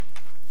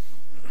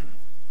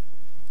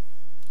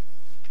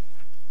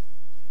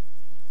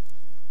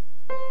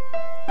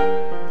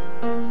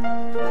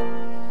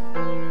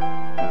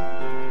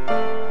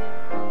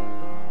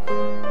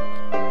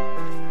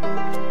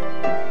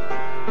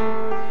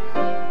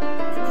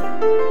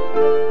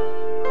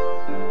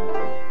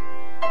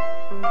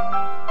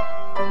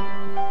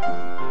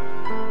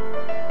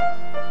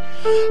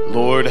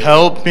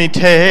help me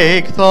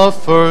take the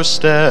first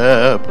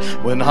step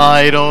when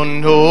I don't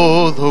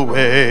know the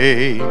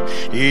way.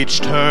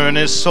 Each turn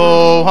is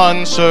so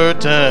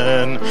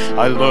uncertain,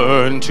 I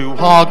learn to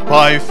walk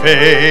by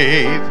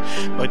faith.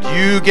 But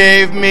you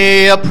gave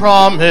me a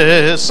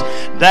promise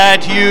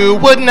that you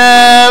would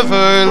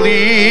never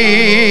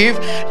leave.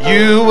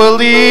 You will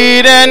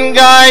lead and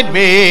guide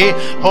me,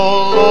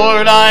 oh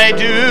Lord, I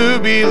do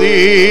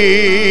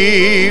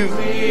believe.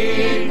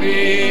 Lead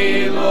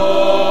me,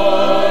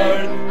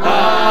 Lord,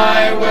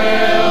 I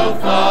will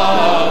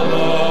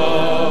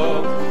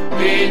follow.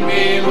 Lead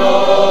me,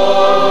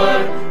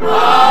 Lord,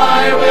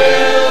 I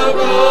will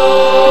go.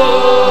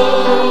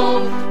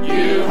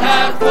 You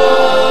have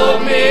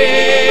called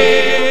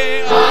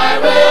me, I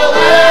will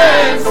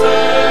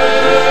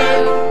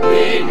answer.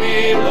 Lead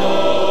me,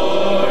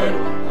 Lord,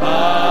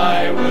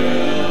 I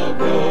will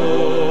go.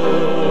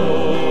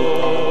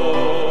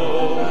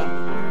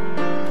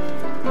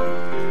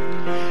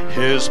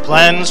 His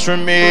plans for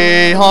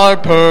me are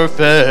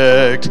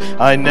perfect,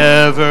 I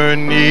never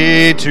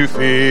need to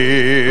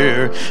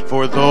fear.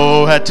 For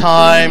though at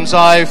times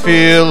I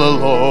feel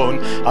alone,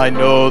 I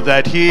know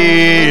that He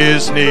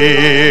is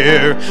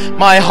near.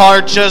 My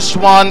heart just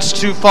wants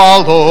to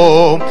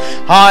follow,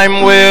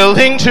 I'm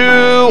willing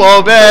to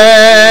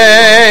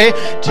obey.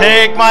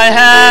 Take my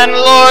hand,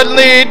 Lord,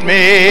 lead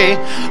me,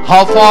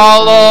 I'll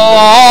follow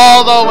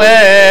all the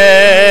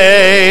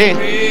way.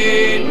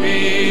 Lead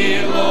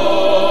me,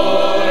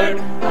 Lord,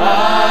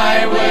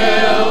 I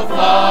will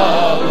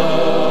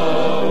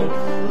follow.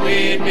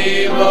 Lead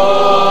me,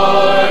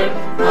 Lord,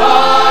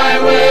 I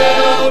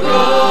will go.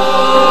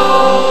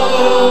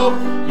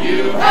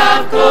 You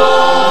have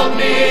called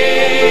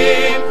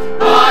me,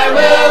 I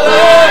will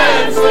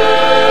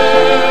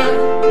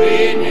answer.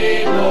 Lead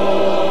me,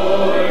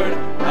 Lord,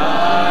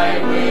 I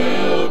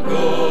will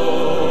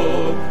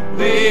go.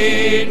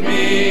 Lead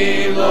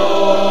me,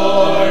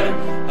 Lord,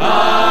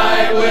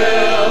 I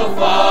will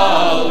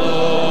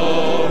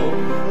follow.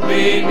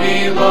 Lead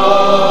me,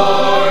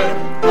 Lord,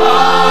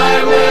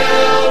 I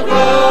will go.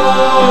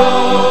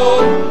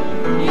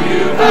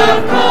 You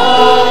have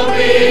called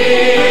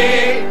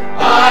me,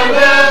 I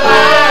will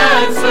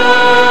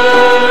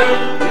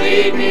answer.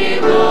 Lead me,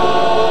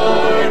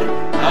 Lord,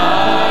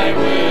 I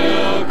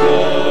will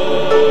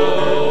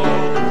go.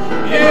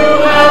 You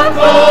have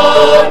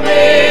called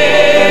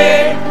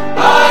me,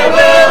 I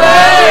will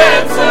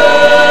answer.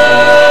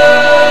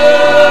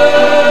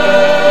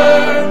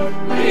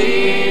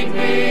 Lead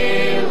me,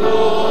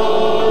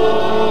 Lord,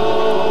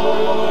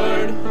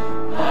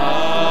 I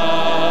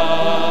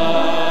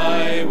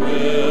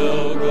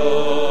will go.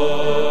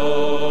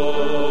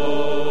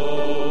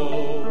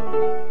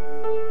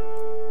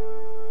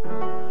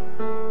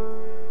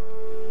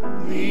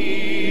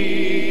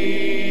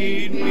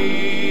 Lead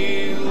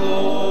me, Lord.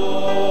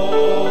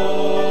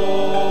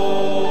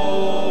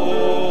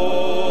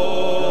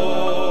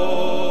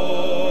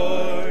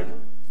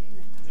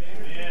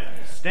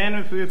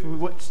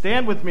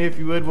 Stand with me if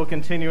you would. We'll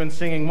continue in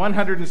singing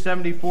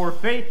 174,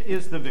 Faith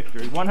is the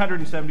Victory.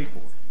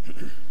 174.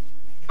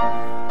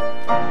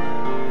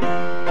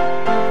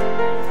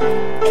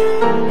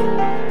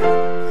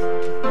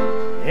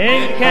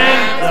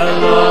 Encamped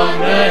along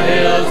the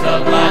hills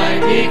of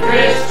light, ye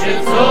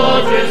Christian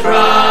soldiers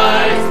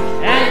rise,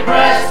 and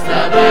press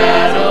the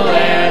battle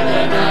ere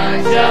the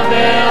night shall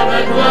veil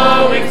the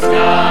glowing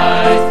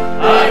skies.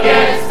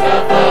 Against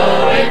the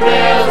foe in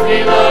veils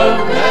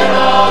below, let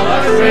all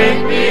our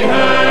strength be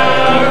heard.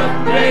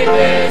 Faith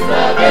is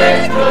the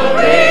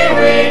victory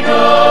we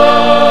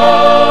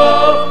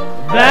know,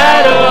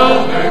 that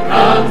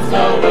overcomes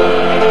the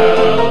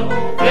world.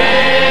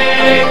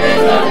 Faith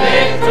is the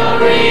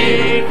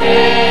victory.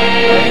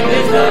 Faith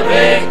is the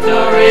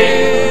victory.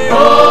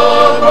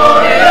 Oh,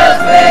 glorious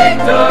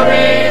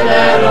victory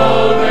that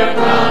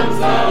overcomes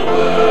the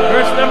world.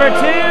 Verse number 2.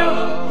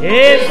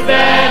 His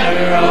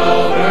banner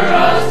over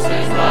us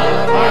is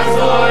love, our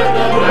sword,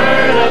 the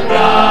word of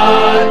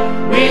God.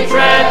 We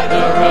tread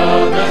the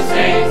road the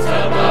saints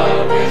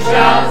above with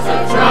shouts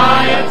of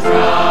triumph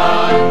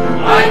trod.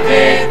 I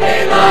think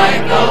they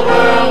like a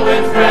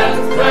whirlwind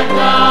friends, swept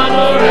on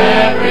o'er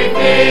every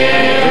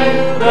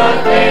field. The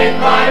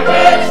faith by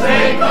which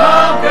they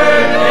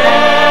conquered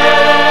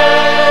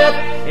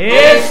death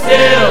is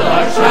still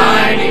our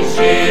shining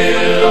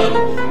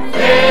shield.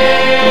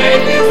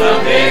 Faith is the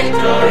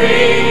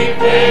victory.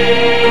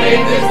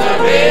 Faith is the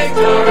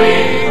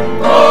victory.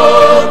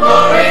 Oh,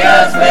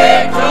 glorious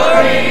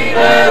victory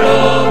that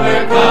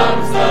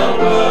overcomes the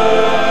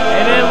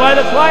world. Amen. While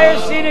the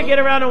choir's seated, get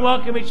around and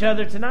welcome each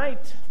other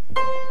tonight.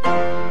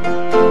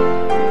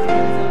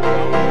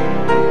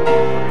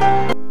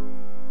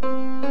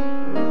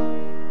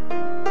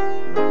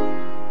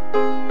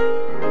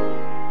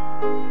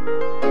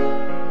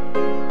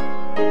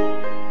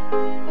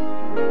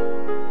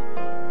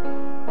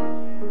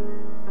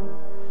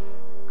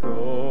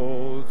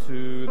 Go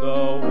to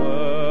the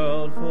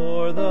world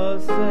for the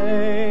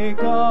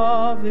sake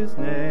of His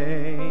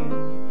name,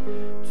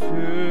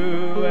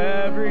 to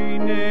every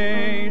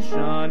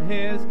nation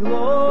His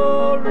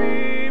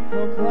glory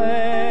proclaim.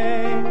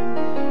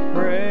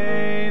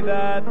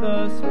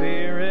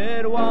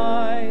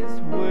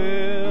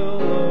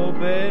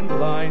 open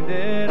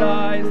blinded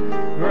eyes,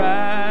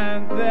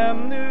 grant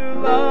them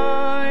new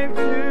life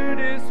to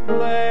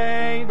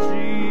display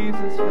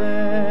Jesus'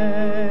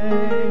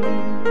 fame.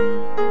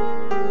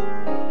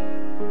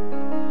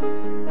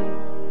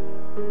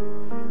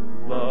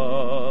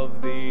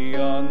 Love the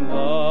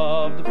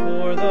unloved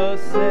for the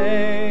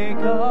sake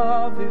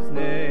of his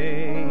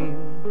name.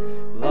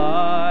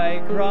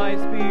 Like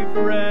Christ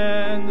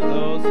befriend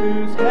those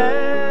whose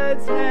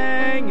heads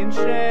hang in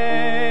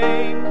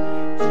shame.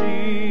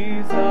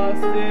 Jesus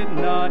did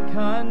not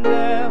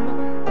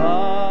condemn,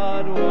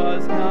 but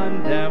was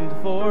condemned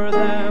for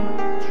them.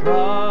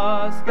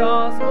 Trust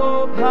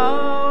gospel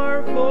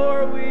power,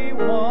 for we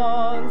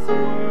once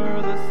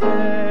were the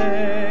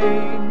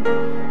same.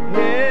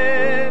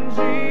 In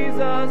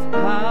Jesus'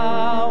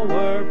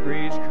 power,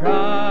 preach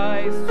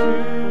Christ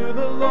to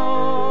the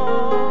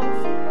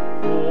lost.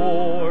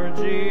 For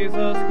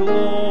Jesus'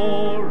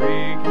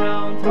 glory,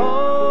 count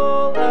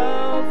all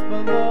else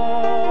but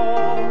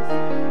lost.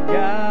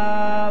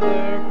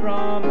 Gather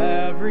from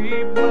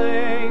every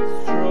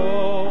place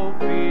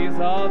trophies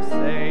of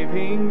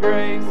saving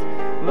grace,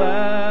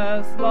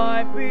 lest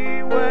life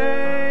be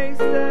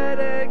wasted.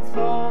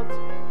 Exalt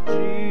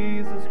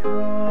Jesus Christ.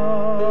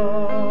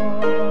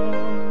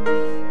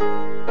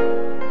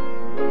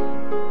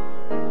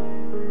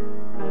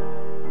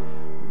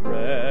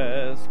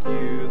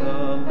 Rescue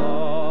the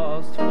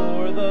lost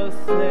for the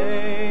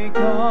sake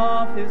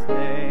of his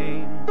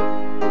name.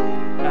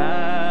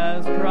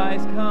 As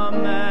Christ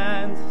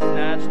commands,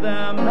 snatch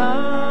them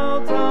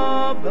out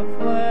of the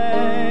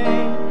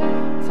flame.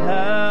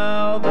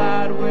 Tell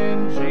that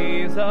when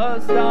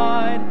Jesus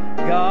died,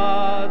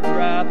 God's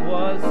wrath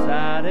was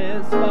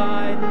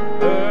satisfied.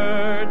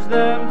 Urge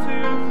them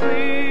to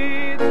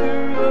flee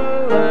to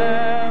the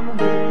Lamb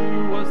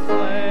who was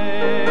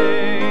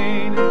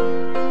slain.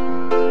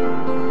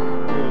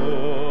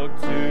 Look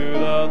to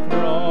the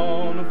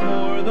throne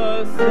for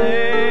the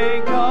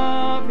sake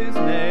of his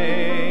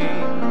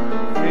name.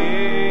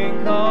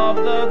 Think of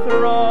the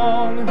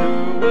throng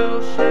who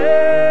will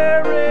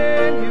share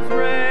in his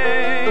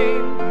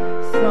reign.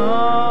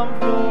 Some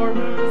for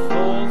whose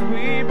souls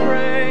we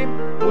pray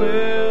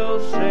will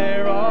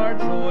share our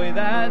joy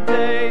that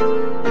day,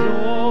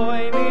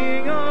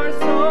 joining our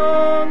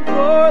song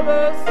for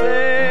the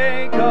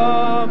sake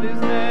of his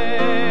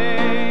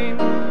name.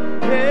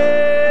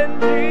 In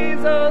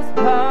Jesus'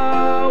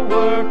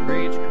 power,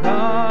 preach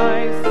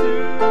Christ to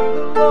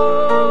the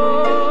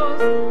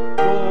lost.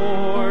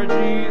 For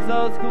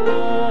Jesus'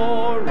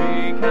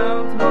 glory,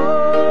 count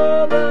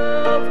all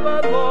else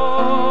but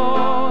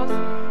lost.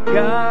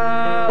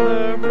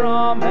 Gather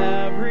from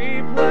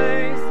every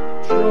place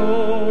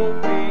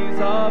trophies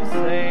of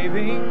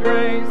saving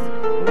grace,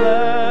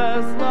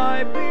 lest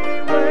life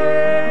be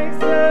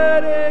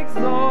wasted.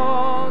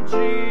 Exalt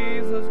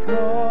Jesus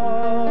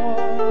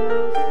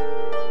Christ.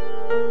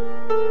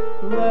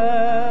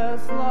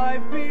 Lest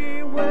life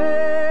be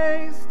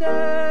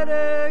wasted.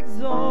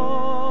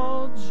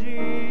 Exalt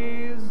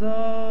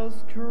Jesus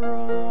Christ.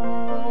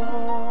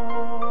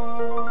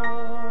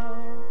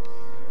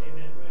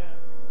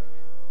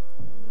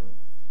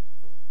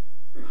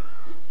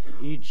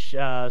 Each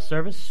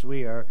service,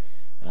 we are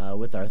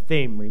with our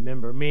theme,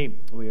 Remember Me.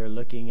 We are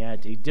looking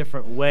at a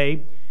different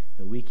way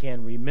that we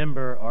can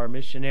remember our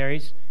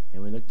missionaries,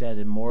 and we looked at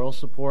moral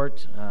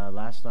support.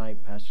 Last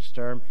night, Pastor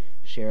Sturm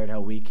shared how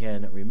we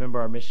can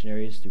remember our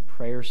missionaries through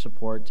prayer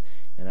support,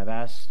 and I've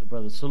asked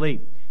Brother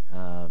Salih.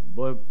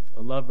 Boy,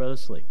 I love Brother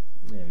Salih,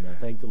 and I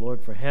thank the Lord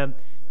for him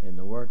and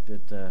the work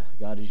that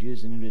God is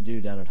using him to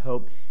do down at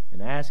Hope,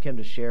 and I ask him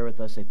to share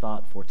with us a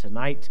thought for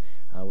tonight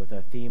with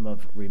our theme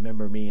of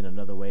Remember Me and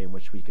another way in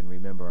which we can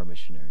remember our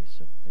missionaries.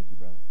 So, thank you,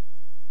 brother.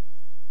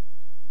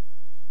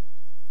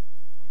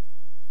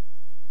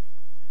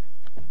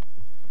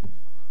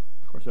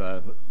 Of course,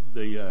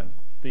 the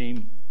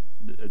theme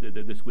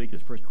this week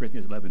is 1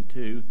 Corinthians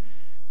 11:2.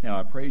 Now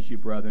I praise you,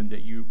 brethren,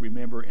 that you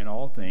remember in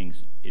all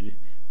things.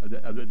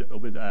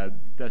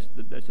 That's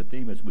the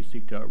theme as we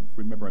seek to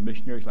remember our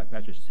missionaries, like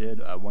Pastor said.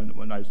 One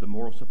night is the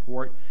moral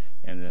support,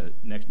 and the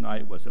last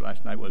night was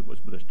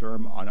with a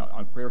Sturm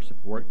on prayer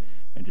support,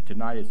 and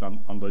tonight is on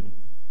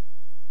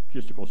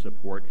logistical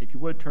support. If you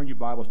would turn your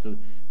Bibles to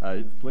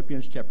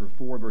Philippians chapter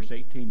 4, verse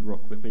 18, real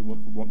quickly.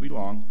 Won't be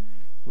long.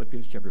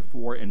 Philippians chapter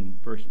 4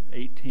 and verse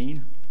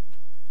 18.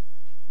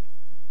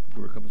 We'll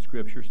go over a couple of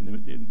scriptures, and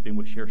then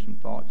we'll share some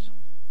thoughts.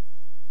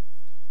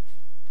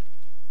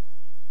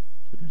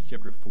 Philippians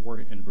chapter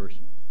 4 and verse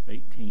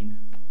 18.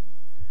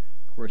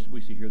 Of course, we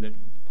see here that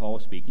Paul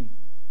is speaking.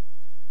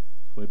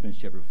 Philippians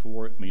chapter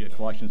 4,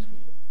 Philippians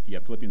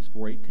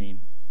 4:18.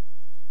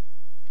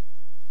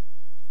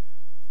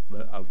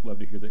 I would love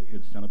to hear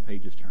the sound of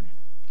pages turning.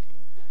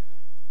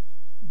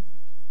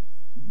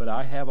 But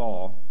I have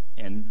all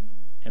and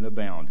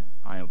abound.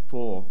 I am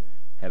full,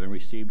 having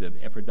received of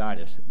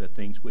Epaphroditus the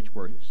things which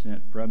were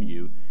sent from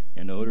you,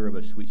 an odor of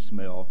a sweet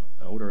smell,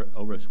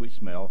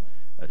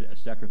 a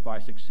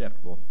sacrifice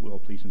acceptable, well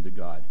pleasing to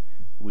God.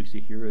 We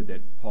see here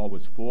that Paul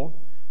was full.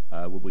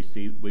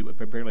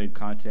 Apparently in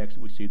context,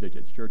 we see that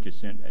the church has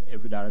sent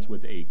Epaphroditus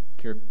with a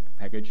care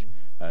package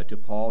to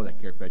Paul. That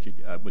care package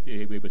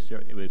it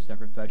was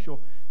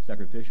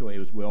sacrificial. It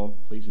was well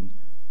pleasing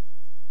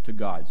to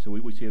God. So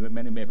we see that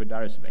many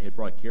Epaphroditus had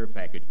brought a care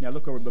package. Now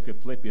look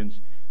at Philippians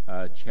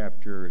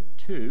chapter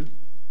 2.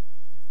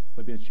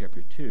 Philippians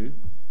chapter 2.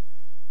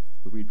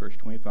 We'll read verse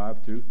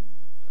 25 through.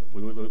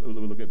 We'll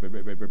look at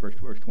verse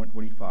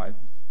 25.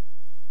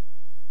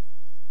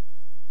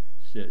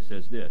 It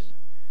says this: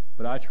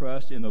 "But I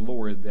trust in the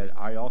Lord that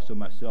I also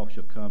myself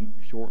shall come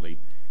shortly.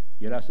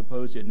 Yet I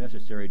suppose it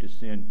necessary to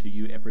send to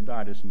you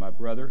Epaphroditus, my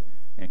brother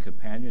and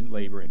companion in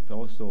labor and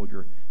fellow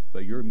soldier,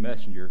 but your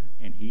messenger,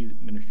 and he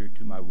ministered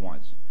to my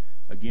wants."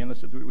 Again,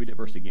 let's read that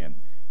verse again.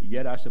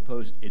 "Yet I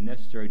suppose it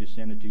necessary to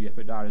send it to you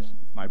Epaphroditus,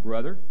 my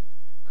brother,"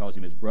 calls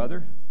him his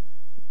brother,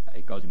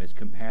 he calls him his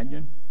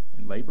companion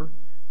in labor,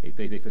 a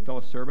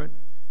fellow servant,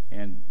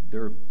 and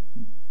their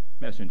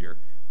messenger.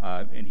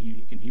 And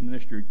he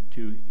ministered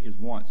to his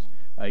wants.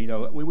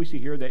 We see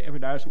here that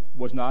Epaphroditus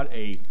was not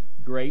a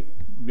great,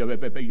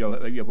 what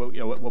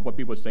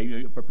people would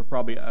say,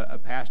 probably a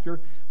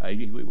pastor.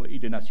 He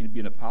did not seem to be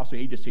an apostle.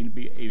 He just seemed to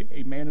be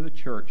a man in the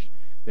church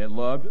that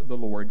loved the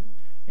Lord,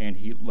 and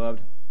he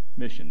loved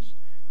missions.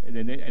 And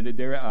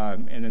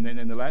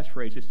then the last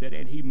phrase it said,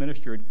 "And he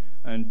ministered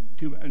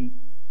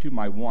to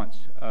my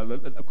wants."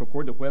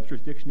 According to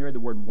Webster's dictionary, the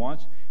word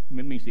 "wants"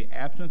 means the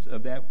absence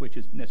of that which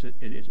is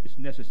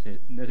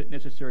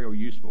necessary or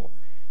useful.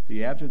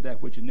 The absence of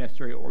that which is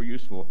necessary or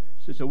useful.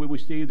 So we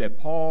see that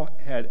Paul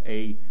had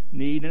a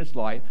need in his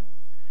life,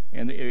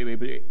 and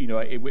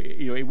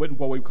it wasn't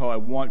what we call a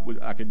want,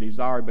 like a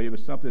desire, but it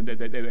was something that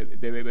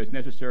was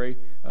necessary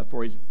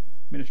for his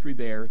ministry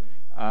there.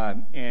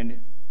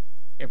 And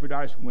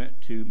Epaphroditus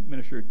went to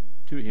minister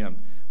to him.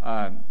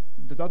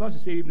 The thought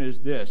this evening is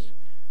this: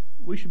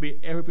 we should be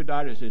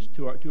Epaphroditus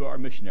to our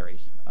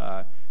missionaries.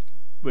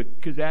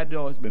 But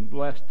Kazadil has been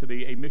blessed to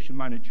be a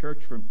mission-minded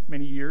church for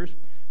many years,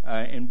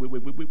 and we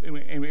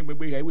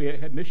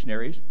had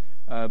missionaries.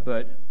 But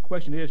the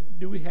question is,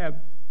 do we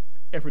have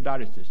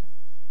Epaphroditus?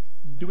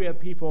 Do we have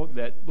people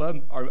that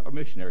love our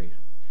missionaries?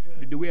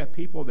 Do we have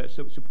people that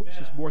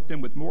support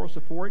them with moral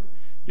support?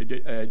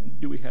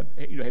 Do we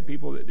have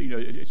people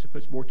that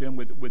support them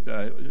with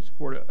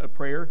support of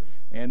prayer?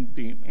 And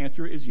the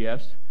answer is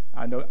yes.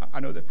 I know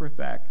that for a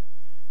fact.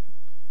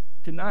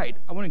 Tonight,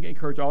 I want to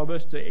encourage all of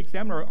us to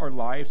examine our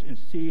lives and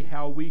see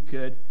how we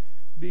could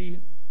be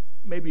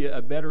maybe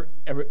a better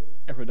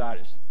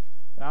Epaphroditus.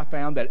 I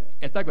found that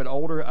as I got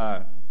older,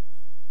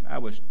 I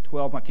was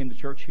 12 when I came to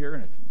church here,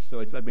 and so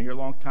I've been here a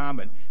long time,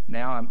 and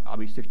now I'll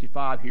be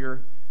 65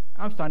 here.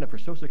 I'm signed up for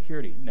Social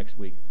Security next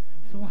week.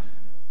 So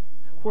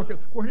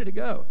where did it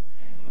go?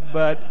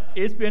 But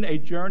it's been a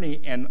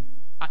journey, and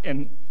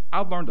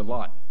I've learned a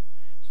lot.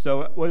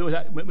 So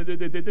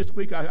this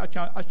week, I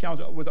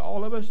challenge with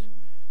all of us,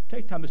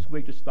 take time this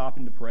week to stop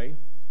and to pray.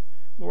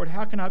 Lord,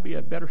 how can I be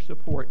a better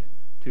support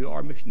to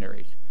our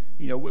missionaries?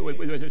 Lord,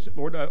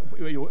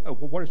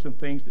 what are some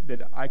things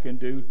that I can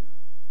do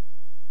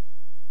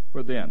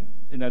for them?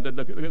 And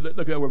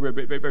look at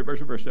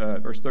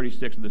verse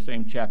 36 of the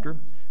same chapter,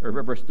 or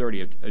verse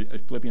 30 of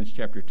Philippians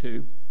chapter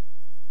 2.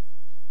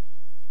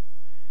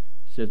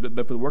 It says, but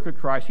for the work of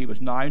Christ he was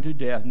nigh unto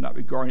death, not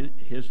regarding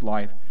his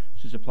life,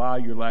 to supply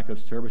your lack of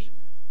service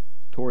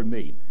toward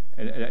me.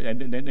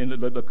 And then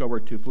look over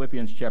to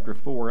Philippians chapter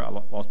 4. I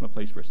lost my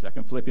place for a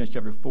second. Philippians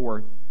chapter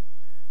 4.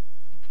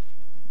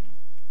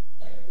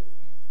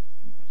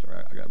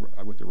 Sorry,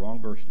 I wrote the wrong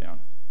verse down.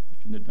 I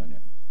shouldn't have done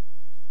that.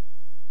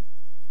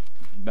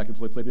 Back in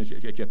Philippians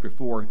chapter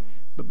 4.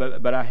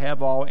 But I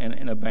have all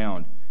and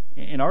abound.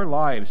 In our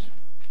lives,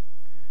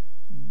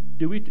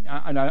 do we?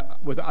 I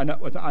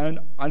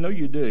know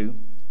you do,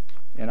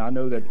 and I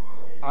know that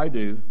I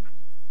do.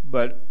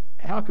 But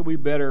how can we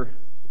better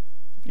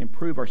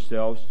improve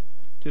ourselves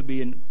to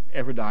be an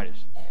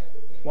Epaphroditus?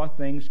 What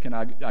things can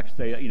I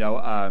say?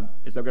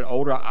 As I get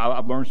older,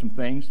 I've learned some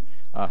things.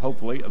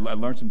 Hopefully, I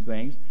learned some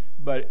things.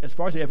 But as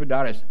far as the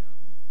Epaphroditus,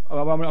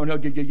 I'm going to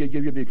give you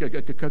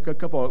a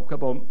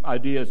couple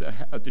ideas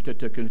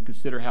to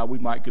consider how we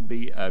might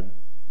be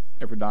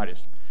Epaphroditus.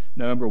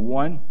 Now, number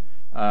one,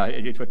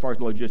 as far as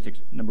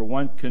logistics, number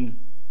one,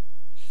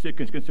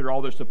 consider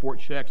all their support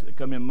checks that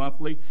come in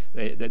monthly.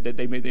 They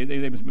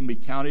must be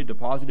counted,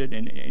 deposited,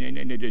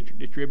 and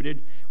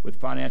distributed with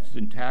finances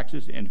and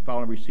taxes and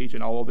filing receipts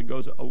and all that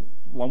goes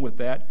along with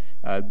that.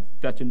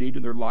 That's a need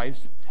in their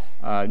lives.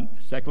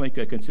 Secondly,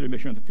 consider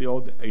mission in the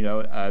field.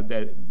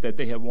 That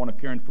they have one of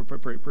caring for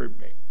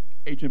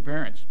aging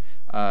parents.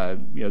 That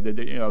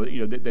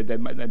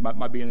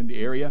might be in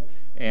the area,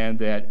 and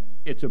that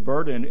it's a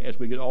burden as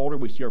we get older.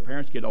 We see our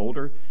parents get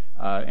older.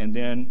 And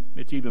then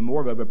it's even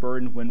more of a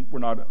burden when we're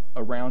not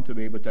around to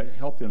be able to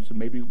help them. So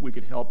maybe we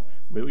could help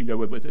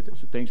with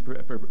things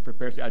for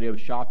parents. The idea of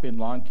shopping,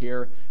 lawn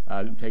care,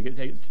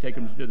 take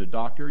them to the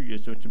doctor.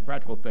 Some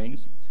practical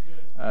things.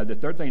 The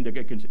third thing to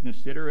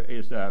consider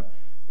is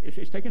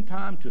it's taking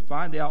time to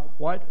find out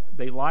what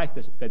they like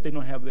that they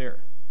don't have there.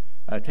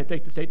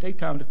 Take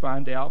time to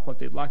find out what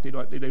they'd like. They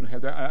don't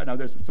have that. I know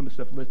there's some of the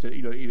stuff listed.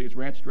 It's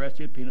ranch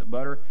dressing, peanut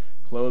butter,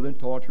 clothing,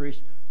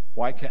 toiletries.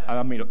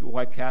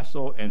 White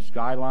Castle and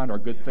Skyline are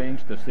good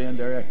things to send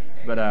there.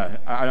 But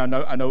I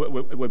know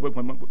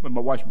when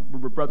my wife's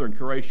brother in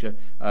Croatia,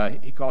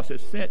 he calls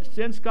it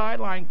send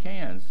Skyline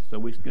cans. So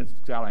we send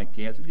Skyline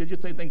cans. You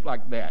just say things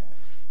like that.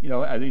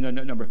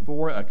 Number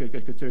 4,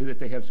 consider that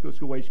they have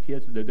school-age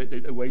kids.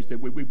 The ways that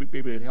we be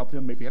able to help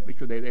them, maybe make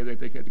sure they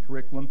get the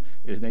curriculum.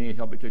 If they need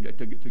help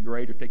to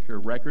grade or take care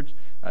of records,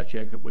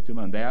 check up with them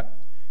on that.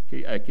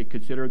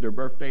 Consider their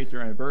birthdays,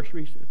 their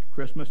anniversaries,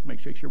 Christmas.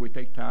 Make sure we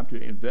take time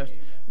to invest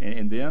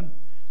in them.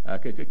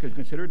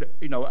 Consider,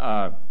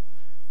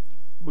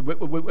 with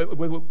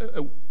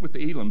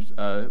the Elams,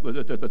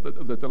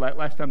 the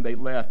last time they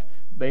left,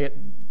 they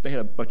had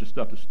a bunch of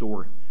stuff to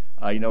store.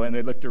 And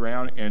they looked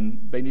around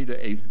and they needed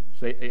a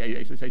safe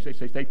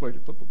place for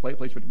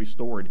it to be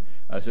stored.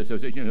 So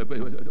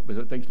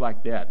things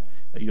like that,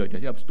 to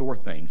help store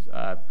things.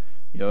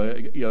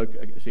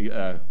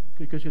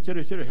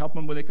 Consider helping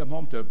them when they come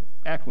home to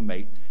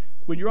acclimate.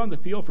 When you're on the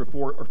field for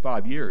 4 or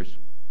 5 years,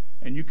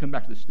 and you come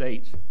back to the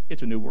States,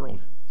 it's a new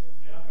world.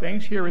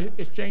 Things here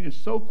is changing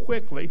so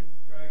quickly.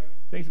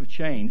 Things have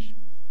changed,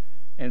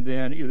 and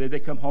then they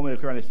come home and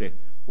they say,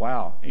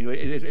 "Wow!"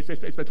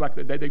 It's like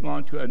they've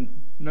gone to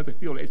another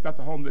field. It's not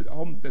the home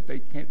that they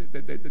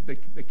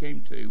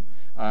came to.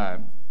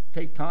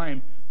 Take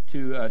time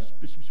to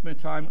spend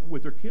time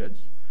with their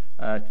kids.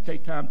 To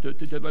take time to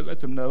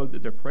let them know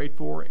that they're prayed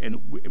for,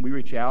 and we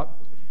reach out.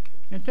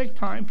 And take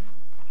time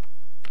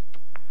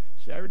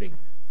Saturday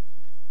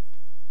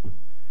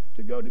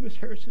to go to Miss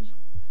Harris's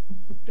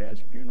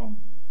dad's funeral.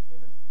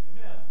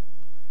 Amen.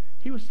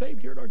 He was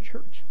saved here at our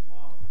church.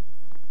 Wow.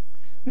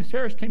 Miss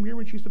Harris came here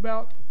when she was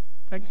about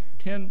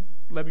 10,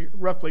 11 years,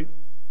 roughly.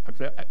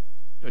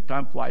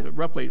 Time flies.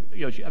 Roughly,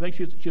 I think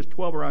she was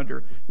 12 or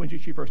under when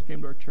she first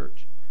came to our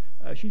church.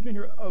 She's been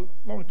here a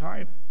long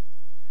time.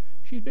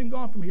 She's been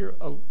gone from here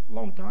a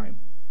long time.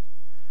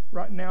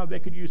 Right now, they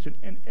could use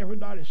an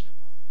eruditus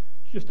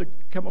just to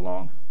come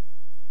along,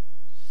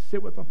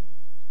 sit with them.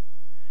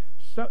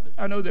 So,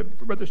 I know that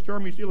Brother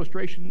Sturmey's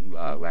illustration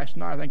last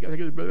night, I think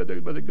it was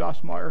Brother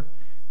Gossmeyer,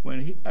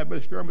 when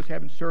Brother Sturm was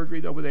having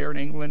surgery over there in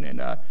England,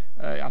 and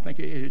I think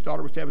his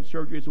daughter was having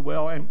surgery as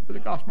well, and Brother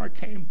Gossmeyer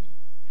came,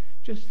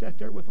 just sat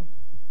there with them.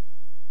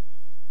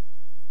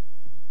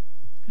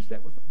 Just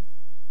sat with them.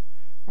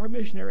 Our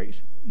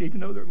missionaries need to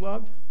know they're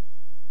loved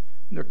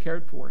and they're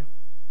cared for.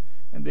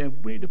 And then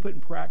we need to put in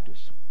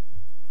practice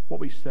what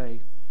we say,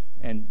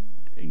 and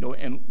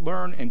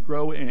learn and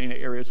grow in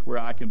areas where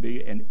I can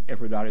be an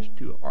Epaphroditus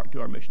to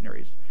our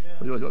missionaries.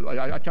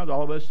 Yeah. I tell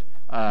all of us,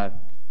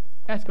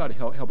 ask God to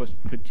help us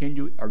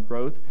continue our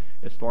growth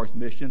as far as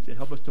missions, and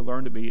help us to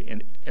learn to be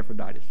an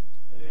Epaphroditus.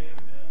 Amen,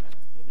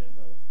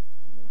 brother.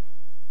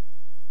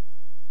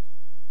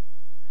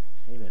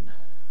 Amen.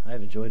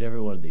 I've enjoyed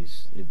every one of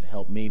these. It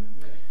helped me,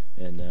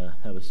 and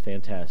that was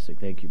fantastic.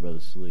 Thank you, Brother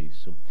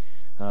Sleeze. So,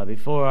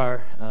 before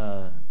our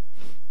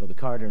Brother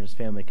Carter and his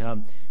family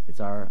come, it's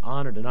our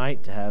honor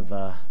tonight to have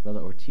Brother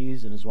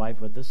Ortiz and his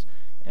wife with us,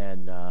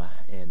 and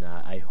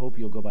I hope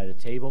you'll go by the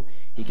table.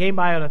 He came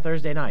by on a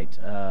Thursday night,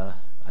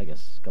 I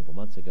guess a couple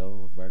months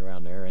ago, right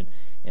around there,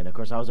 and of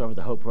course I was over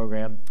the Hope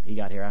program. He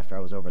got here after I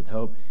was over at the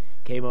Hope,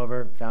 came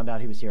over, found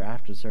out he was here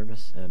after the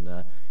service,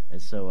 and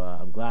so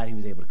I'm glad he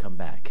was able to come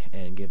back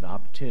and give the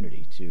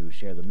opportunity to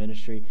share the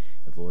ministry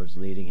that the Lord's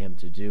leading him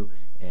to do,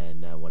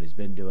 and what he's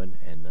been doing,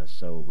 and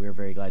so we're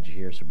very glad you're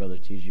here. So Brother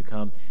Ortiz, you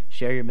come,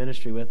 share your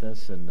ministry with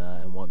us, and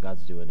what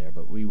God's doing there.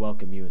 But we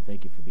welcome you and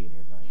thank you for being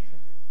here tonight.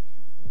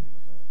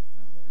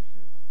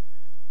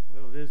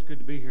 Well, it is good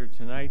to be here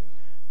tonight,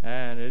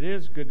 and it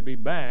is good to be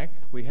back.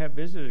 We have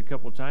visited a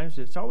couple times.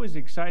 It's always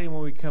exciting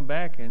when we come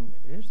back, and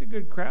there's a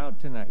good crowd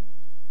tonight.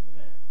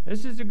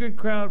 This is a good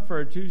crowd for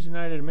a Tuesday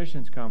night at a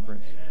missions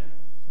conference.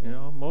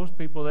 Most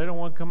people, they don't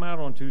want to come out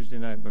on Tuesday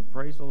night, but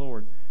praise the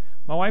Lord.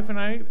 My wife and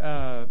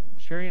I,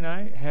 Sherry and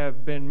I,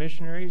 have been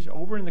missionaries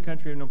over in the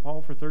country of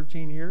Nepal for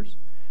 13 years.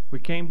 We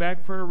came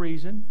back for a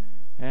reason,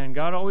 and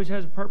God always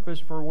has a purpose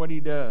for what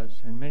He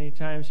does. And many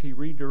times He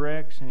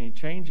redirects and He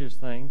changes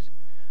things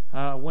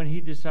when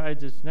He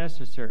decides it's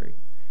necessary.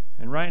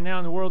 And right now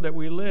in the world that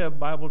we live,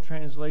 Bible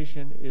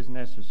translation is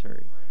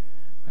necessary.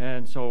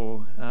 And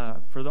so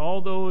for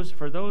those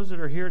that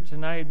are here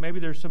tonight, maybe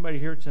there's somebody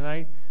here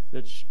tonight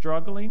that's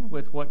struggling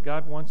with what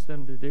God wants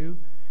them to do,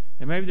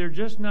 and maybe they're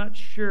just not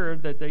sure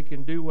that they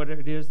can do what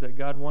it is that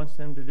God wants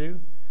them to do.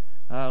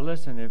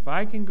 Listen, if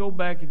I can go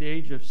back at the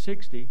age of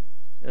 60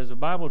 as a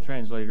Bible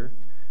translator,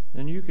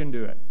 then you can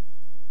do it.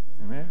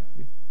 Amen?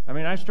 I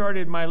mean, I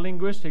started my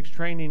linguistics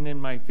training in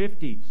my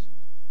 50s.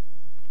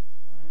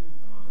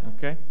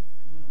 Okay?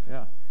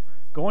 Yeah.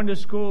 Going to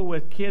school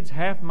with kids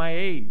half my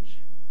age.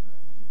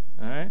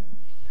 All right?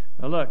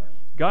 Now look,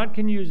 God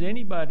can use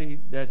anybody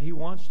that He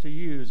wants to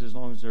use as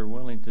long as they're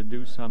willing to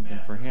do something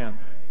for Him.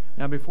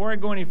 Now, before I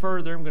go any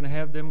further, I'm going to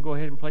have them go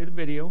ahead and play the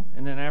video,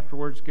 and then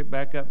afterwards get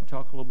back up and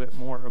talk a little bit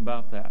more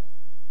about that.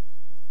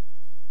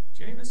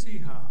 James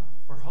Iha,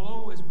 or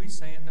hello as we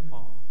say in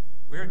Nepal.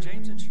 We are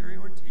James and Sherry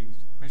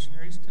Ortiz,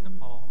 missionaries to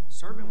Nepal,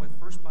 serving with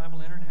First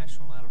Bible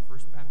International out of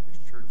First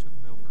Baptist Church of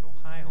Milford,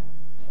 Ohio.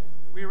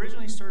 We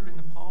originally served in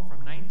Nepal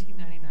from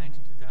 1999 to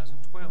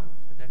 2012.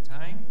 At that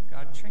time,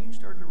 God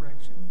changed our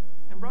direction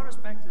and brought us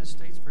back to the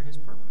States for His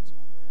purpose.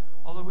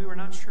 Although we were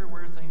not sure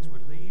where things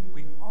would lead,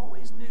 we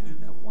always knew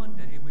that one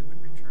day we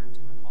would return to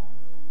Nepal.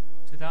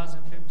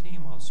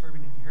 2015, while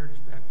serving in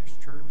Heritage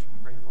Baptist Church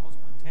in Great Falls,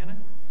 Montana,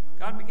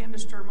 God began to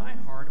stir my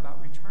heart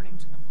about returning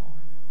to Nepal.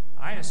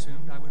 I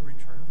assumed I would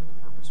return for the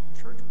purpose of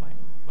church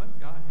planting, but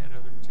God had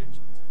other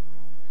intentions.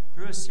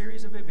 Through a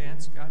series of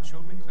events, God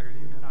showed me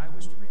clearly that I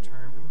was to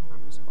return for the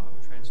purpose of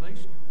Bible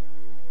translation.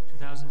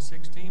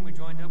 2016, we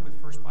joined up with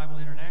First Bible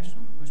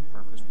International, whose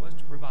purpose was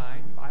to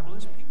provide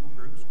Bibleless people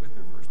groups with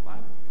their first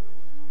Bible.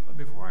 But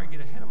before I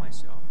get ahead of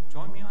myself,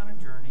 join me on a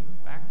journey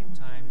back in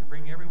time to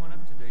bring everyone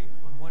up to date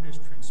on what has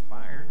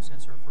transpired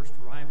since our first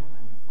arrival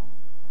in Nepal.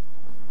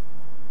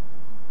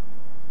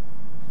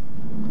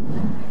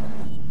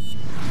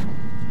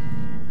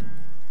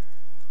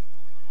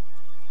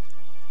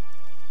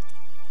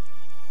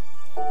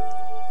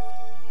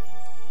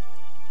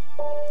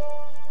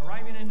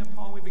 Arriving in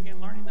Nepal, we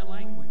began learning the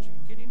language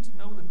and getting to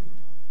know the people.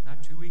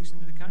 Not 2 weeks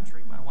into the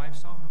country, my wife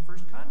saw her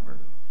first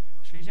convert,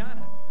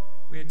 Shijana.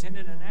 We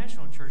attended a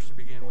national church to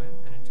begin with,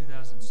 and in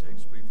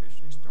 2006, we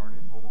officially started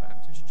Hope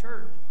Baptist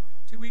Church.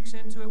 2 weeks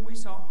into it, we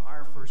saw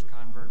our first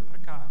convert,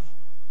 Prakash,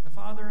 the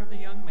father of the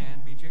young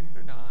man, Vijay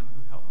Pradhan,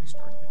 who helped me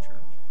start the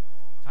church.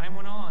 Time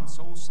went on,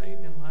 souls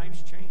saved and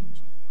lives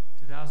changed.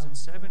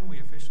 2007, we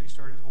officially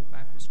started Hope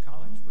Baptist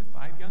College with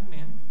 5 young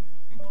men,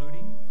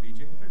 including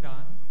Vijay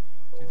Pradhan.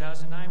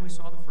 2009, we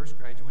saw the first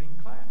graduating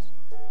class.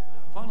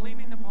 Upon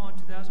leaving Nepal in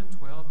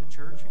 2012, the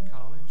church and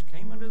college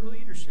came under the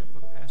leadership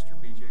of Pastor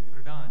Vijay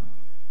Pradhan,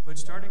 who had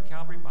started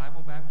Calvary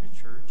Bible Baptist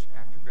Church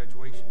after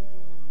graduation.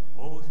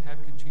 Both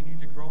have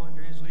continued to grow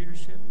under his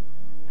leadership,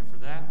 and for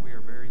that we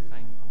are very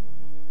thankful.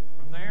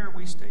 From there,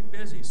 we stayed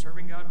busy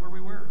serving God where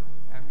we were.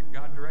 After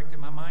God directed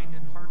my mind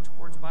and heart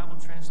towards Bible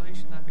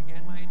translation, I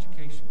began my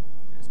education.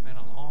 It has been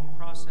a long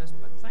process,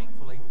 but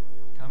thankfully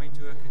coming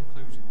to a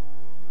conclusion.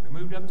 We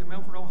moved up to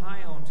Milford,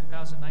 Ohio in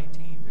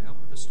 2019 to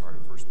help with the start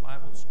of First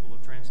Bible School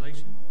of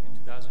Translation in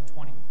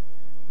 2020,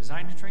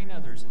 designed to train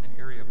others in the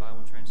area of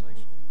Bible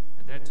translation.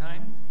 At that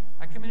time,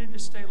 I committed to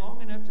stay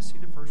long enough to see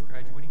the first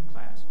graduating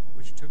class,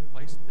 which took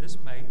place this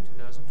May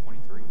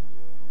 2023.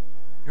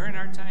 During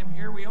our time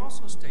here, we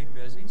also stayed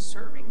busy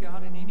serving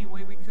God in any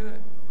way we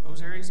could.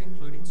 Those areas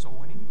including soul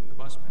winning, the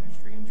bus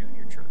ministry, and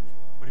junior church.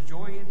 What a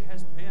joy it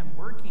has been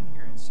working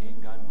here and seeing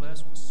God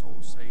bless with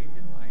souls saved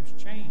and lives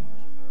changed.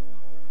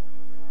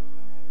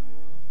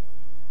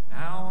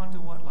 Now on to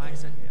what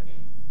lies ahead.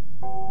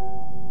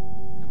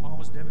 Nepal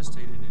was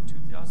devastated in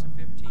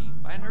 2015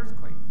 by an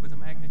earthquake with a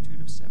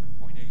magnitude of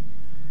 7.8.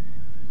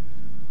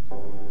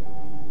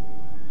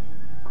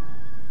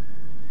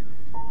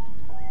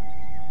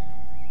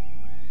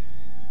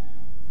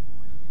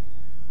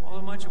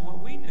 Although much of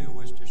what we knew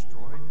was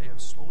destroyed, they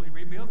have slowly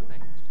rebuilt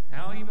things.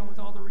 Now, even with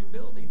all the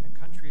rebuilding, the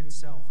country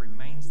itself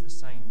remains the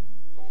same.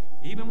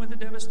 Even with the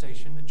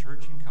devastation, the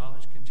church and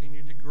college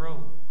continued to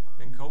grow.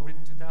 Then COVID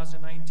in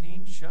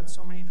 2019 shut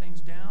so many things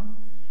down,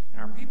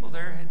 and our people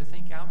there had to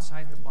think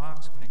outside the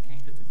box when it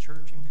came to the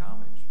church and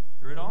college.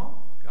 Through it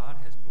all, God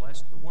has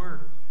blessed the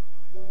Word.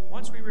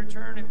 Once we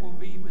return, it will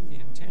be with the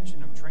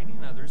intention of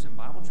training others in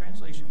Bible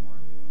translation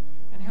work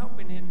and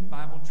helping in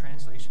Bible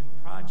translation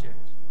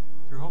projects.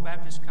 Through Hope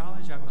Baptist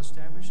College, I will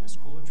establish a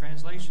school of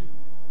translation,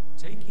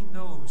 taking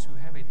those who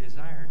have a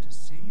desire to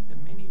see the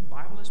many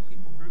Bibleless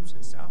people groups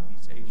in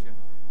Southeast Asia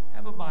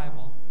have a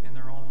Bible in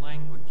their own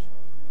language.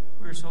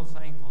 We are so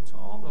thankful to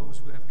all those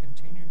who have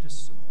continued to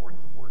support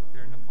the work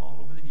there in Nepal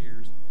over the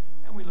years,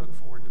 and we look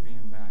forward to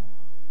being back.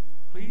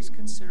 Please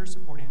consider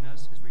supporting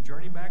us as we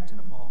journey back to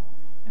Nepal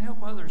and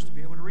help others to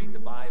be able to read the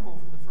Bible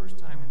for the first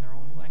time in their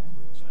own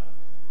language.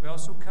 We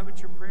also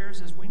covet your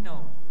prayers, as we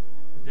know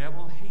the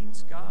devil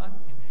hates God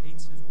and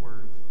hates His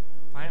Word.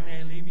 Finally,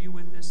 I leave you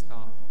with this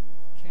thought.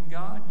 Can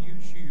God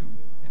use you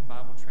in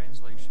Bible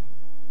translation?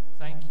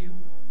 Thank you,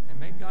 and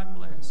may God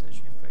bless as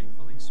you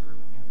faithfully serve Him.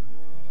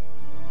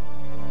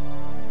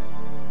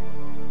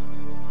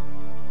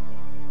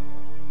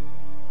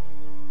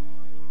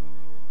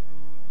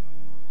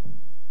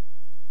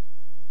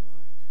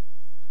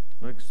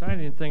 The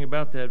exciting thing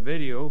about that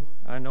video,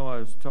 I know I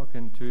was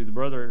talking to the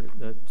brother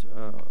that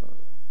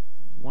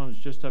one was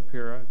just up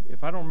here.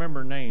 If I don't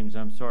remember names,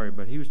 I'm sorry,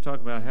 but he was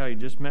talking about how he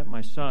just met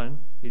my son.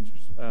 He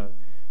just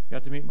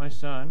got to meet my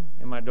son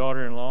and my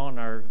daughter-in-law and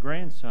our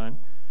grandson.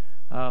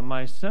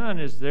 My son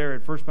is there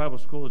at First Bible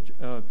School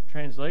of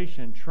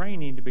Translation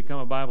training to become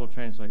a Bible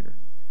translator.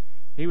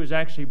 He was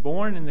actually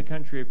born in the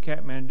country of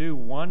Kathmandu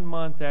 1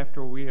 month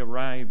after we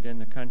arrived in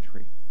the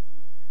country.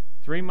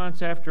 3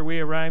 months after we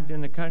arrived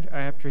in the country,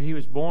 after he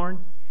was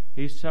born,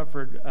 he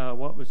suffered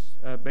what was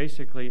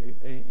basically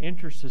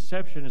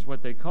interception is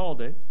what they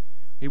called it.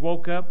 We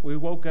woke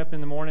up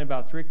in the morning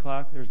about 3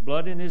 o'clock. There's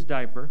blood in his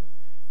diaper,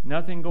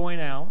 nothing going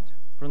out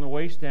from the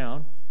waist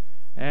down.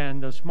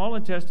 And the small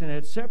intestine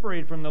had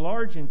separated from the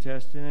large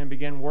intestine and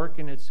began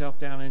working itself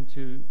down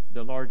into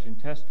the large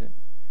intestine.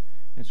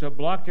 And so it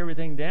blocked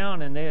everything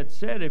down, and they had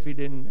said if he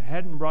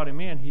hadn't brought him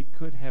in, he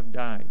could have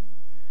died.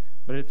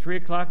 But at 3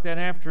 o'clock that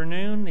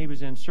afternoon, he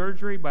was in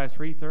surgery. By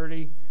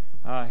 3:30,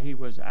 he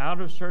was out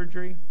of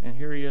surgery, and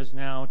here he is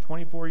now,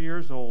 24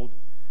 years old,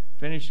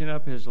 finishing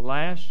up his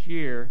last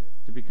year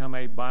to become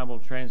a Bible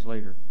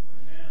translator.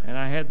 And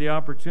I had the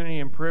opportunity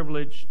and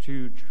privilege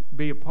to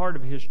be a part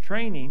of his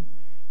training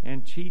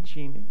and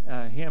teaching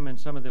him in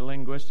some of the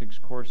linguistics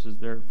courses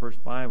there at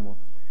First Bible.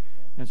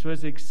 And so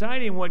it's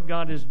exciting what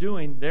God is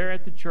doing there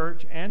at the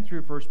church and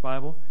through First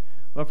Bible.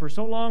 But for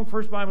so long,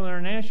 First Bible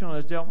International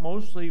has dealt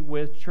mostly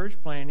with church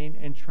planting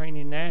and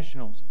training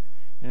nationals.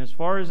 And as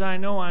far as I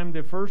know, I'm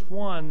the first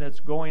one that's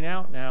going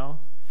out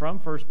now from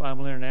First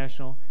Bible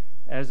International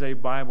as a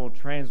Bible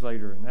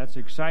translator. And that's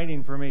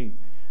exciting for me.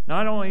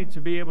 Not only to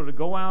be able to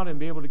go out and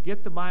be able to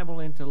get the Bible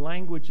into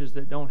languages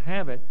that don't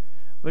have it,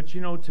 but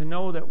to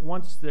know that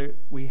once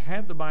we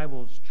have the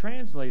Bibles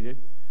translated,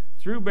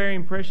 through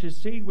Bearing Precious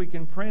Seed, we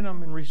can print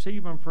them and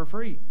receive them for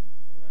free.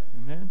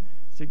 Amen.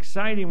 It's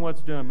exciting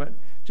what's doing. But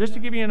just to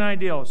give you an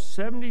idea,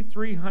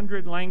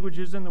 7,300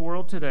 languages in the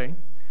world today,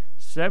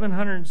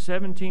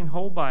 717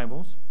 whole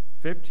Bibles,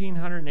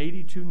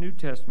 1,582 New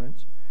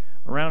Testaments,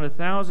 around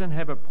 1,000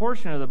 have a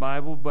portion of the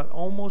Bible, but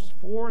almost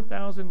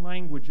 4,000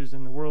 languages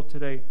in the world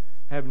today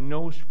have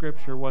no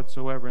scripture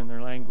whatsoever in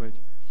their language.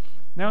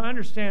 Now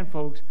understand,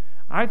 folks,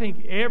 I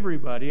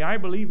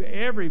believe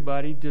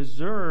everybody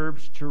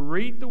deserves to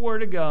read the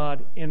Word of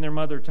God in their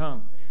mother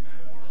tongue.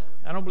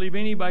 I don't believe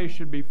anybody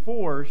should be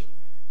forced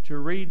to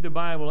read the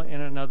Bible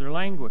in another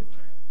language.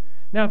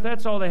 Now, if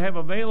that's all they have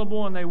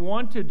available and they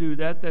want to do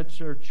that, that's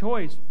their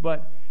choice,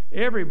 but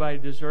everybody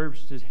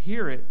deserves to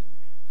hear it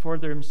for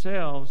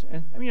themselves.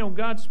 And,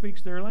 God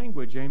speaks their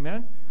language,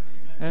 amen?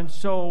 And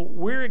so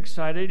we're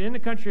excited. In the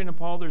country of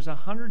Nepal, there's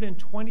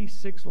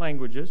 126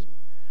 languages.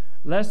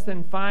 Less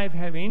than 5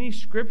 have any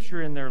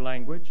scripture in their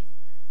language.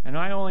 And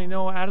I only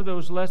know out of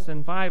those less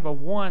than 5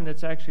 of one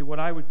that's actually what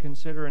I would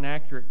consider an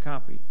accurate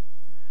copy.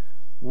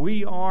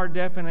 We are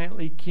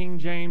definitely King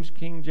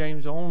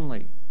James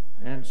only.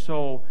 And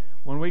so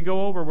when we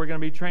go over, we're going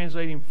to be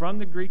translating from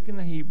the Greek and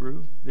the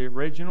Hebrew, the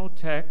original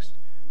text,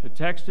 the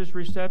Textus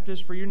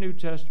Receptus for your New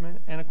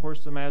Testament, and of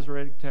course the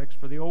Masoretic text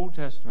for the Old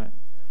Testament.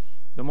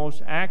 The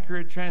most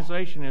accurate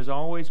translation is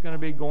always going to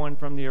be going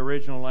from the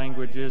original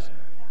languages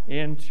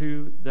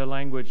into the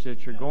language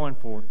that you're going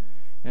for.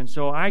 And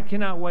so I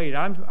cannot wait.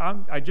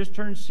 I just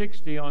turned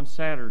 60 on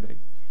Saturday.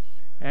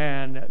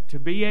 And to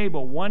be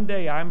able, one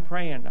day I'm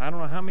praying, I don't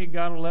know how many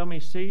God will let me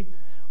see,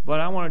 but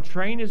I want to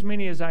train as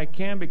many as I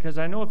can, because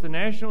I know if the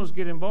Nationals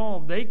get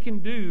involved, they can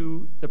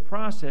do the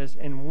process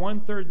in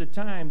 1/3 the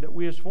time that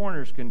we as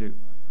foreigners can do.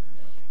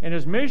 And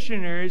as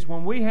missionaries,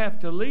 when we have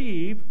to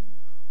leave,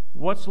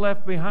 what's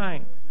left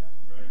behind?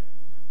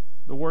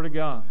 The Word of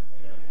God.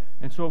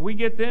 And so if we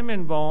get them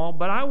involved,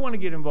 but I want to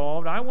get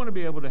involved, I want to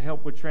be able to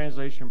help with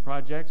translation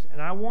projects, and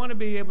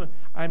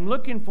I'm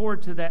looking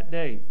forward to that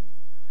day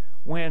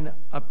when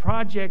a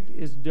project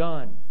is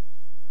done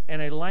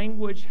and a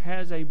language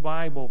has a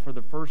Bible for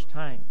the first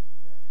time,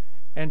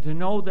 and to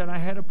know that I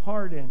had a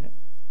part in it,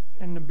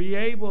 and to be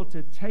able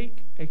to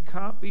take a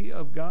copy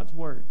of God's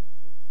Word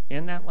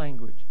in that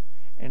language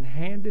and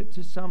hand it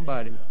to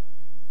somebody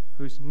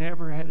who's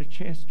never had a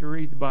chance to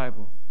read the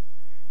Bible,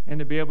 and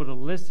to be able to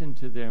listen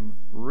to them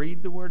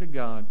read the Word of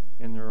God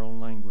in their own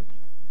language.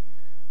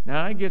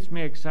 Now, that gets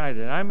me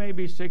excited. I may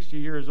be 60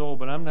 years old,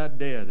 but I'm not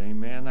dead,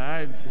 amen.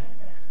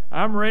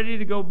 I'm ready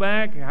to go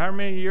back, however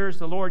many years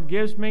the Lord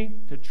gives me,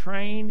 to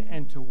train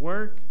and to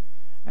work,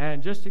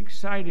 and just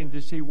exciting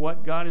to see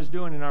what God is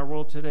doing in our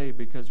world today,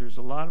 because there's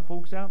a lot of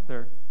folks out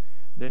there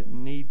that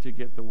need to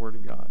get the Word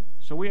of God.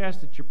 So we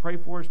ask that you pray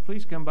for us.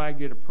 Please come by and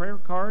get a prayer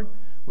card.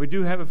 We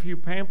do have a few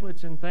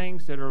pamphlets and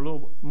things that are a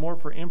little more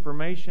for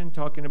information,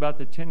 talking about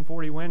the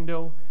 1040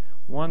 window,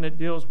 one that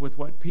deals with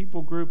what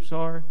people groups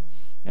are.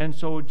 And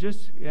so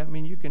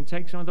you can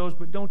take some of those,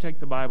 but don't take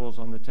the Bibles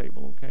on the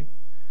table, okay?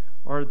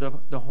 Or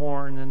the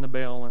horn and the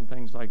bell and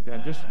things like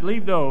that. Just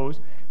leave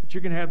those, but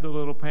you can have the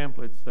little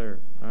pamphlets there.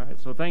 All right,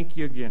 so thank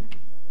you again.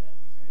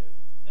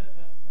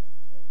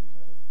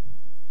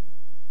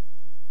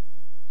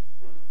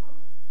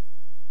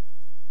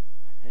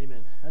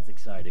 Amen. That's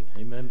exciting.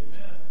 Amen.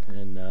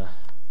 And the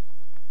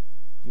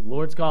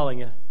Lord's calling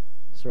you.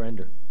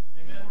 Surrender.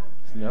 Amen.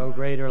 There's no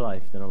greater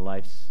life than a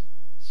life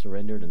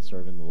surrendered and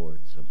serving the Lord.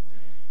 So,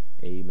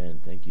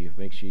 amen. Thank you.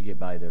 Make sure you get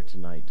by there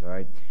tonight. All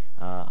right.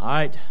 All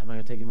right. I'm not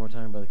going to take any more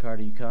time. Brother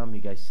Carter, you come.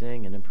 You guys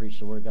sing and then preach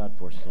the Word of God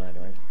for us tonight.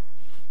 All right.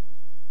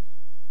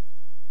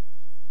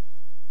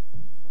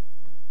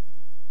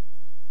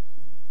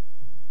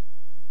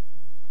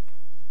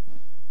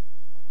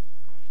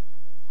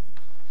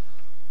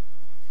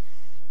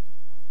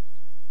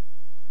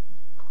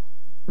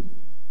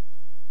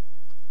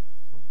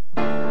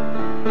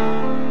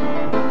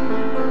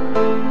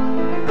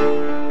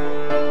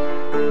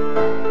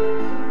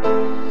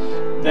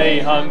 They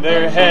hung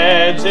their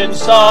heads in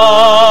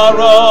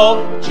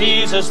sorrow.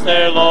 Jesus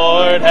their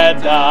Lord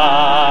had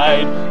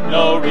died.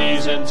 No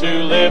reason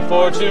to live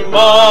for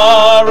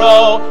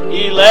tomorrow.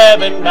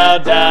 11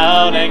 bowed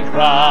down and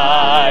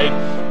cried.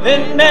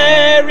 Then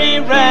Mary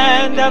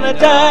ran down a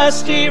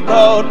dusty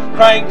road,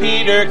 crying,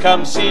 Peter,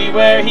 come see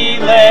where he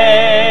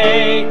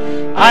lay.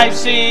 I've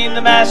seen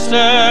the Master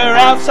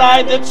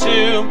outside the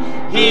tomb.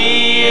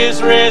 He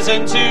is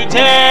risen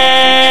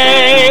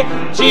today.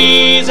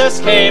 Jesus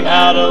came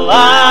out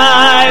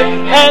alive,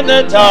 and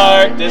the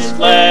darkness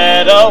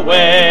fled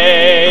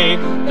away.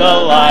 The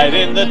light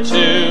in the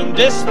tomb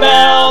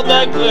dispelled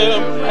the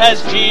gloom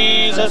as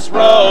Jesus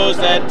rose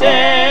that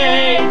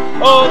day.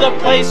 Oh, the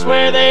place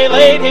where they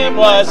laid him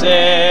was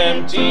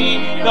empty.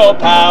 No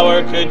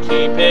power could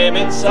keep him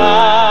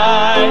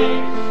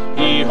inside.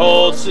 He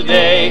holds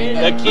today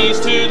the keys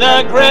to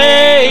the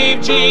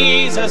grave.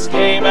 Jesus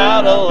came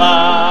out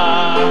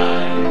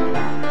alive.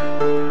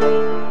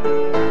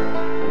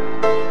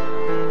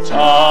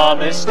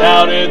 Thomas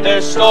doubted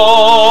their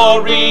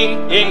story.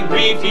 In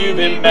grief you've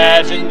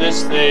imagined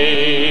this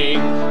thing,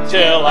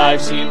 till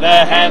I've seen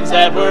the hands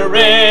that were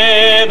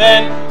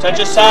riven. Touch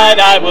a side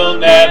I will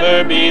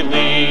never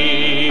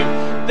believe.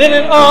 Then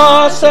an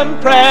awesome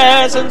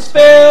presence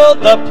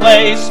filled the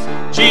place.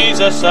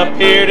 Jesus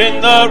appeared in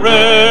the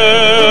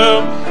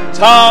room.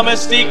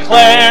 Thomas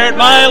declared,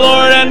 my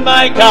Lord and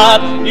my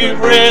God, you've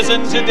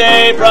risen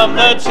today from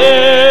the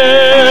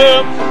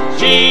tomb.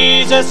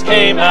 Jesus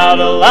came out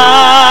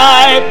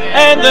alive,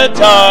 and the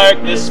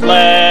darkness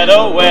fled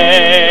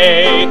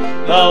away.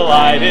 The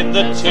light in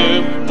the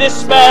tomb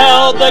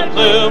dispelled the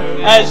gloom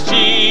as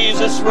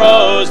Jesus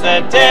rose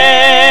that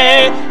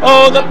day.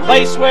 Oh, the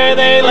place where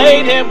they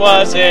laid him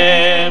was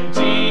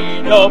empty.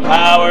 No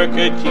power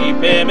could keep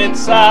him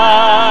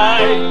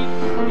inside.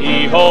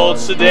 He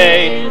holds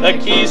today the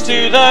keys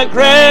to the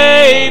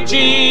grave.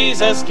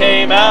 Jesus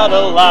came out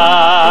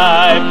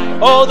alive.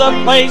 Oh, the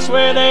place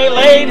where they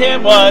laid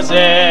him was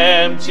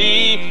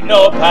empty.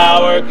 No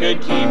power could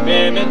keep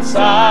him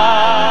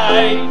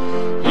inside.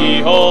 He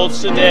holds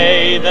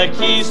today the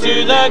keys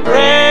to the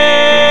grave.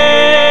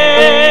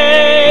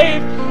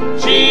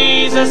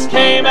 Jesus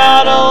came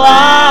out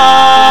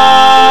alive.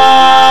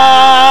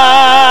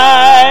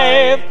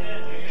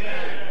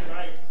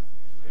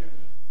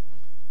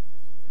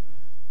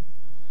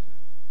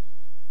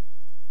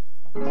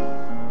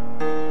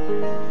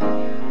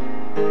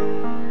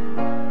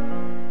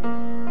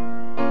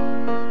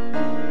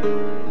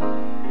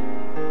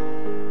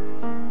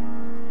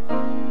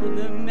 In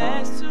the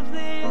mess of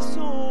this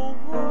old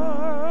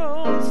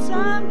world,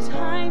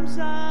 sometimes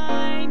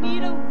I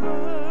need a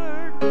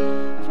word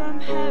from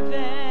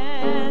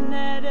heaven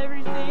that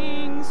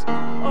everything's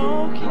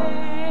okay.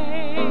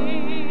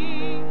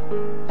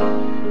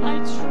 I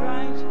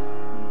tried.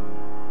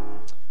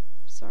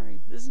 Sorry,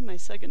 this is my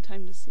second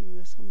time to sing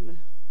this. I'm gonna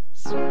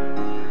start.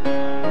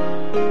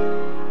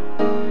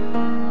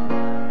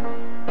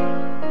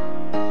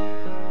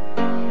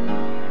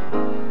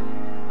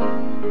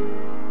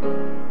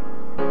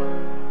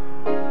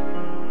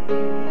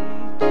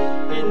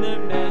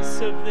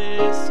 Of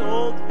this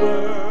old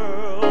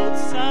world,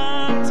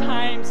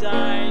 sometimes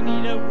I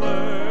need a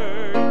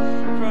word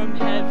from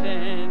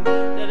heaven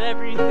that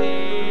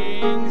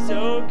everything's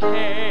okay.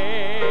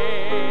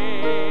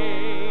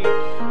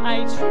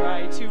 I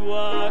try to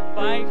walk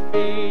by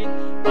faith,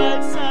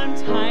 but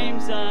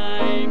sometimes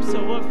I'm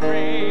so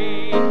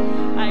afraid.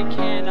 I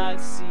cannot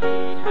see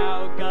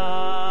how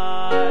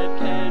God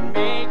can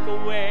make a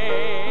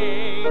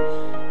way,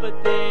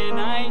 but then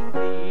I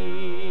think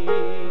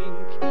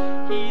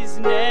He's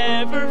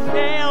never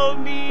failed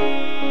me.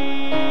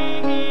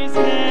 He's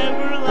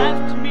never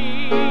left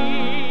me.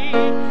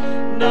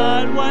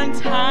 Not one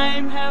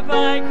time have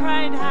I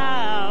cried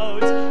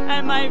out,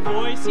 and my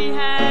voice He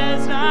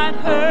has not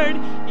heard.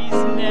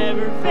 He's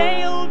never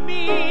failed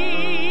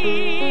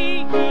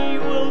me. He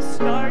will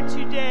start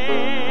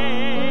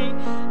today,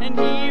 and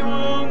He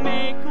will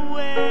make a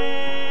way.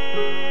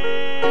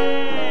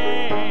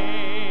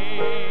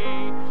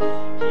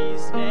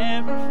 He's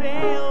never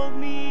failed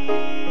me.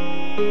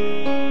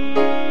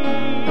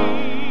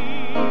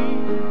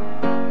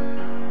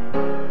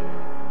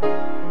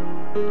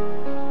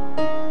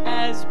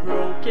 As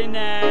broken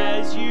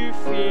as you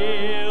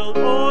feel,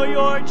 oh,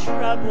 your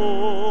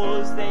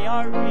troubles, they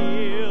are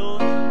real.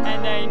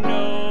 And I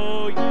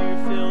know you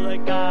feel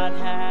that God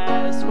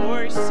has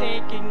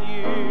forsaken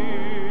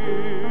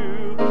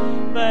you.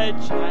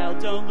 But child,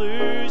 don't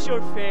lose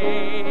your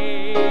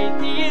faith.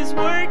 He is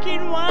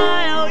working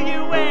while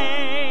you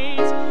wait.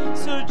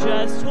 So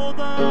just hold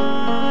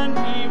on,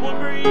 He will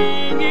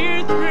bring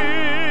you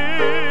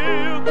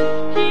through.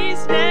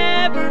 He's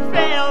never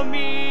failed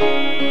me.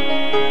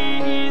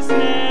 He's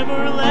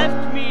never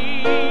left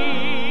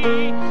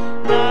me.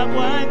 Not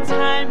one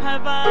time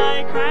have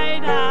I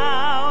cried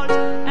out,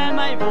 and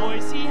my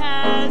voice He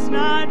has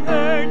not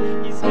heard.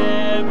 He's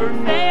never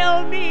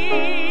failed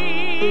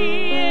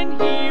me, and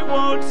He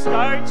won't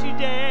start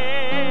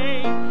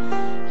today.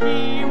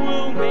 He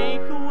will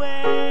make a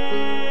way.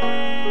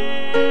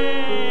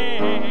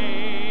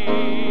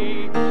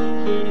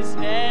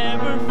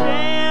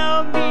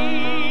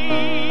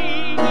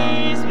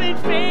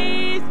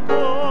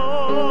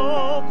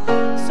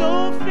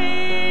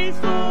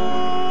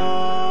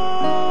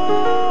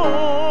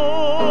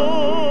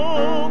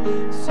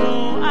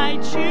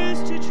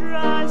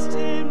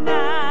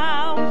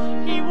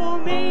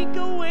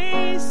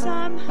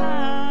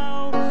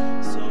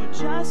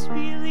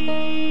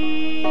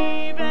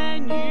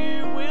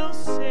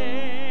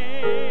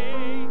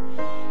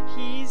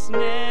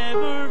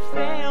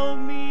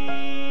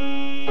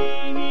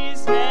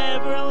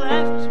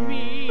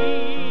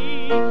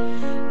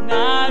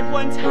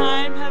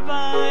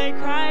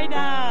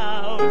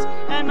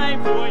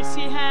 voice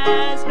he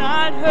has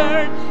not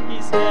heard.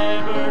 He's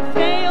never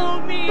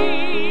failed me,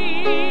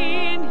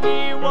 and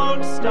he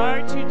won't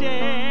start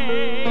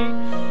today.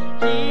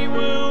 He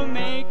will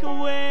make a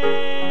way.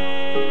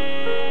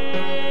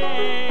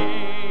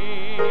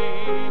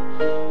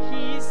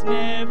 He's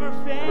never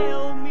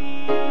failed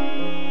me.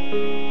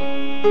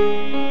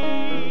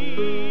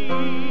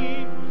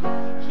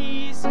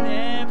 He's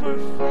never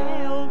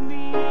failed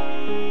me.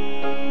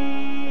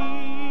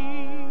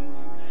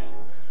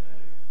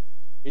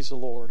 Praise the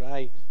Lord.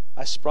 I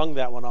sprung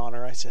that one on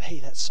her. I said, hey,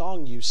 that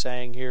song you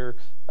sang here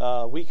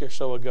a week or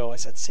so ago, I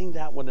said, sing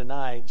that one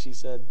tonight. She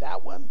said,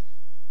 that one?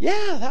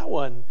 Yeah, that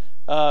one.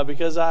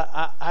 Because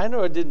I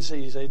know it didn't say,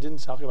 you say it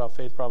didn't talk about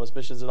Faith Promise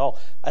Missions at all.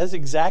 That's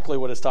exactly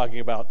what it's talking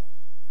about.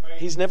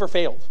 He's never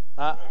failed.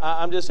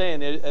 I'm just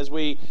saying, as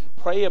we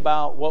pray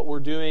about what we're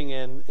doing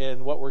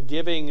and what we're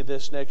giving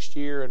this next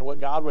year and what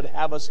God would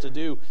have us to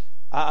do,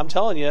 I'm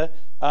telling you,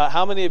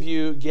 how many of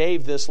you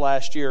gave this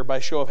last year by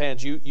show of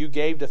hands? You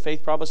gave to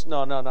Faith Promise?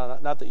 No,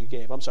 not that you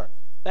gave. I'm sorry.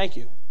 Thank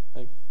you.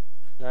 All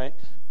right.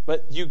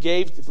 But you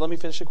gave, let me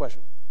finish the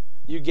question.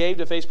 You gave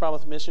to Faith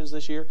Promise Missions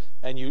this year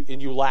and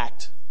you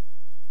lacked.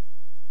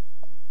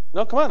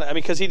 No, come on. I mean,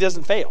 because he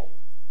doesn't fail.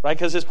 Right,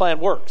 because his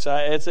plan works.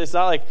 It's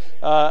not like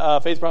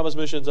Faith Promise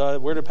Missions.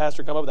 Where did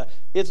Pastor come up with that?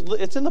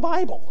 It's in the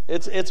Bible.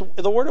 It's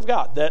the Word of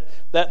God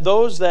that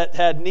those that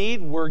had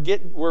need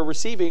were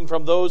receiving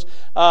from those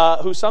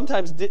who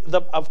sometimes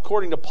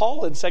according to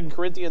Paul in 2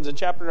 Corinthians in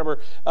chapter number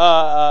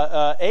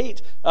 8,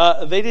 they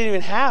didn't even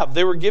have.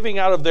 They were giving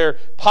out of their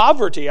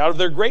poverty, out of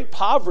their great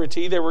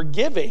poverty. They were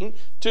giving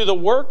to the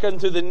work and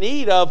to the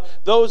need of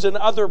those in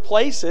other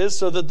places,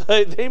 so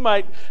that they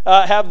might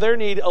have their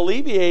need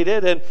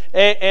alleviated.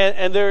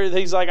 And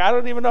he's like, I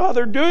don't even know how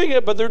they're doing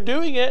it, but they're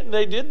doing it, and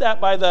they did that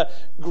by the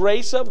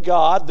grace of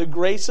God, the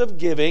grace of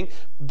giving,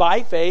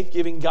 by faith,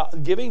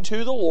 giving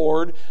to the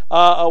Lord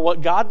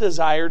what God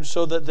desired,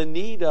 so that the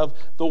need of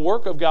the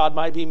work of God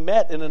might be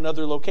met in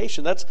another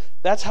location.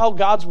 That's how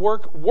God's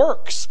work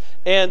works.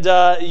 And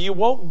you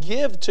won't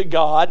give to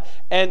God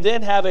and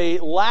then have a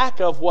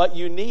lack of what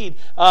you need.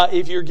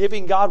 If you're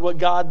giving God what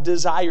God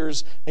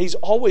desires, He's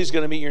always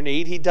going to meet your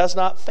need. He does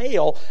not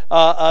fail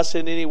us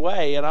in any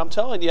way. And I'm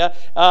telling you,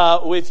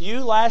 if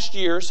you last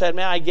year said,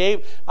 man, I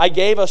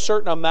gave a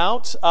certain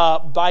amount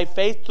by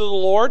faith to the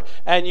Lord,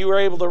 and you were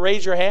able to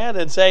raise your hand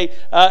and say,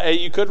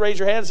 you could raise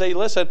your hand and say,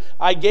 listen,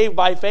 I gave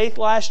by faith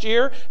last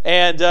year,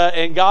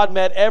 and God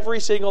met every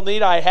single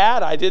need I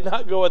had. I did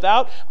not go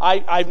without.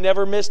 I've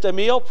never missed a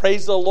meal.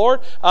 Praise the Lord.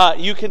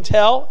 You can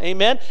tell.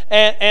 Amen.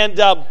 And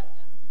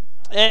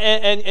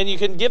you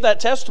can give that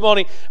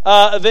testimony,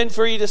 then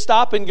for you to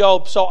stop and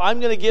go, so I'm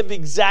going to give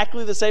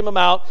exactly the same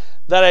amount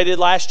that I did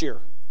last year.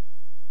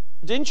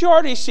 Didn't you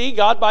already see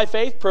God by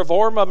faith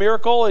perform a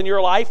miracle in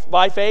your life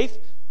by faith?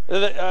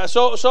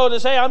 So to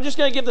say, I'm just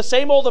going to give the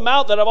same old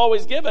amount that I've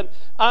always given,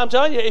 I'm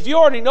telling you, if you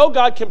already know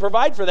God can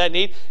provide for that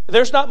need,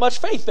 there's not much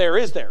faith there,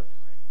 is there?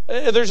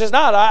 There's just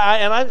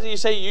not. You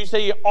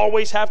say you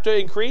always have to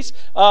increase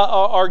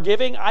our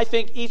giving. I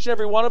think each and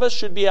every one of us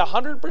should be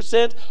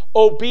 100%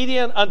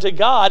 obedient unto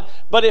God.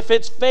 But if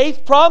it's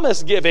faith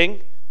promise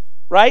giving,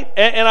 right,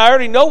 and I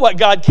already know what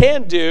God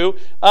can do,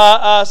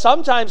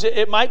 sometimes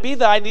it might be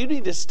that I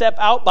need to step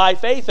out by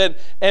faith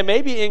and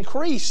maybe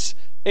increase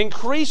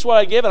what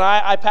I give. And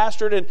I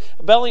pastored in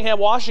Bellingham,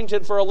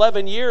 Washington for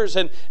 11 years.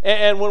 And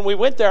when we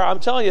went there, I'm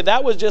telling you,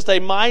 that was just a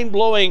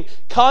mind-blowing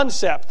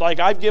concept. Like,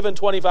 I've given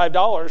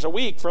 $25 a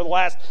week for the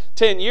last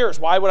 10 years.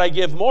 Why would I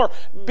give more?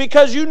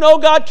 Because you know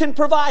God can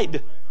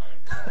provide.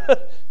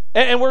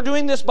 And we're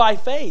doing this by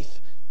faith.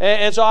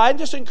 And so I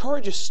just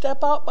encourage you,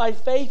 step out by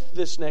faith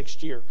this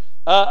next year.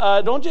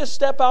 Don't just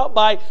step out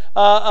by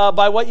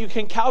what you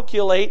can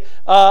calculate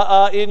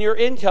in your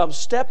income.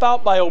 Step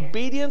out by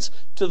obedience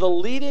to the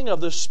leading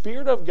of the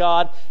Spirit of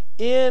God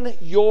in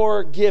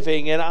your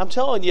giving. And I'm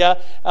telling you,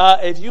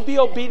 if you be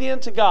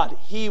obedient to God,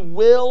 He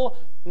will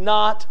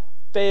not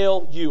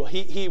fail you.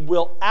 He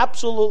will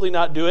absolutely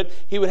not do it.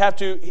 He would have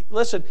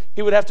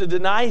to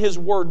deny His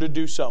word to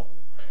do so.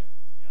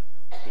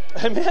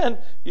 Amen.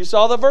 You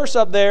saw the verse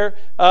up there.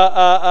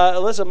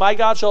 Listen, my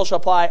God shall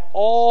supply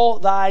all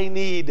thy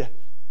need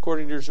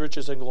according to His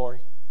riches and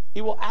glory.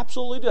 He will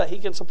absolutely do that. He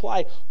can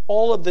supply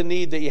all of the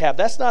need that you have.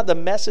 That's not the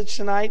message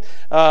tonight.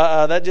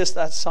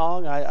 That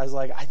song, I was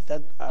like, I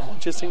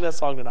want you to sing that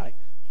song tonight.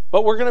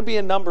 But we're going to be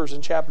in Numbers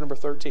in chapter number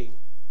 13.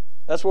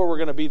 That's where we're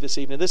going to be this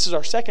evening. This is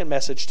our second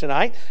message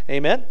tonight.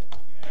 Amen.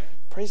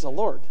 Praise the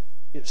Lord.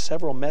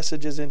 Several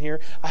messages in here.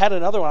 I had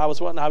another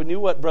one. I knew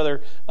what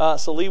Brother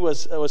Salih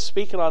was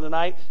speaking on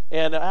tonight,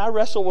 and I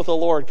wrestled with the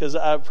Lord because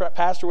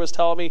Pastor was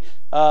telling me,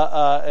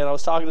 and I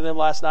was talking to them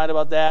last night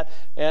about that.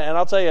 And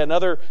I'll tell you,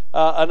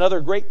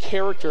 another great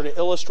character to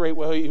illustrate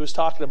what he was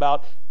talking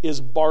about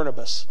is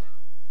Barnabas.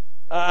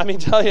 I'm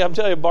telling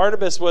you,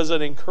 Barnabas was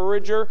an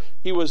encourager.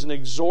 He was an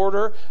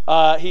exhorter.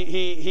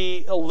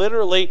 He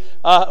literally,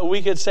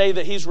 we could say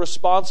that he's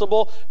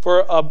responsible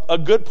for a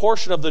good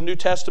portion of the New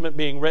Testament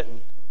being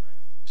written.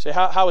 Say,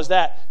 how is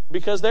that?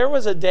 Because there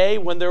was a day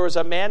when there was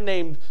a man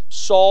named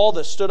Saul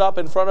that stood up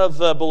in front of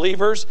the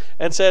believers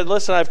and said,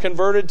 listen, I've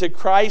converted to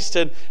Christ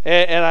and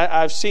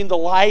I've seen the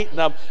light and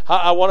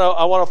I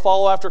want to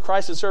follow after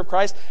Christ and serve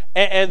Christ.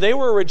 And they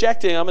were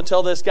rejecting him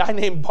until this guy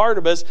named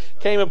Barnabas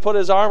came and put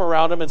his arm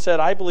around him and said,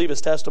 I believe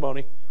his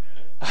testimony.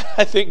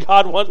 I think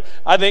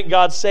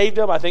God saved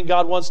him. I think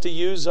God wants to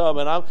use him.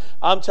 And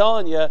I'm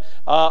telling you,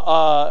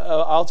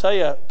 I'll tell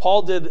you,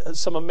 Paul did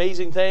some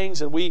amazing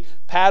things, and we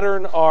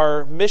pattern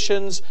our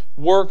missions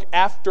work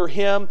after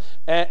him.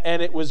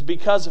 And it was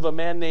because of a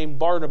man named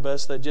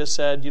Barnabas that just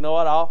said, you know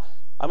what,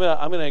 I'm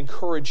going to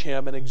encourage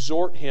him and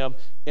exhort him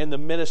in the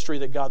ministry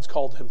that God's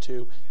called him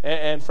to.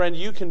 And friend,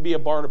 you can be a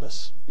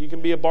Barnabas. You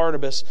can be a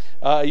Barnabas.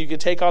 You can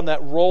take on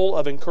that role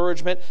of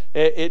encouragement.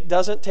 It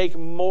doesn't take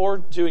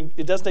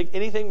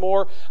anything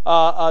more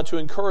to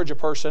encourage a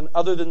person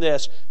other than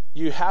this.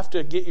 You have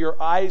to get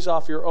your eyes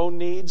off your own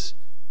needs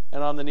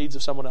and on the needs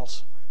of someone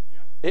else.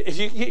 If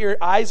you get your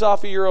eyes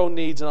off of your own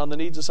needs and on the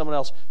needs of someone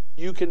else,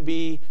 you can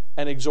be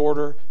an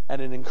exhorter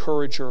and an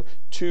encourager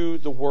to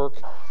the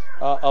work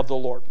of the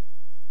Lord.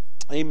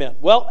 Amen.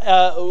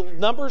 Well,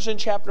 Numbers in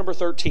chapter number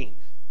 13.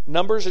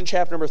 Numbers in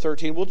chapter number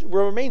 13.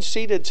 We'll remain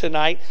seated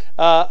tonight.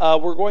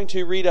 We're going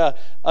to read a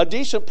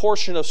decent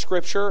portion of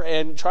Scripture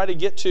and try to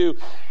get to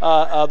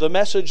the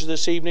message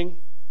this evening.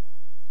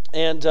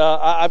 And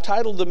I've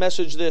titled the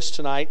message this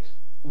tonight,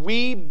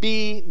 We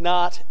Be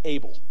Not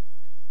Able.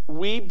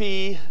 We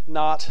Be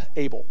Not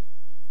Able.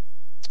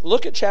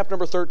 Look at chapter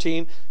number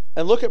 13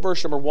 and look at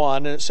verse number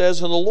 1. And it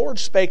says, And the Lord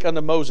spake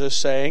unto Moses,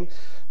 saying,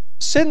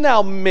 Send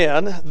now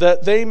men,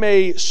 that they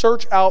may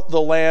search out the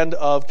land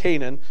of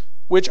Canaan,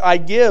 which I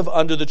give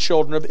unto the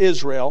children of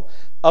Israel.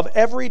 Of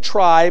every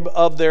tribe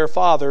of their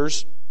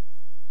fathers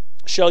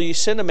shall ye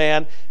send a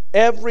man,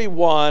 every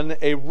one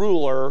a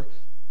ruler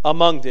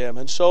among them.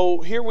 And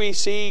so here we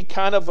see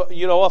kind of,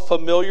 a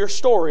familiar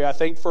story, I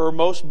think, for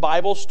most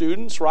Bible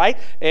students, right?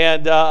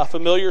 And a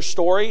familiar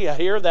story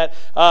here that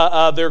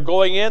they're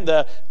going in,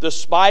 the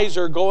spies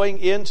are going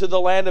into the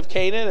land of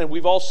Canaan, and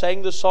we've all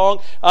sang the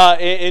song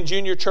in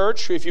junior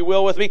church, if you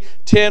will with me,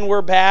 10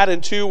 were bad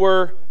and 2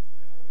 were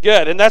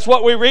good. And that's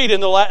what we read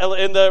in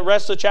the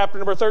rest of chapter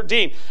number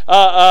 13.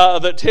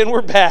 The 10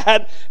 were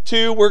bad,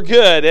 2 were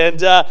good.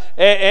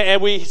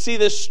 And we see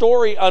this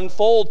story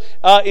unfold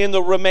in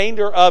the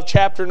remainder of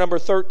chapter number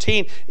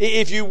 13.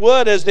 If you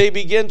would, as they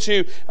begin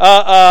to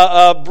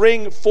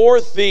bring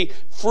forth the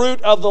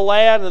fruit of the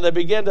land and they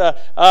begin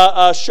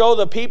to show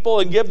the people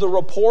and give the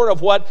report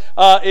of what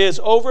is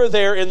over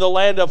there in the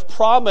land of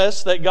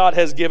promise that God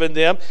has given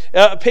them,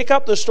 pick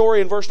up the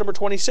story in verse number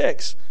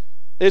 26.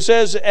 It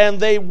says, And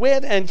they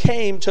went and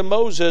came to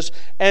Moses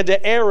and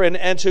to Aaron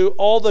and to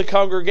all the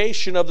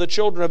congregation of the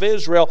children of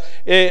Israel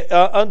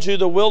unto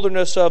the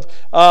wilderness of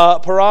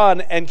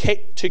Paran and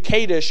to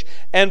Kadesh,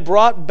 and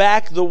brought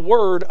back the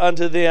word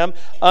unto them,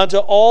 unto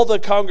all the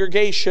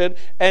congregation,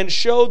 and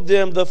showed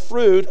them the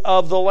fruit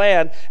of the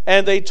land.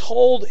 And they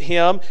told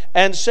him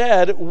and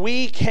said,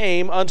 We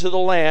came unto the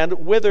land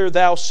whither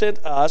thou sent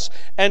us,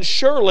 and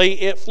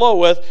surely it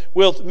floweth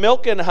with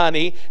milk and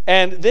honey,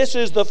 and this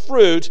is the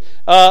fruit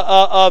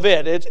of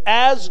it. It's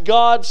as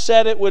God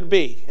said it would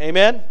be.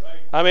 Amen? Right.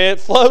 I mean, it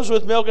flows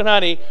with milk and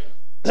honey.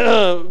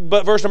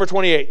 But verse number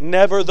 28,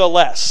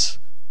 nevertheless,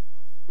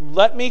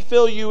 let me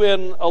fill you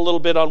in a little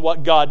bit on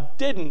what God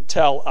didn't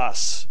tell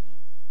us.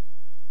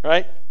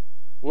 Right?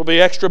 We'll be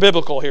extra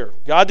biblical here.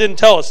 God didn't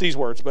tell us these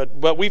words,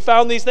 but we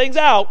found these things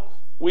out.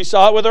 We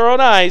saw it with our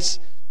own eyes.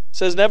 It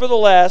says,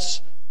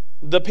 nevertheless,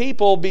 the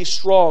people be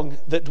strong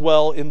that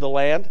dwell in the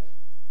land,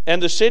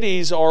 and the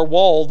cities are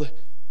walled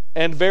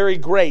and very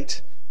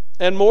great.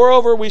 And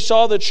moreover, we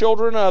saw the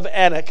children of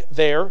Anak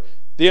there.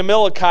 The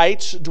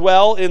Amalekites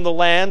dwell in the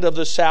land of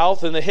the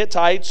south, and the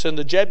Hittites and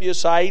the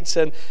Jebusites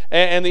and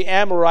the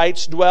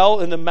Amorites dwell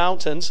in the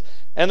mountains,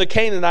 and the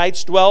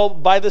Canaanites dwell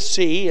by the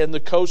sea and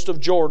the coast of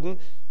Jordan.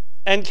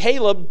 And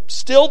Caleb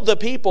stilled the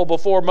people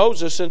before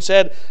Moses and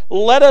said,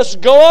 Let us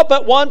go up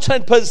at once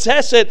and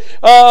possess it,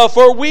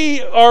 for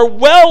we are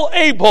well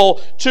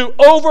able to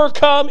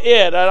overcome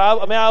it. And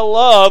I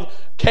love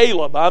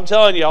Caleb. I'm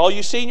telling you, all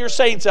you senior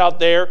saints out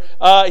there,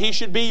 he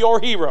should be your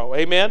hero.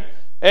 Amen?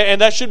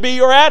 And that should be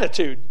your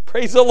attitude.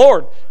 Praise the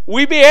Lord.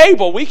 We be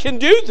able. We can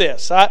do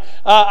this.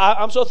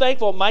 I'm so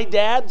thankful. My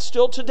dad,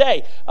 still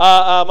today,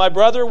 my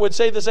brother would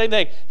say the same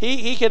thing.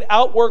 He could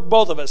outwork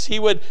both of us. He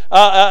would,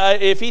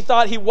 if he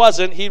thought he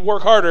wasn't, he'd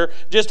work harder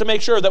just to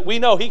make sure that we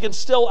know he can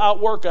still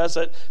outwork us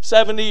at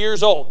 70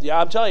 years old.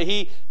 Yeah, I'm telling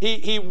you,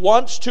 he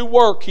wants to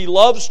work. He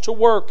loves to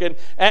work. And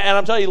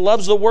I'm telling you, he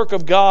loves the work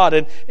of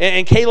God.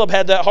 And Caleb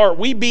had that heart.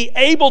 We be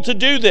able to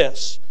do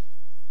this.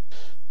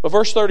 But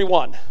verse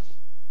 31.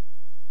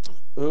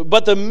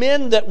 But the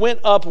men that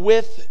went up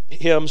with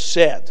him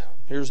said,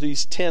 here's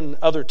these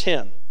other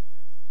 10,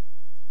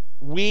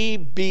 we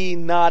be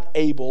not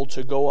able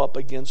to go up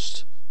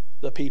against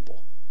the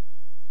people,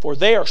 for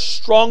they are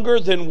stronger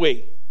than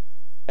we.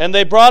 And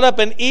they brought up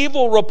an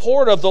evil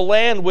report of the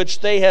land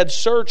which they had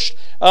searched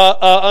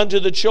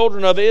unto the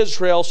children of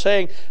Israel,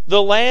 saying,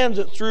 the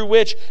land through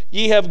which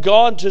ye have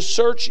gone to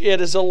search it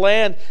is a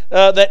land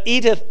that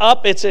eateth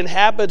up its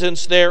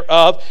inhabitants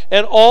thereof.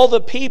 And all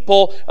the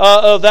people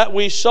that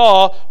we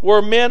saw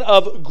were men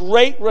of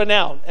great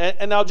renown.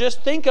 And now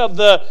just think of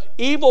the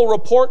evil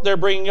report they're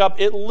bringing up.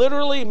 It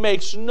literally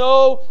makes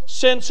no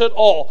sense at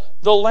all.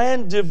 The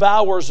land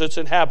devours its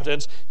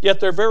inhabitants, yet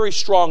they're very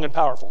strong and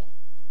powerful.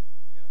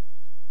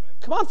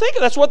 Come on, think of it.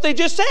 That's what they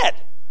just said.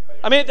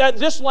 I mean,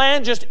 this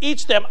land just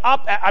eats them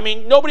up. I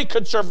mean, nobody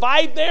could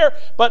survive there,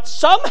 but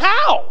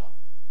somehow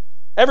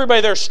everybody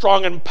there is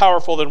strong and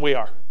powerful than we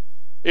are,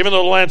 even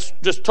though the land's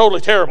just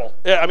totally terrible.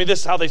 I mean,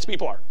 this is how these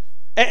people are.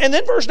 And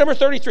then verse number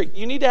 33.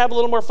 You need to have a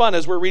little more fun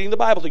as we're reading the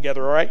Bible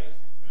together, all right?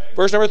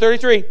 Verse number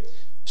 33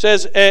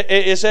 says,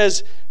 it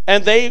says,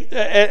 and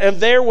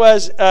there we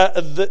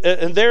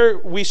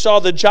saw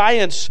the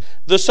giants,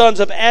 the sons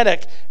of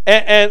Anak,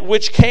 and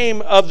which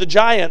came of the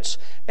giants,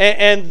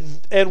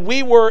 and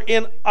we were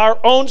in our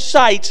own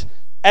sight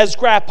as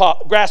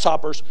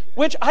grasshoppers.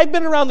 Which I've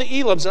been around the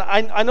Elams,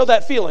 and I know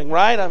that feeling,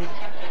 right?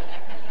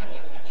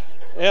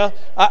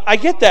 I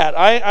get that.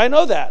 I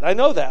know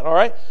that. All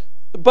right.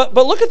 But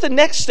look at the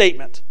next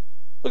statement.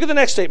 Look at the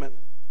next statement.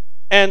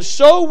 And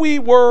so we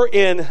were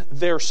in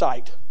their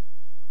sight.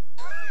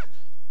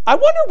 I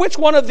wonder which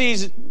one of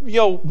these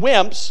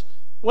wimps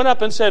went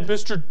up and said,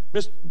 Mr.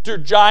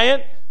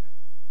 Giant,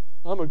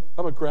 I'm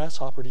a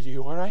grasshopper to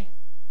you, aren't I?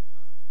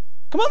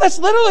 Come on, that's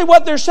literally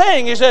what they're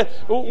saying. He said,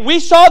 we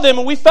saw them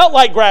and we felt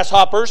like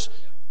grasshoppers,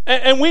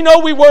 and we know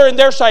we were in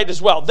their sight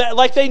as well.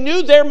 Like they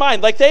knew their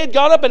mind, like they had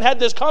gone up and had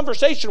this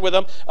conversation with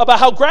them about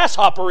how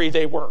grasshoppery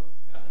they were.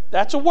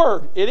 That's a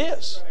word. It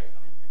is.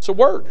 It's a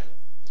word.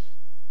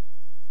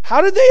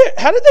 How did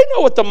they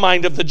know what the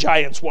mind of the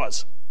giants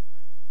was?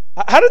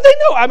 How did they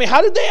know? I mean,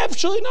 how did they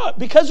actually know it?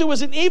 Because it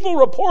was an evil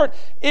report.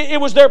 It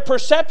was their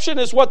perception,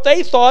 is what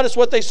they thought, it's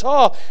what they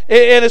saw,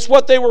 and it's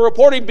what they were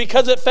reporting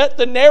because it fit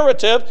the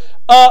narrative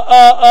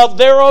of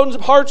their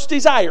own heart's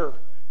desire.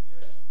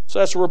 So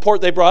that's the report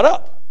they brought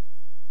up.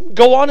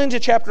 Go on into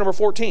chapter number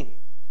 14.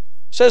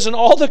 It says, and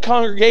all the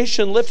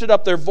congregation lifted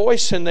up their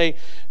voice, and they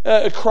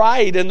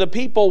cried, and the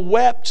people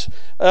wept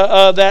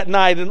that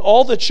night. And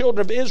all the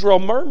children of Israel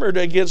murmured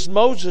against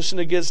Moses and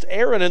against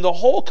Aaron. And the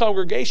whole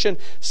congregation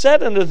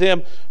said unto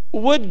them,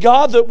 would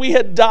God that we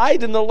had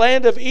died in the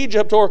land of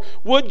Egypt, or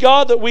would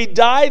God that we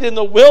died in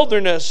the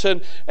wilderness?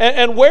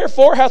 And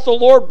wherefore hath the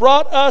Lord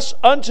brought us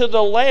unto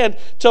the land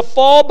to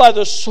fall by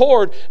the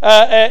sword,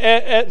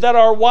 that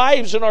our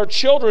wives and our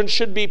children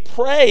should be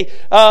prey?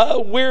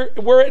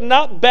 Were it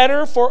not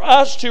better for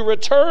us to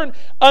return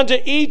unto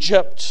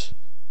Egypt?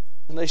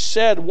 And they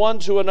said one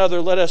to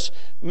another, let us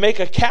make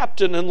a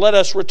captain, and let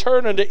us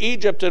return unto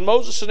Egypt. And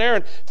Moses and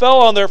Aaron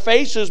fell on their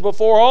faces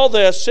before all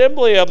the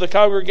assembly of the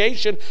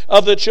congregation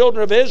of the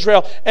children of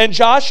Israel. And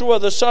Joshua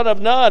the son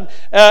of Nun,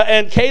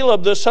 and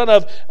Caleb the son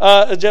of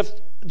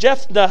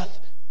Jephthah,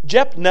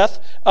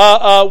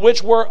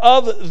 which were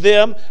of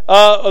them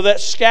that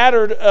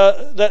scattered,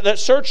 that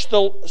searched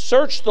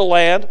the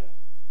land,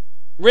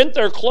 rent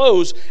their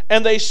clothes,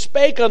 and they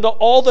spake unto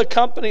all the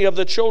company of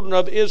the children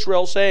of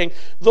Israel, saying,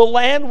 the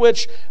land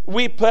which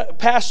we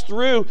passed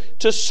through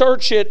to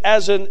search it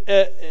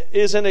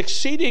is an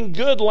exceeding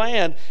good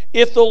land.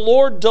 If the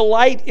Lord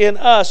delight in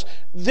us,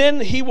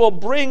 then he will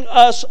bring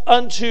us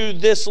unto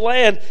this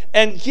land,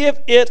 and give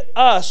it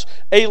us,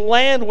 a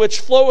land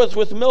which floweth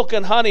with milk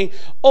and honey.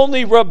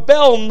 Only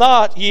rebel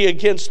not ye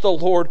against the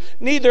Lord,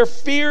 neither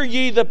fear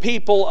ye the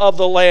people of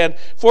the land,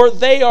 for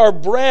they are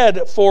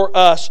bread for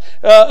us.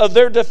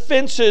 Their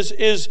defenses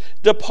is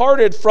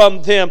departed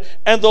from them,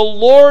 and the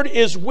Lord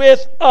is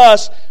with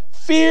us.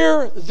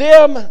 Fear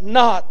them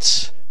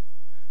not.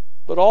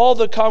 But all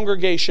the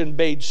congregation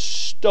bade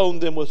stone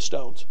them with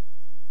stones.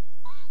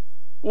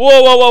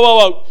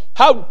 Whoa.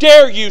 How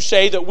dare you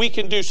say that we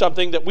can do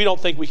something that we don't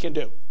think we can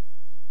do?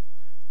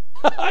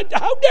 How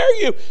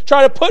dare you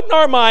try to put in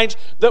our minds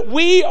that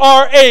we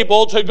are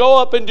able to go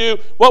up and do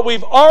what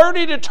we've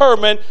already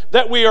determined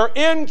that we are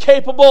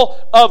incapable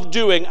of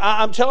doing?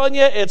 I'm telling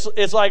you,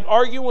 it's like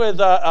arguing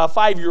with a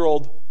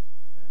 5-year-old.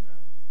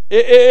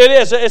 It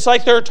is. It's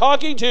like they're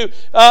talking to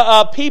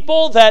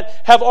people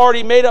that have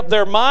already made up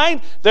their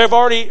mind. They've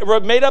already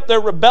made up their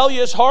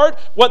rebellious heart.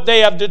 What they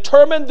have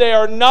determined they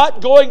are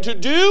not going to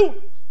do,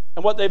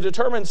 and what they've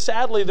determined,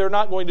 sadly, they're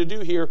not going to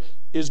do here,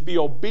 is be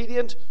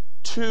obedient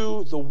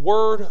to the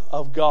Word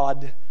of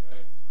God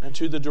and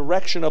to the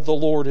direction of the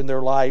Lord in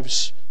their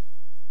lives.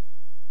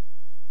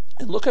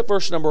 And look at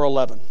verse number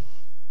 11. It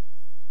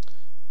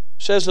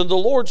says, and the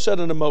Lord said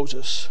unto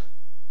Moses,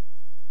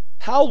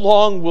 how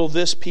long will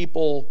this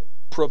people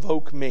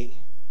provoke me?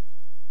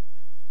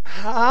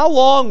 How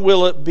long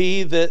will it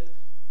be that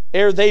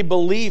ere they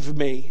believe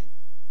me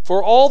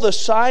for all the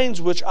signs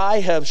which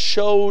I have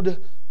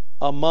showed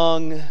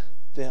among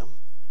them?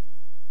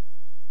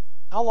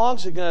 How long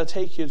is it going to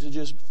take you to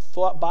just,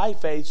 by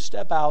faith,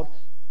 step out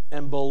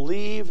and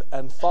believe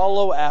and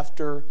follow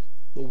after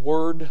the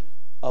Word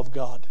of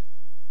God?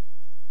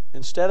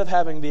 instead of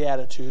having the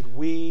attitude,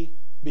 we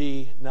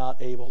be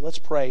not able. Let's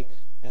pray,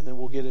 and then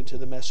we'll get into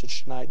the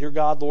message tonight. Dear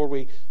God, Lord,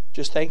 we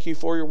just thank you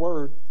for your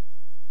word.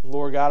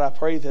 Lord God, I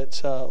pray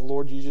that,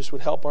 Lord, you just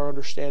would help our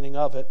understanding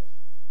of it.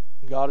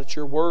 God, it's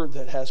your word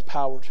that has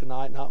power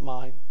tonight, not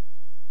mine.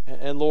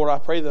 And Lord, I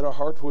pray that our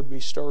hearts would be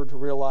stirred to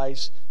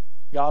realize,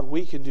 God,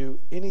 we can do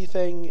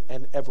anything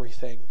and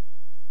everything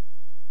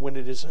when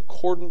it is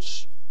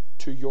accordance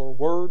to your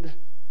word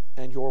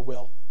and your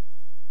will.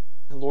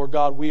 And Lord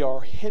God, we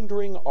are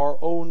hindering our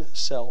own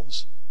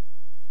selves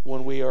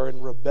when we are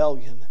in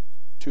rebellion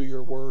to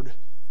your word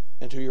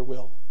and to your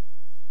will.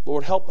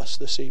 Lord, help us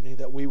this evening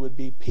that we would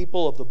be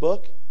people of the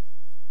book,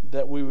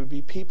 that we would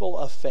be people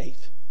of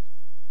faith.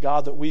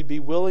 God, that we'd be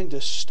willing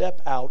to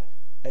step out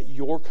at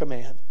your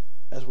command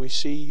as we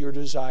see your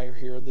desire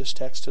here in this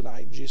text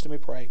tonight. In Jesus' name we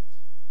pray.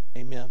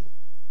 Amen.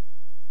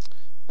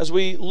 As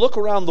we look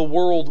around the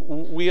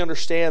world, we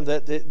understand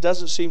that it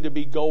doesn't seem to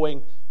be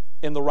going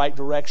in the right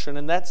direction,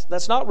 and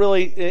that's not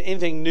really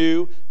anything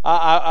new.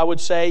 I would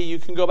say you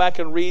can go back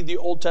and read the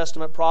Old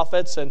Testament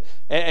prophets and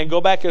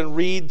go back and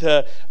read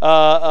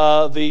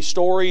the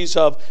stories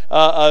of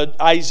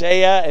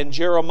Isaiah and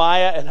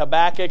Jeremiah and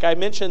Habakkuk. I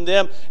mention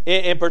them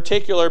in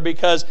particular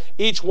because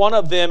each one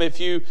of them,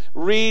 if you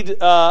read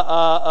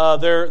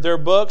their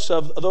books,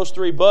 of those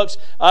three books,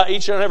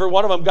 each and every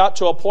one of them got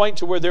to a point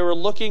to where they were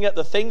looking at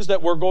the things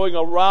that were going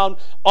around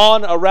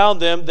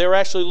them. They were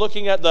actually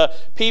looking at the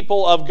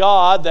people of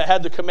God that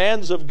had the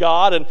commands of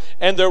God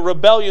and their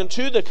rebellion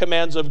to the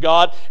commands of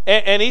God.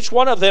 And each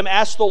one of them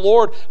asked the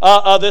Lord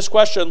this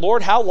question,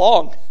 Lord, how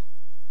long?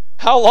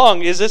 How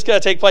long is this going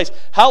to take place?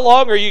 How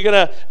long are you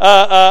going to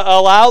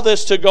allow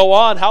this to go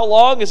on? How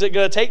long is it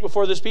going to take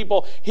before this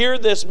people hear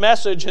this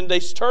message and they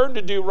turn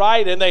to do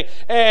right and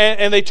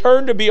they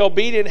turn to be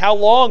obedient? How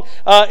long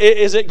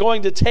is it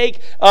going to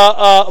take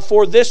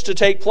for this to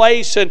take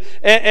place? And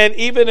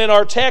even in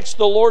our text,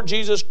 the Lord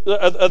Jesus,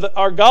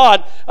 our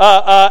God,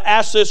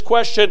 asked this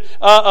question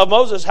of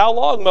Moses. How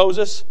long,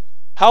 Moses?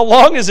 How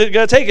long is it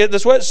going to take?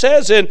 That's what it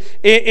says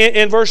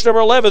in verse number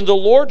 11. The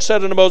Lord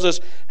said unto Moses,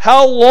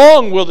 how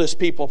long will this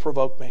people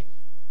provoke me?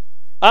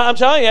 I'm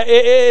telling you,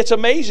 it's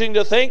amazing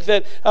to think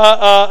that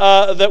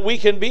that we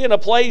can be in a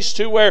place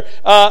to where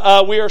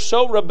we are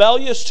so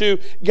rebellious to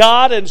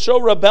God and so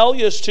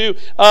rebellious to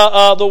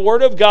the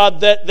Word of God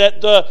that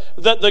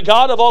the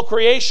God of all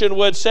creation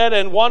would sit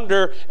and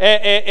wonder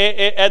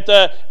at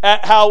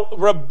how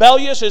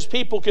rebellious His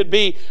people could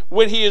be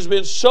when He has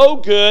been so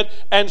good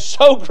and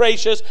so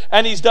gracious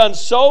and He's done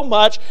so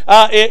much.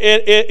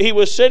 He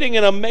was sitting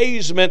in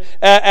amazement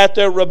at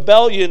their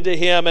rebellion to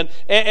Him,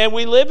 and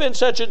we live in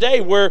such a day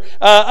where.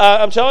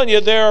 I'm telling you,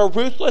 there are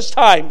ruthless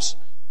times.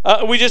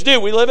 We just do.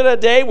 We live in a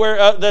day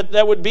where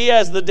that would be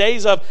as the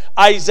days of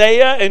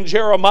Isaiah and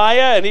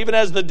Jeremiah, and even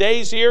as the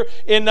days here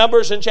in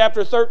Numbers in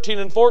chapter 13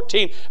 and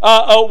 14,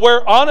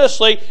 where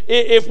honestly,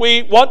 if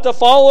we want to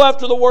follow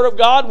after the Word of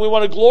God, we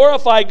want to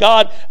glorify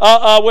God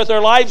with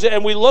our lives,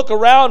 and we look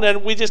around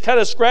and we just kind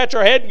of scratch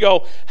our head and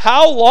go,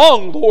 how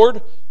long,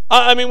 Lord?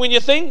 I mean, when you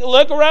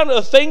look around at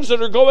the things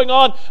that are going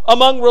on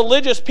among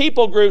religious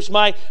people groups,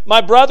 my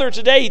brother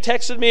today, he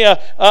texted me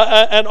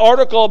an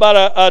article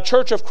about a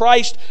Church of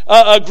Christ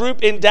a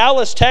group in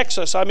Dallas,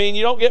 Texas. I mean,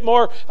 you don't get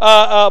more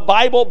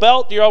Bible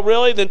Belt,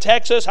 really, than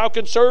Texas. How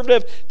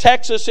conservative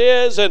Texas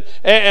is, and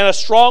a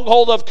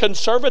stronghold of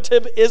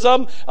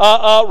conservatism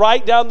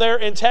right down there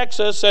in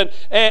Texas. And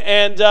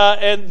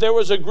there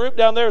was a group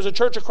down there, as a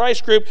Church of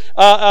Christ group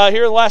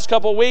here in the last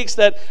couple of weeks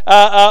that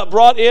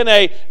brought in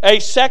a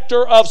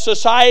sector of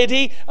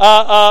society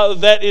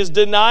that is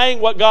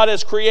denying what God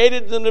has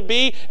created them to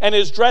be and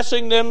is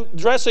dressing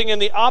in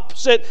the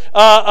opposite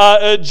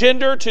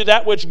gender to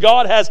that which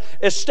God has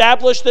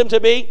established them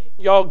to be.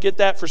 Y'all get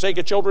that for sake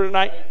of children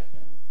tonight?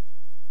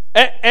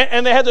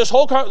 And they had this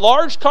whole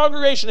large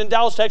congregation in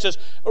Dallas, Texas,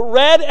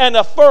 read and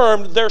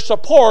affirmed their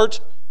support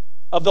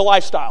of the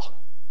lifestyle.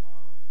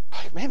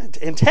 Man,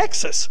 in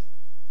Texas,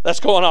 that's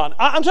going on.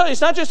 I'm telling you,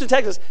 it's not just in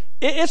Texas.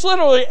 It's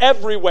literally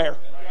everywhere.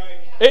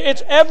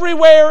 It's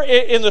everywhere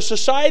in the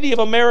society of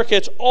America.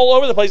 It's all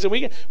over the place. And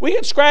we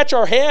can scratch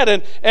our head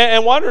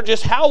and wonder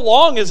just how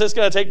long is this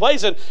going to take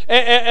place?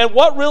 And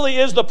what really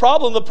is the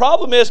problem? The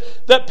problem is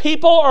that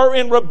people are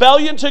in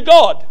rebellion to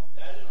God.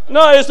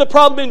 No, it's the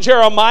problem in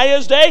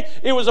Jeremiah's day.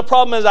 It was the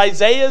problem in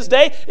Isaiah's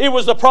day. It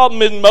was the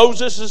problem in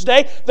Moses'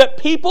 day. That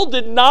people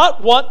did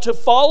not want to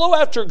follow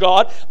after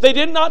God. They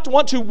did not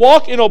want to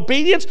walk in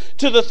obedience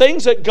to the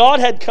things that God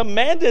had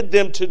commanded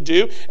them to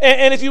do.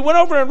 And if you went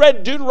over and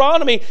read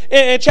Deuteronomy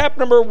in chapter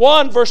number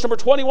 1, verse number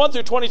 21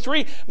 through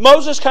 23,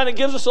 Moses kind of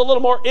gives us a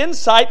little more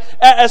insight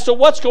as to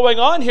what's going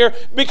on here.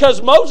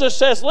 Because Moses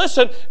says,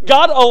 listen,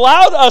 God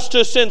allowed us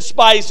to send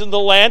spies in the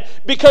land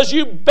because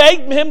you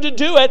begged Him to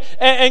do it.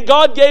 And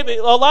God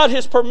allowed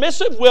His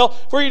permissive will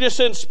for you to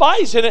send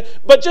spies in it.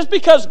 But just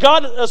because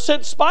God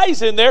sent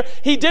spies in there,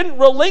 He didn't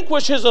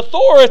relinquish His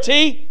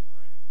authority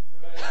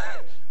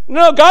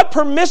No, God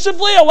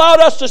permissively allowed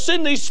us to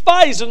send these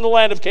spies in the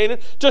land of Canaan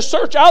to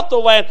search out the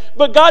land.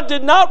 But God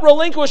did not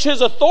relinquish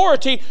His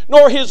authority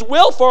nor His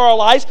will for our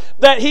lives,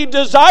 that He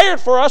desired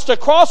for us to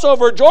cross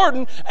over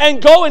Jordan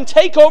and go and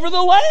take over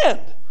the land.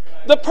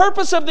 The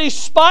purpose of these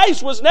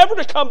spies was never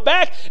to come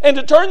back and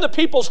to turn the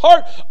people's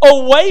heart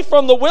away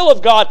from the will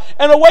of God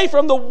and away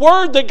from the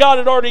word that God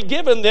had already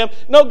given them.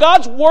 No,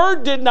 God's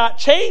word did not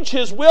change.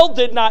 His will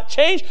did not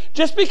change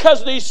just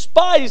because these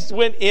spies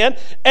went in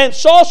and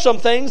saw some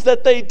things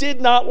that they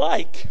did not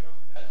like.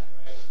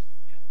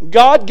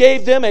 God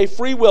gave them a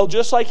free will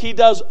just like He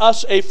does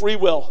us a free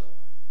will.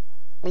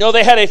 No,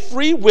 they had a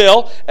free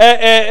will,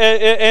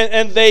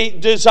 and the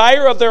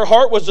desire of their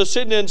heart was to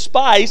send in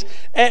spies,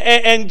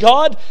 and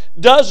God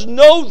does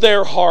know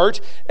their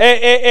heart,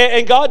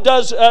 and God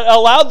does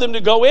allow them to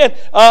go in,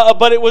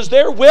 but it was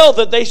their will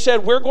that they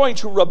said, we're going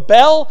to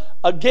rebel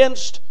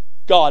against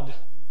God.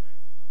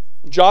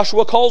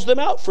 Joshua calls them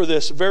out for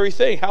this very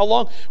thing. How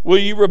long will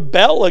you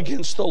rebel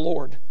against the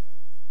Lord?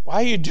 Why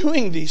are you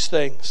doing these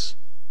things?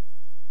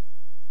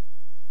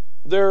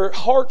 Their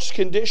heart's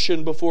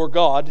condition before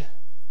God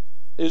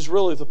is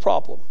really the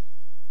problem.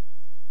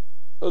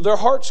 Their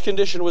heart's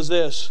condition was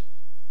this: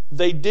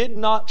 they did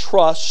not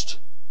trust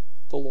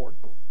the Lord.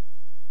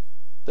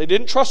 They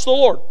didn't trust the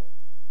Lord.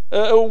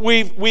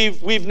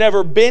 We've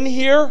never been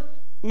here,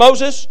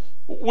 Moses.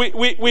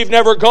 We've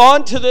never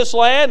gone to this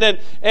land,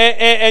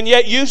 and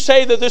yet you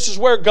say that this is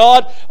where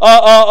God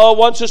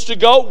wants us to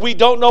go. We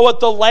don't know what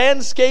the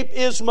landscape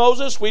is,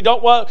 Moses. We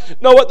don't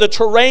know what the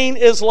terrain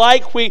is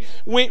like. We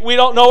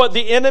don't know what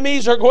the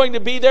enemies are going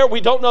to be there.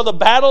 We don't know the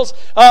battles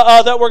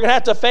that we're going to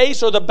have to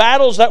face or the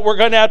battles that we're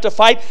going to have to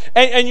fight.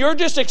 And you're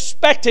just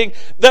expecting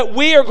that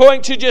we are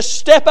going to just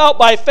step out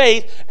by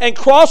faith and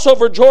cross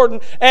over Jordan.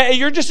 And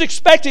you're just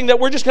expecting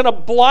that we're just going to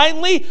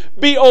blindly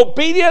be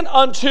obedient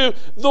unto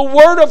the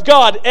Word of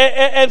God.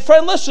 And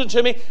friend, listen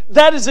to me.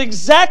 That is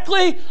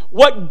exactly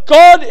what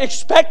God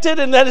expected,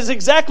 and that is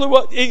exactly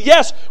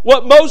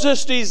what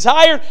Moses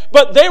desired.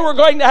 But they were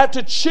going to have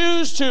to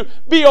choose to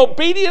be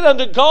obedient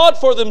unto God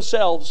for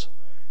themselves.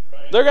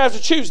 They're going to have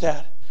to choose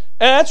that.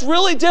 And that's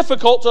really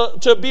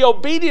difficult to be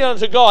obedient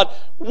unto God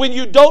when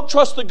you don't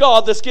trust the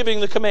God that's giving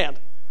the command.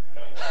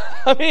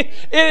 I mean,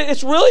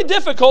 it's really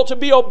difficult to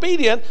be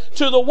obedient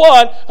to the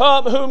one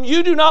whom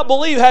you do not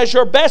believe has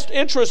your best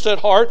interest at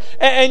heart,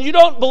 and you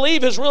don't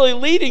believe is really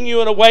leading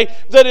you in a way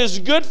that is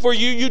good for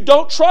you. You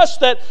don't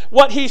trust that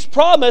what He's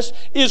promised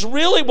is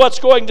really what's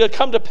going to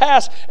come to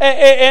pass.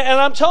 And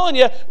I'm telling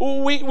you,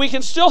 we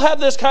can still have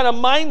this kind of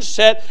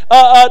mindset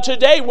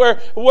today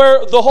where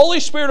the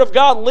Holy Spirit of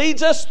God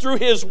leads us through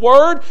His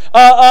Word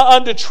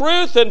unto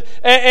truth,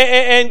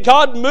 and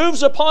God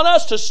moves upon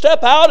us to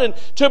step out and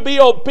to be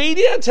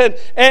obedient.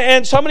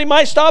 And somebody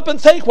might stop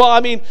and think, well,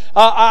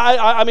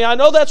 I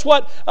know that's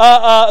what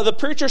the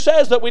preacher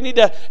says, that we need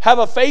to have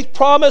a faith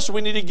promise,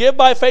 we need to give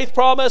by faith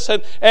promise,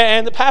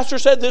 and the pastor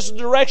said this is the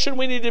direction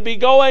we need to be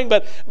going,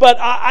 but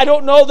I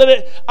don't know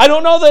that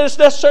it's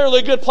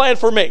necessarily a good plan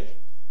for me.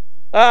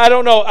 I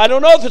don't know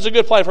if it's a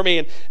good plan for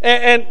me.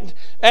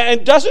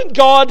 And doesn't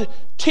God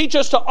teach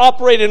us to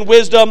operate in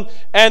wisdom?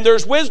 And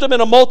there's wisdom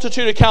in a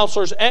multitude of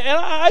counselors. And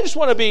I just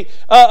want to be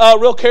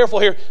real careful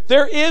here.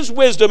 There is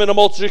wisdom in a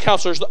multitude of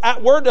counselors. The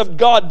Word of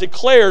God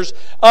declares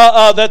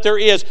that there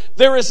is.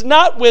 There is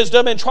not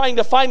wisdom in trying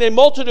to find a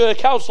multitude of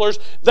counselors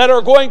that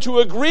are going to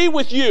agree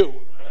with you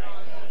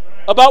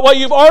about what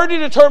you've already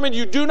determined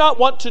you do not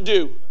want to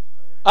do.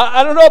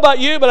 I don't know about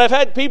you, but I've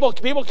had people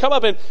come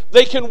up and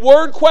they can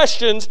word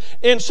questions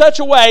in such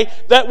a way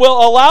that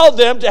will allow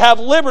them to have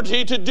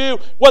liberty to do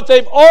what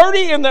they've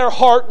already in their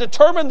heart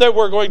determined they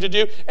were going to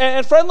do.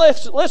 And friend,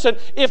 listen,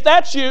 if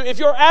that's you, if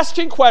you're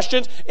asking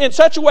questions in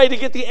such a way to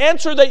get the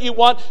answer that you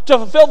want, to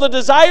fulfill the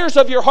desires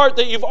of your heart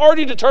that you've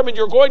already determined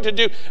you're going to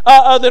do,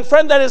 then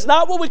friend, that is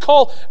not what we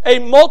call a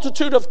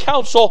multitude of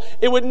counsel.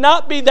 It would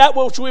not be that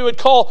which we would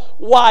call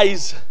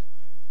wise.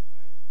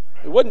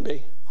 It wouldn't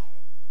be.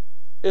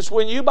 It's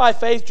when you by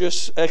faith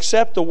just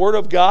accept the Word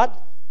of God,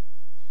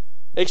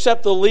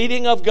 accept the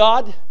leading of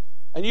God,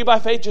 and you by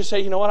faith just say,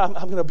 you know what, I'm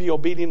going to be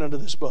obedient unto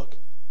this book.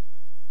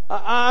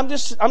 I'm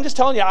just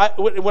telling you,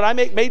 when I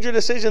make major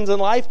decisions in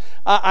life,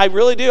 I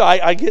really do.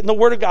 I get in the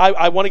Word of God.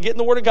 I want to get in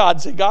the Word of God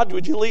and say, God,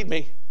 would you lead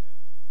me?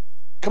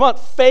 Come on,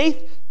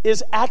 faith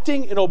is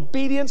acting in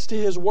obedience to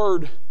His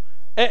Word.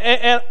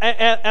 And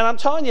I'm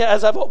telling you,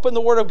 as I've opened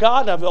the Word of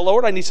God, and I've said,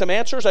 Lord, I need some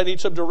answers, I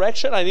need some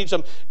direction, I need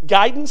some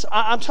guidance.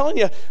 I'm telling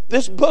you,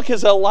 this book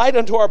is a light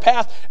unto our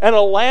path and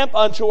a lamp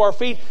unto our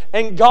feet.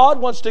 And God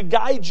wants to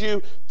guide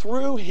you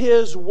through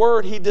His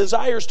Word. He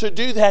desires to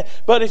do that.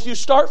 But if you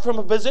start from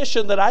a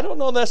position that I don't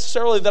know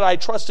necessarily that I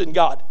trust in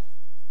God,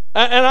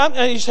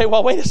 and you say,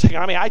 well, wait a second.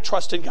 I mean, I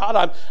trust in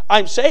God.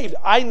 I'm saved.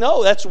 I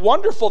know that's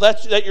wonderful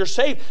that you're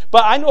saved.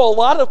 But I know a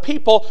lot of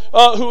people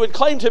who would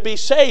claim to be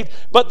saved,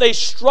 but they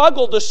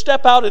struggle to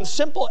step out in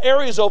simple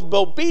areas of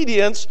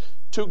obedience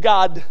to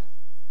God.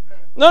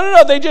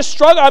 No, they just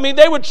struggle. I mean,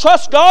 they would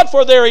trust God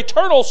for their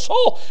eternal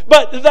soul,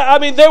 but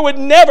they would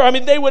never.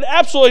 They would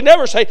absolutely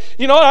never say,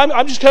 you know,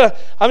 I'm just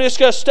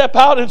gonna step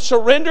out and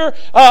surrender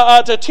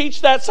to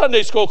teach that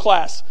Sunday school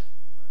class.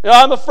 You know,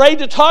 I'm afraid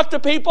to talk to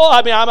people.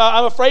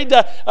 I'm afraid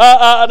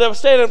to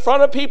stand in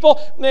front of people.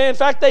 In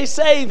fact, they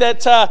say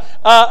that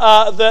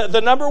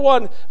the number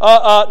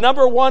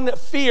one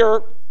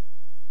fear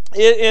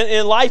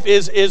in life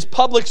is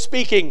public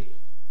speaking.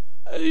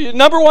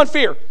 Number one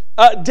fear.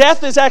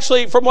 Death is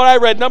actually, from what I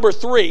read, number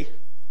 3.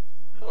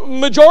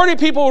 Majority of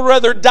people would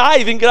rather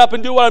die than get up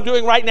and do what I'm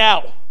doing right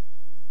now.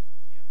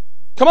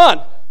 Come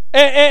on.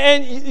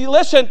 And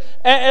listen,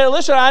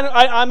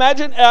 I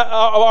imagine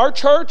our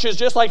church is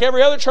just like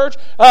every other church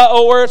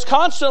where it's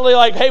constantly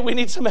like, hey, we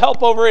need some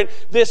help over in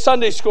this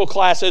Sunday school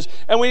classes,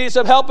 and we need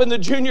some help in the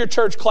junior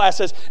church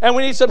classes, and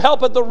we need some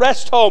help at the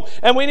rest home,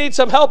 and we need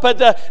some help at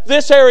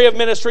this area of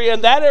ministry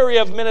and that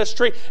area of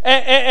ministry,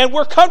 and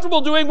we're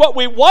comfortable doing what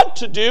we want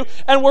to do,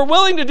 and we're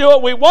willing to do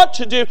what we want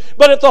to do,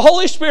 but if the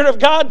Holy Spirit of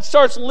God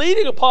starts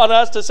leading upon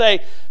us to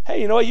say, hey,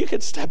 you know what, you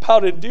can step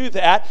out and do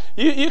that.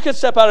 You can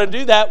step out and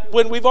do that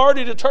when we've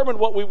already determined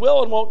what we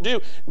will and won't do.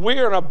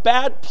 We're in a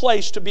bad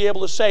place to be able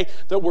to say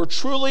that we're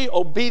truly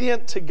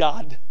obedient to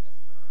God.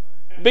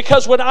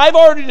 Because when I've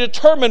already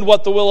determined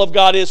what the will of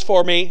God is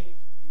for me,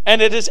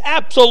 and it is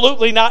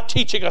absolutely not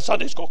teaching a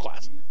Sunday school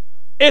class.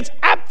 It's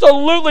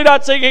absolutely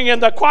not singing in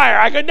the choir.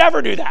 I could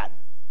never do that.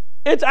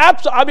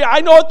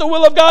 I know what the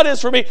will of God is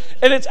for me,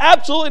 and it's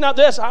absolutely not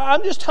this.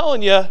 I'm just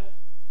telling you,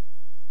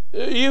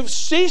 you've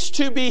ceased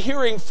to be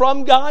hearing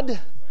from God,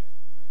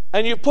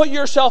 and you put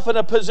yourself in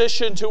a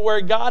position to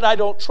where, God, I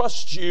don't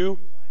trust you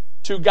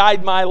to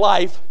guide my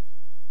life,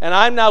 and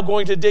I'm now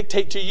going to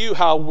dictate to you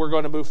how we're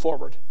going to move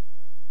forward.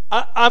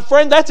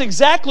 Friend, that's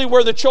exactly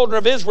where the children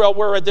of Israel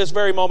were at this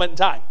very moment in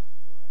time.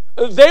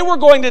 They were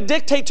going to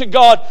dictate to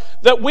God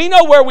that we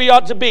know where we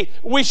ought to be.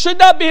 We should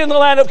not be in the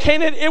land of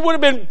Canaan. It would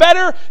have been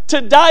better to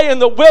die in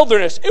the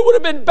wilderness. It would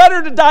have been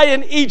better to die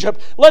in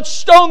Egypt. Let's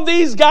stone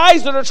these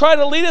guys that are trying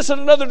to lead us in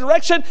another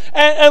direction,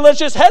 and let's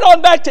just head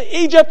on back to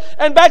Egypt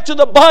and back to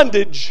the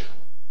bondage.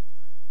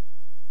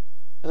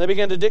 And they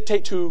began to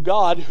dictate to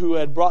God, who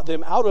had brought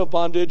them out of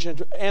bondage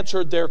and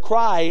answered their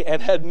cry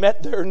and had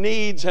met their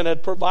needs and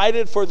had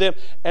provided for them,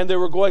 and they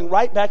were going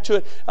right back to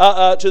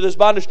it, to this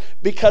bondage,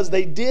 because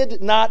they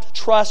did not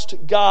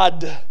trust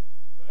God.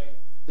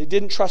 They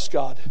didn't trust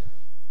God.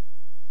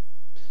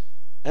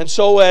 And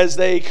so as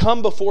they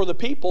come before the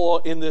people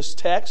in this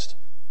text,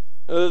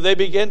 they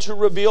begin to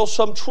reveal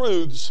some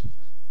truths.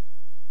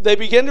 They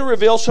begin to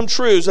reveal some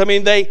truths.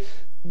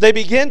 They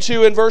begin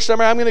to, in verse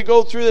number, I'm going to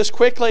go through this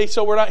quickly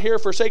so we're not here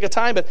for sake of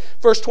time, but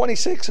verse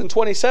 26 and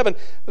 27,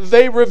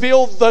 they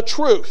reveal the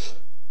truth.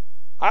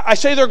 I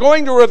say they're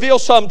going to reveal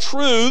some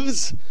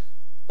truths.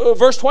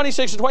 Verse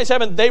 26 and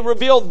 27, they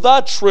reveal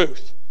the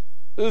truth,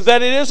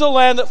 that it is a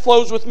land that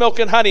flows with milk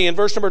and honey. In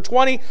verse number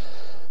 20,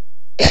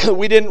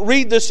 we didn't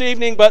read this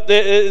evening, but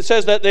it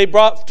says that they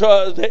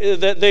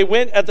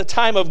went at the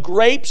time of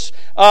grapes.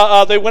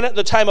 They went at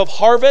the time of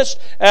harvest.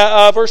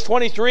 Verse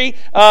 23,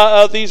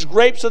 these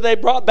grapes that they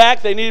brought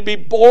back, they needed to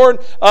be borne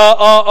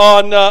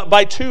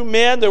by 2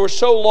 men. They were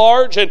so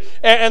large,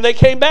 and they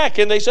came back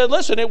and they said,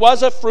 listen, it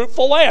was a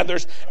fruitful land.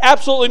 There's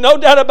absolutely no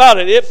doubt about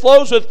it. It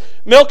flows with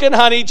milk and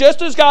honey,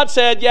 just as God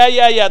said.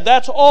 Yeah,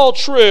 that's all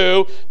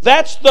true.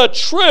 That's the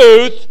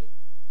truth,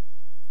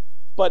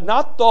 but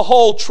not the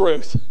whole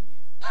truth.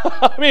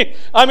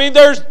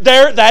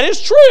 That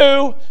is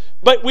true,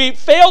 but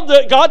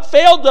God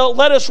failed to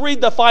let us read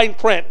the fine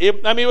print.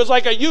 It was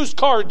like a used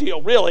car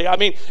deal, really.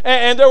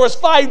 And there was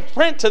fine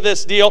print to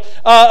this deal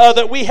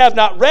that we have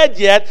not read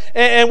yet,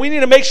 and we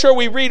need to make sure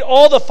we read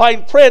all the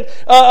fine print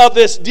of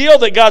this deal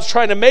that God's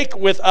trying to make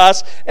with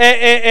us.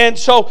 And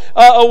so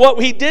what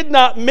we did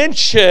not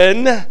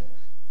mention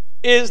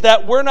is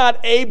that we're not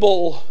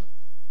able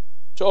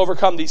to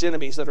overcome these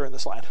enemies that are in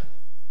this land.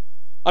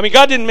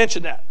 God didn't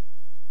mention that.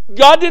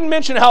 God didn't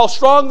mention how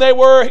strong they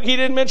were. He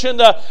didn't mention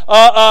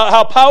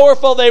how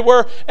powerful they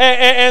were.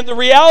 And the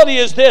reality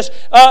is this.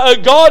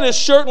 God is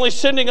certainly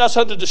sending us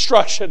unto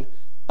destruction.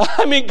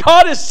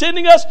 God is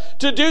sending us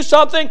to do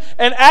something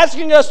and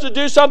asking us to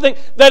do something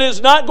that is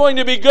not going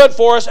to be good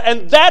for us.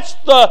 And that's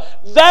the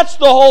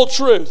whole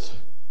truth.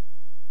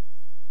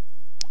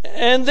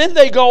 And then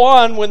they go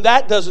on when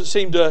that doesn't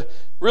seem to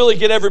really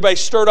get everybody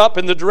stirred up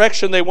in the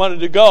direction they wanted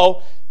to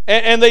go.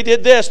 And they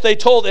did this. They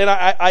told, and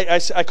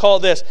I call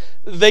it this,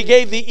 they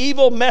gave the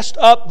evil, messed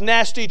up,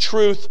 nasty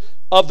truth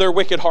of their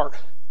wicked heart.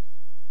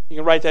 You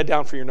can write that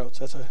down for your notes.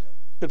 That's a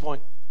good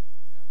point.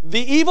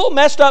 The evil,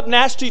 messed up,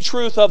 nasty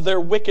truth of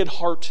their wicked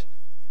heart.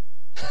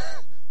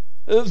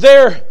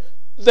 There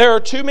are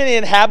too many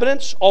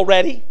inhabitants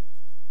already.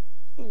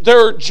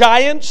 There are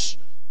giants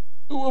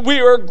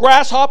We were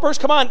grasshoppers.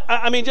 Come on.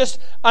 I mean, just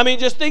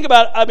think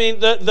about it. I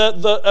mean,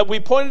 we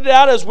pointed it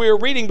out as we were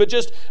reading, but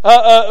just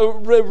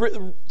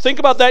think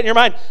about that in your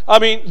mind. I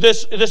mean,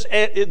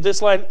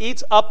 this land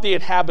eats up the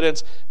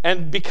inhabitants,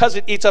 and because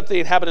it eats up the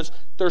inhabitants,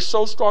 they're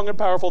so strong and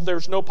powerful,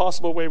 there's no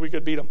possible way we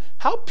could beat them.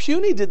 How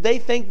puny did they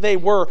think they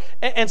were?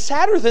 And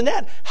sadder than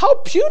that, how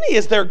puny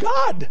is their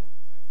God?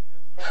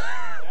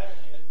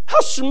 How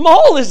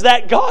small is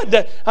that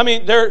God? I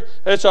mean,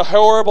 it's a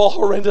horrible,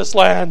 horrendous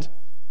land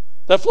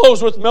that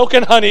flows with milk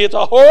and honey. It's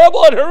a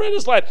horrible and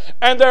horrendous land.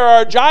 And there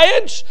are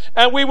giants,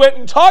 and we went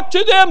and talked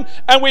to them,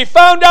 and we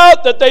found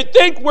out that they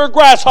think we're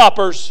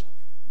grasshoppers.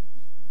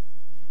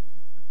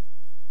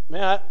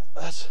 Man,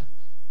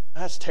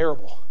 that's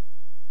terrible.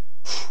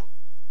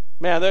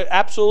 Man,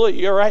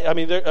 absolutely, you're right. I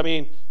mean,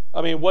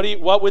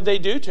 what would they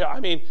do to? I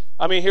mean,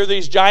 here are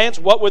these giants.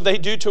 What would they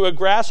do to a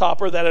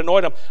grasshopper that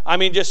annoyed them? I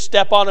mean, just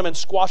step on them and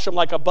squash them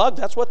like a bug.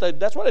 That's what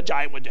a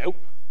giant would do.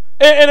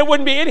 And it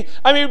wouldn't be it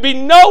would be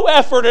no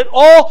effort at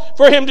all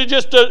for him to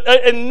just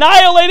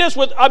annihilate us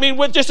with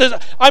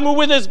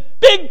his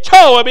big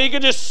toe. I mean, he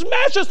could just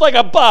smash us like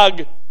a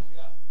bug.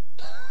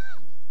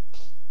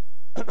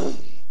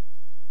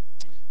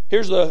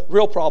 Here's the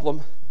real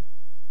problem.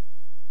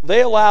 They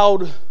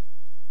allowed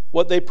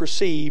what they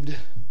perceived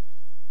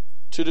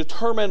to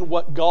determine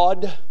what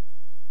God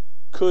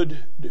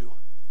could do.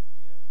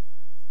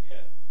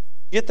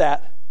 Get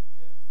that?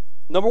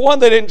 Number one,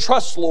 they didn't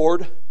trust the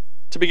Lord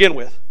to begin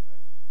with.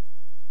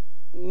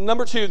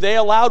 Number two, they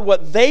allowed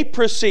what they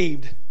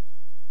perceived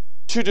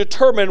to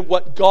determine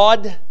what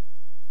God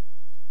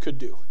could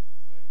do.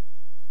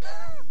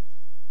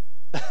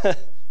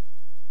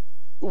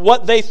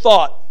 What they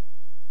thought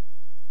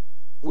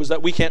was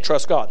that we can't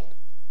trust God.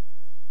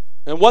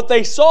 And what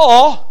they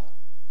saw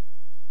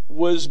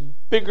was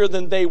bigger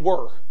than they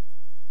were.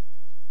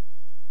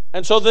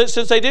 And so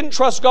since they didn't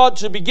trust God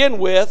to begin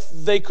with,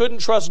 they couldn't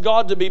trust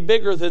God to be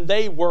bigger than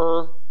they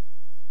were.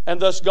 And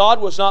thus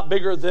God was not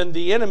bigger than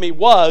the enemy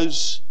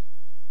was.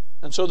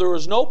 And so there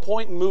was no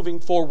point in moving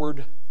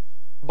forward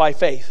by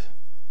faith.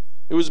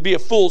 It would be a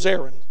fool's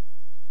errand.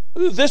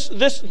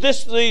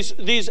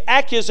 These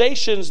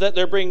accusations that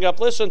they're bringing up,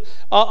 listen,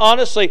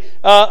 honestly,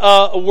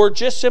 were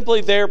just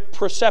simply their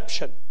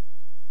perception.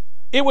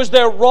 It was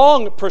their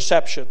wrong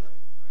perception.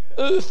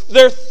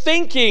 Their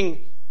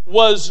thinking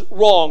was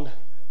wrong.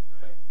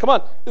 Come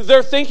on.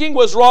 Their thinking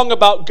was wrong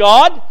about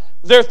God.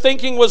 Their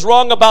thinking was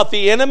wrong about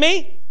the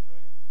enemy.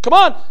 Come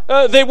on.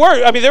 They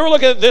were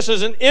looking at this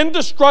as an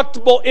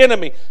indestructible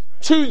enemy.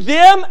 To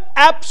them,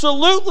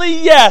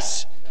 absolutely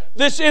yes,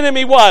 this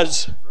enemy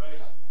was.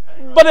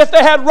 But if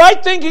they had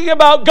right thinking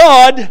about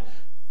God,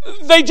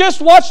 they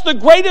just watched the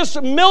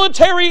greatest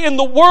military in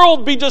the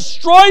world be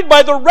destroyed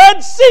by the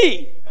Red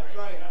Sea.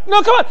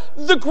 No, come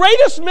on. The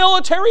greatest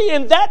military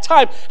in that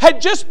time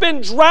had just been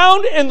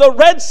drowned in the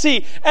Red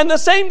Sea. And the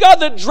same God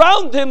that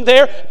drowned them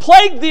there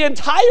plagued the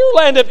entire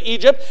land of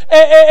Egypt.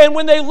 And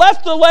when they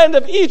left the land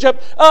of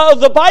Egypt,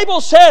 the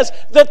Bible says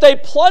that they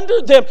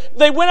plundered them.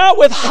 They went out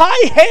with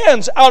high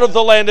hands out of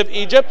the land of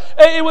Egypt.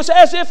 It was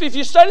as if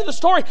you study the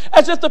story,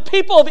 as if the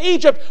people of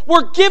Egypt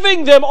were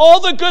giving them all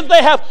the good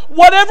they have.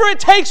 Whatever it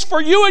takes for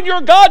you and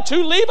your God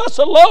to leave us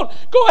alone.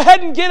 Go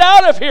ahead and get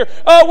out of here.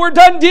 We're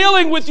done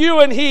dealing with you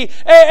and he.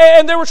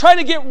 And they were trying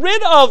to get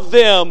rid of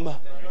them.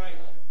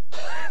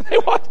 They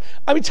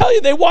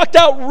walked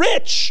out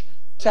rich.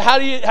 So how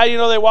do you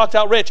know they walked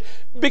out rich?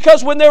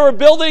 Because when they were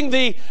building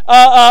the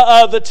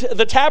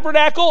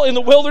tabernacle in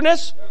the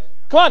wilderness,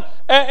 come on,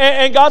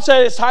 and God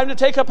said it's time to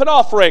take up an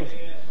offering.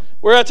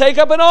 We're going to take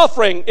up an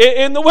offering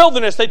in the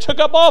wilderness. They took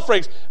up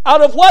offerings.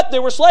 Out of what? They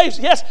were slaves.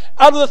 Yes,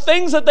 out of the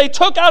things that they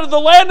took out of the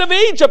land of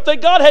Egypt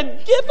that God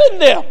had given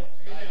them.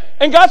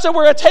 And God said,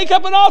 we're going to take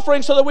up an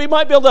offering so that we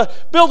might be able to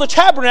build a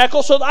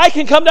tabernacle so that I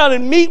can come down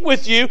and meet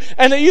with you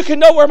and that you can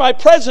know where my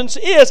presence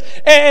is.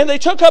 And they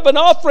took up an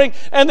offering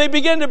and they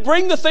began to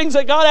bring the things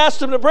that God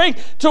asked them to bring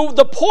to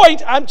the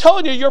point, I'm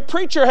telling you, your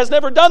preacher has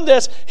never done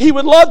this. He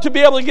would love to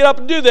be able to get up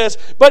and do this.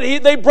 But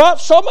they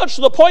brought so much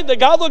to the point that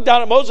God looked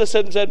down at Moses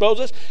and said,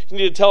 Moses, you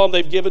need to tell them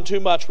they've given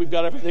too much. We've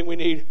got everything we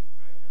need.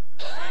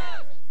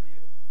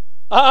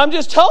 I'm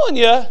just telling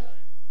you,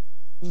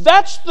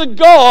 that's the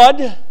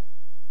God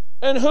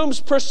in whom's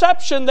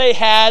perception they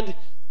had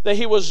that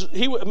he was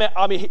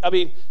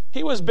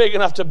big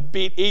enough to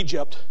beat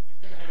Egypt.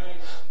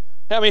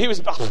 He's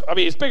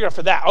big enough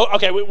for that.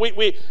 Okay,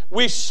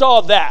 we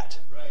saw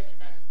that.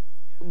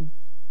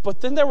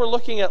 But then they were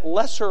looking at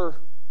lesser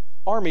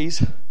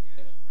armies.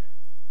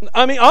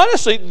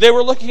 Honestly, they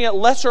were looking at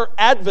lesser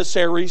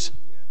adversaries.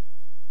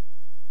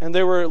 And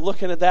they were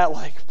looking at that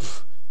like,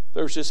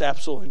 there's just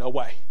absolutely no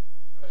way.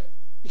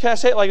 Can I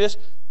say it like this?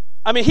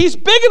 He's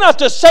big enough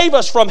to save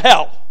us from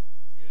hell.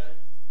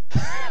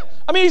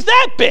 He's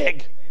that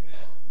big.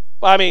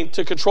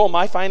 To control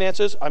my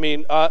finances,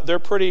 they're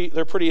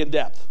pretty in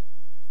depth.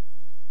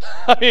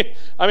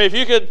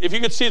 If you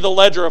could see the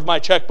ledger of my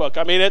checkbook,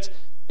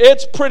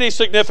 it's pretty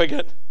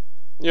significant.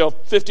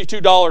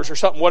 $52 or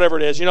something, whatever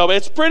it is.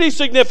 It's pretty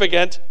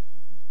significant.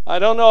 I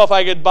don't know if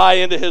I could buy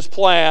into his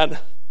plan.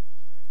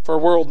 for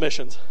world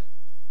missions.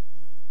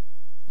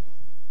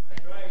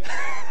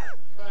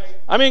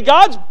 I mean,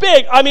 God's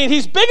big. I mean,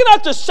 He's big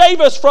enough to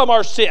save us from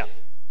our sin.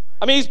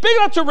 I mean, He's big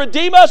enough to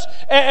redeem us,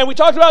 and we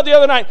talked about it the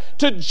other night,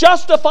 to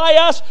justify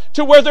us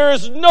to where there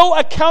is no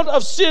account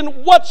of sin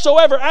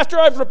whatsoever. After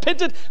I've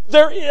repented,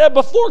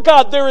 before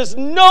God, there is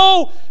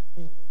no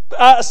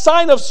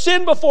sign of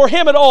sin before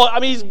Him at all. I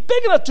mean, He's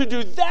big enough to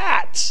do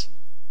that.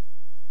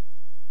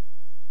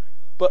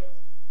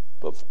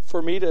 But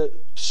for me to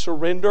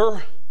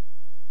surrender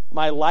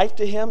my life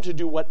to Him, to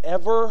do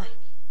whatever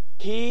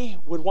He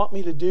would want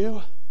me to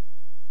do,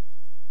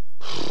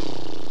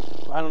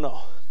 I don't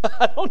know.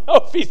 I don't know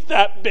if He's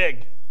that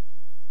big.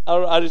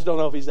 I just don't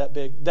know if He's that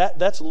big.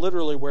 That's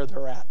literally where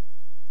they're at.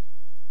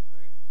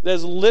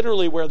 That's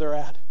literally where they're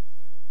at.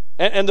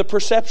 And the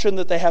perception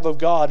that they have of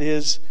God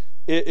is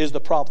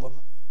the problem.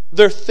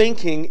 Their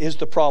thinking is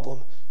the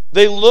problem.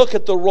 They're looking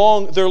at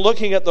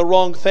the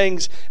wrong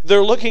things.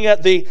 They're looking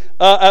at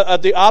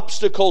the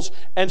obstacles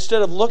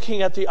instead of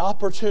looking at the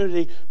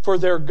opportunity for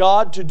their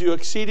God to do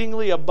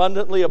exceedingly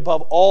abundantly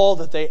above all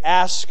that they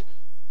ask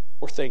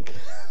or think.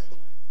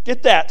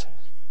 Get that?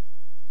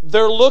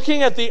 They're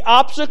looking at the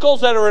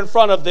obstacles that are in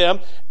front of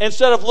them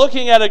instead of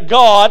looking at a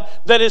God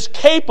that is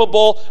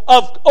capable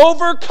of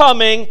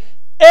overcoming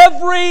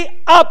every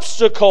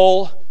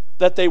obstacle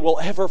that they will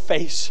ever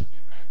face.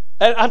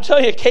 And I'm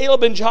telling you,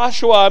 Caleb and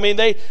Joshua, I mean,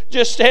 they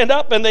just stand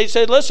up and they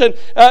say, listen,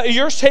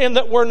 you're saying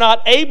that we're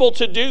not able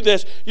to do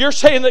this. You're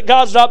saying that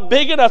God's not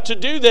big enough to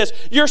do this.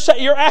 You're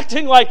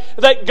acting like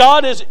that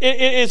God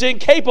is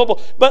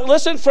incapable. But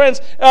listen,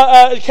 friends,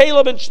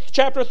 Caleb in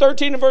chapter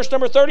 13 and verse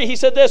number 30, he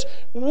said this,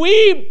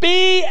 we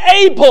be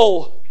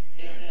able.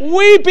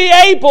 We be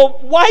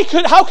able.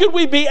 How could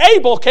we be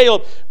able,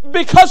 Caleb?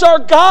 Because our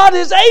God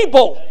is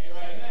able.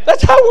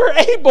 That's how we're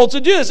able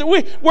to do this.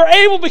 We're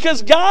able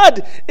because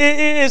God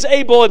is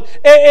able. And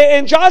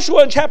in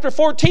Joshua in chapter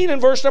 14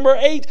 and verse number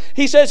 8,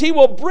 he says He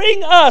will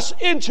bring us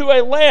into a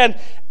land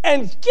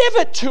and give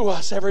it to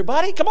us,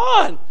 everybody. Come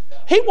on.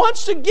 He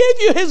wants to give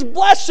you His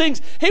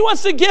blessings. He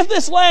wants to give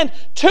this land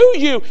to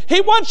you. He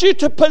wants you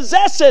to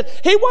possess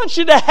it. He wants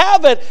you to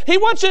have it. He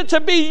wants it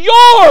to be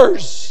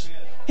yours.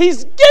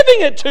 He's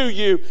giving it to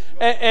you.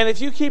 And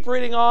if you keep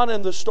reading on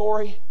in the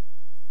story,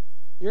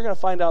 you're going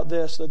to find out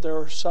this, that there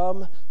are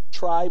some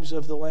tribes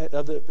of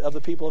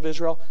the people of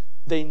Israel,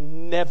 they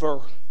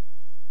never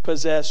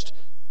possessed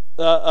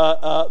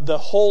the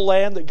whole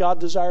land that God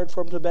desired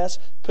for them to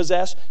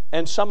possess,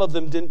 and some of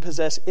them didn't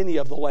possess any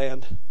of the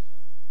land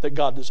that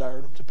God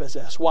desired them to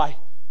possess. Why?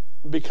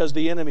 Because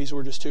the enemies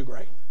were just too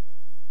great.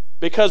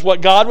 Because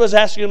what God was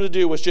asking them to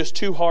do was just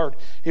too hard.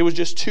 It was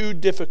just too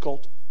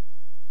difficult.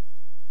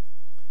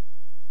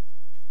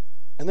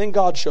 And then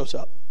God shows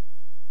up.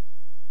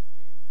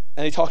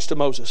 And He talks to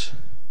Moses.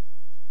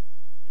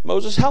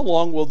 Moses, how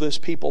long will this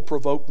people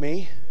provoke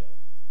me?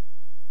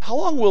 How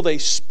long will they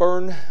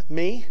spurn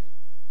me?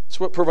 That's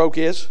what provoke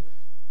is.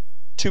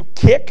 To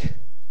kick,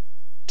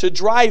 to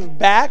drive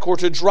back, or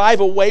to drive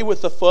away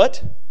with the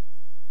foot.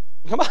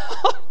 Come on.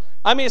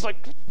 I mean, it's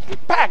like,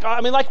 back. I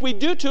mean, like we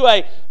do to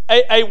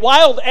a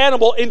wild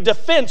animal in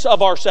defense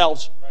of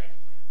ourselves.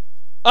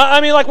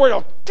 I mean, like we're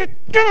going,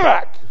 get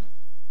back.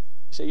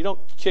 You say, you don't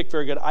kick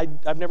very good.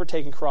 I've never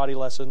taken karate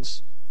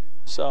lessons.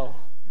 So,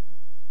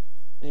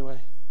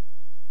 anyway.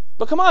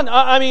 But come on,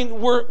 I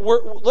mean,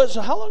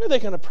 listen, how long are they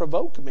going to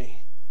provoke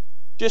me?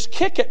 Just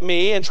kick at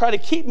me and try to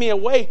keep me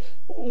away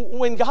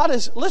when God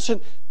is,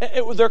 listen,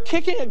 they're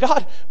kicking at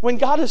God when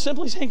God is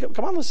simply saying,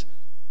 come on,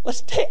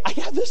 let's take, I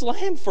have this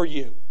land for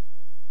you.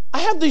 I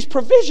have these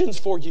provisions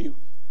for you.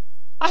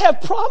 I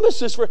have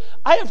promises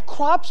I have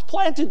crops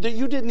planted that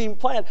you didn't even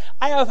plant.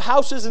 I have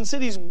houses and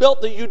cities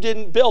built that you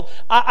didn't build.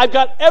 I've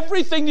got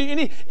everything that you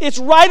need. It's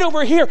right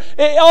over here.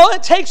 All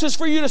it takes is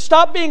for you to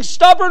stop being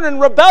stubborn and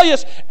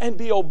rebellious and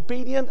be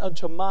obedient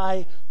unto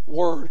my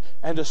word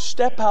and to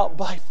step out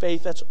by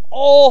faith. That's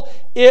all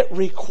it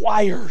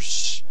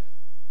requires.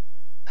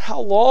 How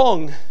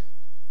long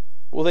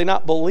will they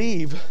not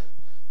believe?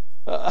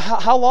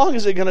 How long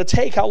is it going to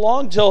take? How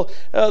long till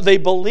they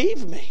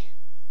believe me?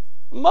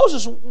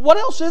 Moses, what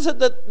else is it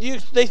that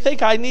they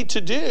think I need to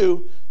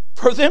do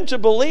for them to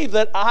believe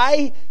that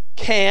I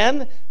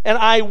can and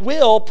I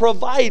will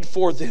provide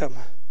for them?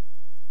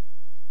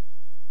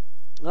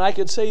 And I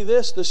could say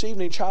this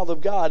evening, child of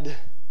God.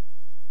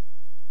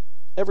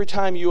 Every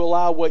time you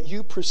allow what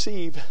you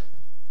perceive,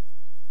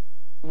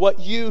 what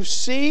you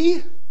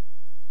see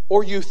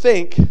or you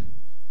think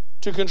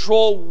to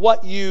control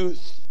what you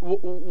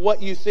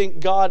think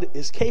God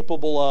is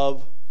capable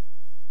of,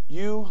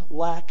 you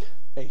lack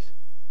faith.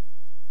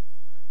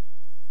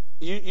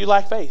 You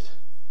lack faith.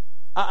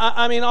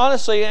 I mean,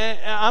 honestly,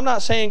 I'm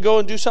not saying go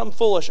and do something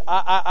foolish.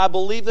 I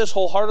believe this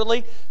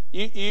wholeheartedly.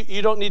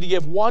 You don't need to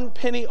give one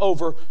penny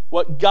over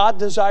what God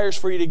desires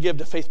for you to give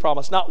to Faith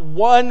Promise. Not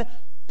one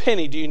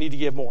penny do you need to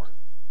give more.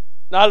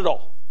 Not at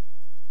all.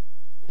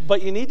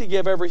 But you need to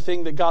give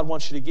everything that God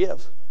wants you to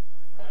give.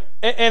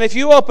 And if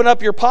you open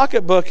up your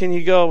pocketbook and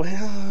you go,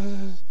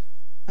 well,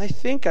 I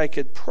think I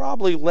could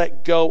probably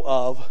let go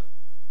of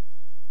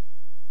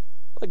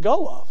let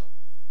go of?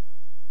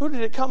 Who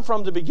did it come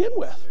from to begin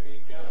with?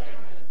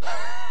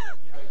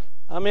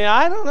 I mean,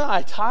 I don't know.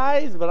 I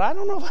tithe, but I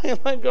don't know if I can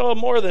let go of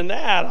more than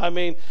that.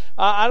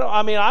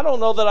 I don't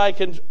know that I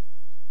can.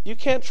 You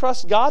can't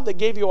trust God that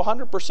gave you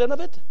 100% of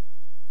it?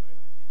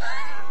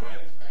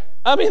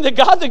 I mean, the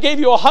God that gave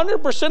you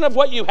 100% of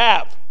what you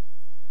have.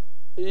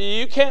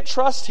 You can't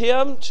trust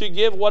Him to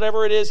give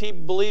whatever it is He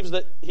believes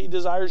that He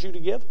desires you to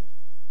give?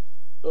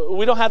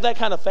 We don't have that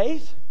kind of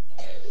faith?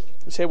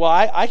 You say, well,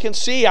 I can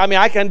see. I mean,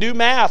 I can do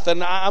math,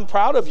 and I'm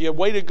proud of you.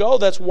 Way to go.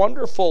 That's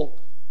wonderful.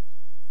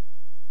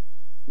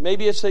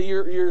 Maybe it's that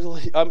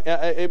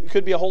it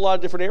could be a whole lot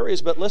of different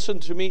areas, but listen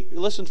to me.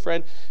 Listen,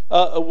 friend.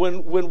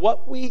 When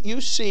what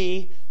you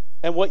see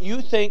and what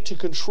you think to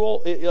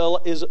control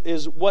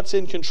is what's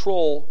in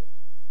control,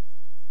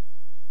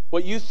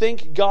 what you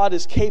think God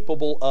is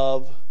capable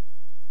of,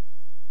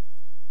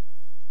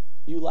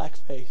 you lack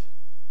faith.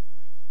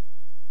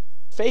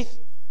 Faith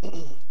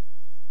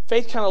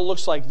kind of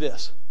looks like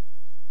this.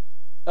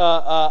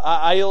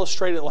 I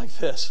illustrate it like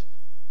this.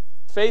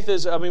 Faith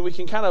is, we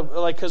can kind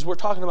of, because we're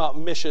talking about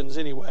missions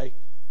anyway.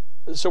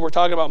 So we're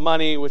talking about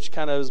money, which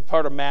kind of is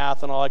part of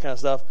math and all that kind of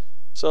stuff.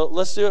 So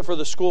let's do it for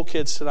the school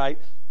kids tonight.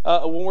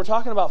 When we're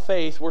talking about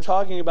faith, we're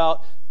talking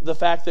about the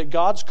fact that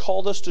God's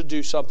called us to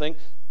do something.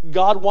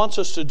 God wants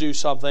us to do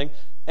something.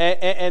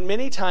 And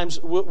many times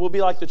we'll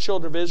be like the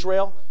children of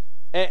Israel.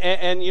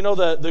 And you know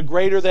the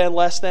greater than,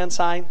 less than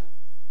sign?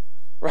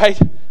 Right?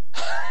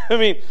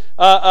 We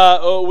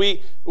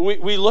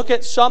look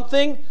at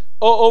something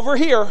over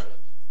here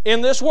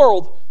in this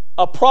world,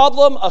 a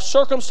problem, a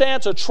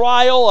circumstance, a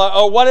trial,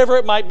 or whatever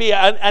it might be,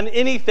 and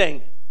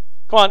anything.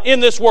 Come on,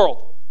 in this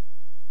world.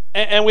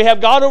 And we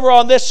have God over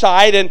on this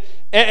side,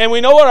 and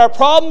we know what our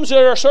problems and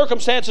our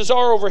circumstances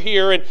are over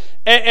here,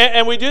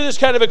 and we do this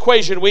kind of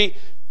equation. We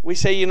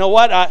say, you know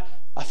what, I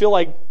feel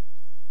like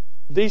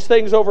these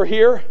things over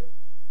here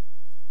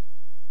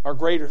are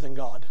greater than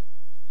God.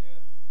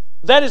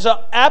 That is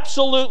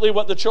absolutely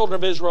what the children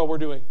of Israel were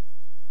doing.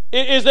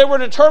 Is they were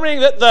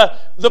determining that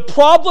the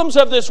problems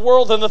of this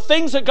world and the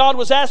things that God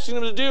was asking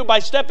them to do by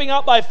stepping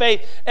out by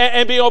faith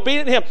and being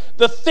obedient to Him,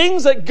 the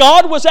things that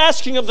God was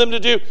asking of them to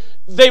do,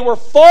 they were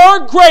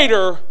far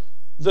greater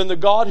than the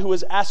God who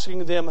was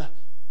asking them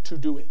to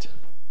do it.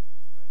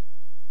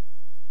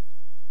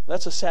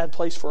 That's a sad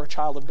place for a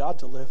child of God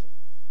to live.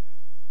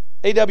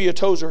 A.W.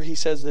 Tozer, he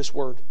says this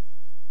word.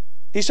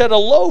 He said, a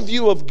low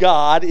view of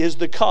God is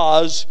the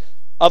cause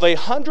of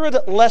 100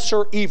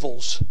 lesser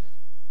evils.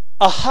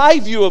 A high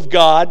view of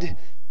God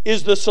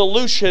is the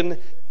solution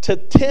to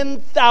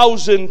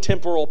 10,000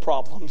 temporal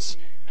problems.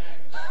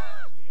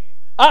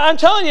 I'm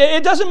telling you,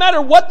 it doesn't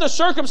matter what the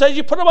circumstance.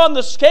 You put them on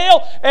the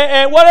scale,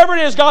 and whatever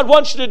it is God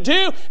wants you to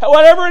do,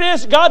 whatever it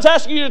is God's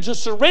asking you to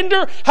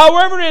surrender,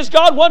 however it is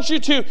God wants you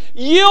to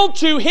yield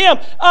to Him.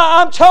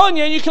 I'm telling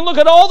you, you can look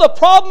at all the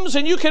problems,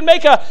 and you can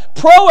make a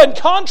pro and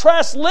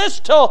contrast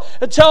list till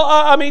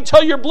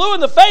you're blue in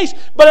the face.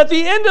 But at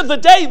the end of the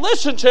day,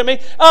 listen to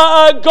me,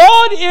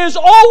 God is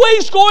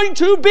always going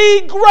to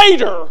be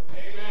greater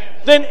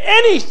than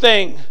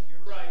anything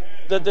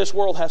that this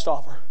world has to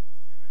offer.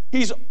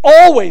 He's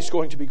always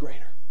going to be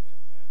greater.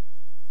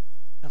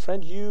 And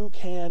friend, you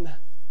can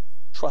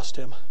trust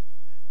Him.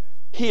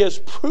 He has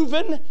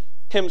proven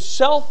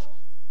Himself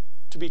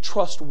to be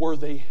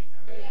trustworthy.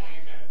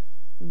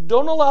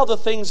 Don't allow the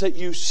things that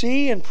you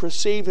see and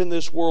perceive in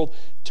this world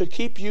to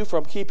keep you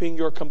from keeping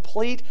your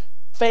complete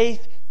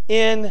faith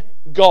in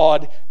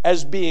God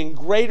as being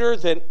greater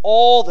than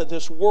all that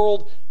this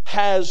world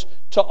has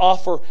to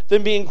offer,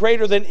 than being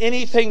greater than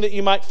anything that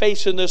you might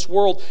face in this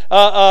world.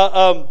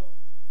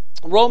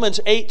 Romans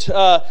 8,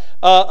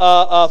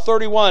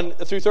 31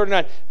 through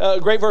 39.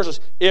 Great verses.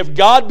 If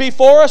God be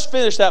for us,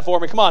 finish that for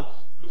me. Come on.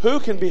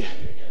 Who can be?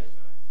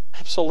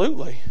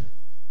 Absolutely.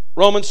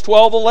 Romans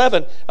 12,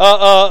 11.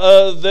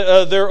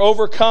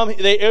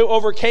 They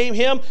overcame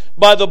Him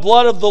by the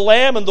blood of the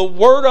Lamb and the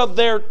word of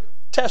their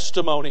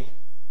testimony.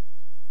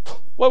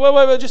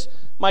 Wait. Just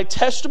my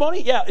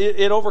testimony? Yeah,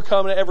 it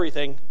overcame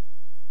everything.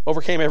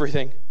 Overcame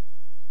everything.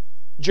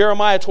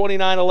 Jeremiah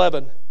 29,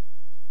 11.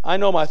 I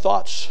know my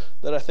thoughts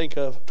that I think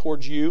of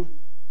towards you,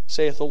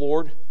 saith the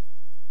Lord.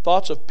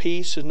 Thoughts of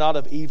peace and not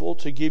of evil,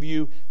 to give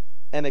you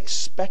an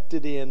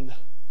expected end.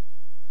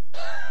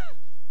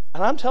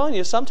 And I'm telling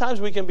you, sometimes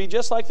we can be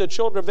just like the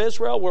children of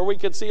Israel, where we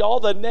can see all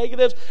the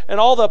negatives and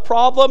all the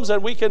problems,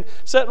 and we can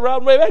sit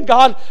around, man,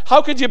 God,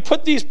 how could you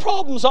put these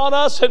problems on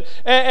us?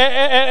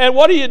 And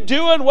what are you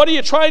doing? What are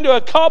you trying to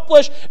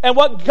accomplish? And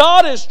what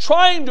God is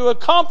trying to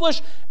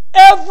accomplish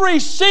every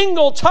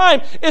single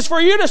time is for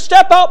you to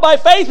step out by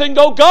faith and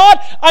go, God,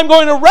 I'm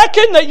going to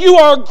reckon that you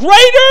are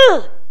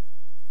greater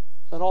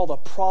than all the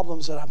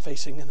problems that I'm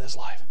facing in this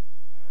life.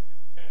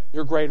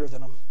 You're greater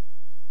than them.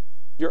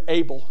 You're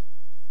able.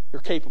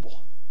 You're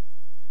capable.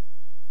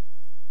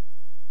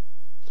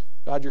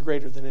 God, you're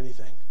greater than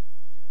anything.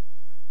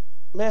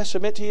 May I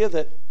submit to you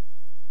that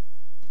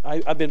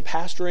I've been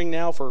pastoring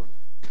now for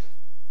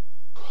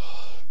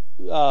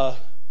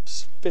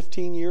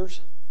 15 years.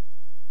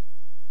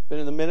 Been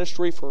in the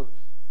ministry for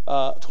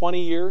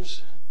 20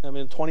 years. I'm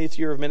in 20th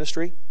year of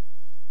ministry.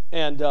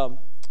 And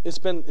it's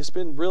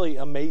been really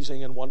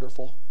amazing and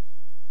wonderful.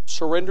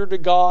 Surrendered to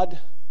God.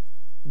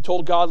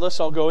 Told God,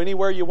 listen, I'll go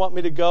anywhere you want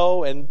me to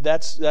go. And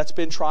that's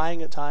been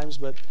trying at times,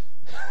 but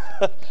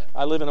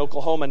I live in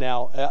Oklahoma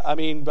now.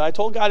 But I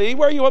told God,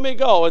 anywhere you want me to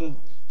go. And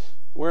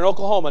we're in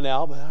Oklahoma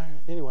now, but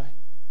anyway.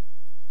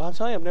 But I'm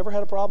telling you, I've never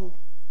had a problem.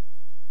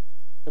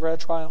 Never had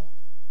a trial.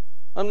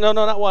 No,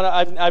 not one.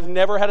 I've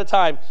never had a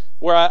time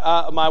where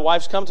my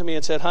wife's come to me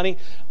and said, honey,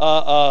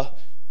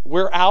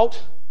 we're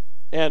out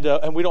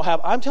and we don't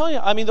have. I'm telling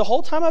you, the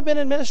whole time I've been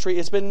in ministry,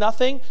 it's been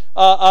nothing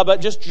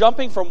but just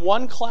jumping from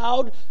one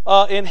cloud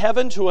in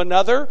heaven to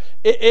another.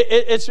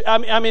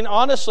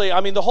 Honestly,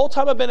 the whole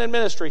time I've been in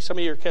ministry, some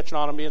of you are catching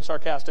on, I'm being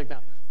sarcastic now.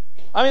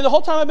 The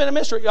whole time I've been in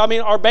ministry,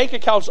 our bank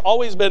account's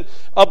always been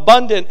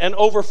abundant and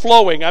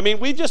overflowing.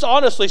 We just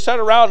honestly sat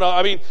around,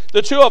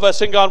 the two of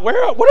us, and gone, what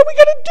are we going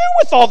to do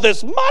with all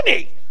this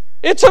money?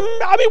 What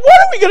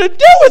are we going to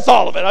do with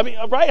all of it?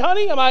 Right,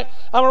 honey? Am I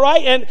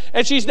right?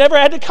 And she's never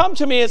had to come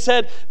to me and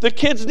said, the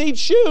kids need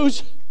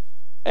shoes.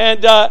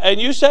 And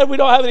you said we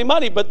don't have any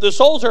money, but the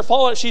soles are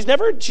falling. She's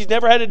never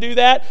had to do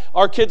that.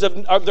 Our kids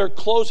their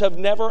clothes have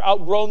never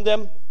outgrown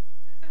them.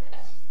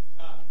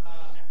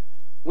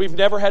 We've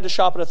never had to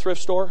shop at a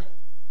thrift store.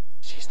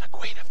 She's the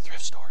queen of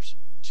thrift stores.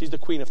 She's the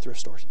queen of thrift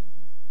stores.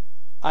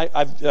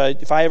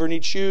 If I ever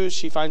need shoes,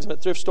 she finds them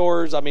at thrift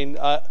stores.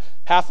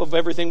 Half of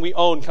everything we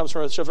own comes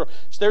from a thrift store.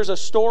 So there's a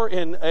store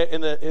in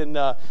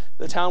the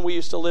town we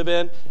used to live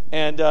in,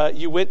 and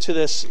you went to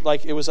this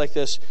it was like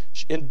this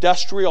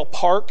industrial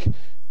park,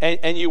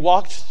 and you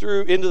walked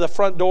through into the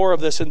front door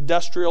of this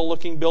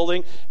industrial-looking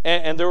building,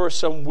 and there were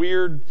some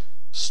weird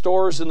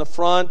stores in the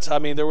front.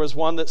 There was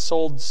one that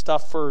sold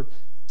stuff for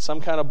some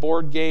kind of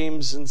board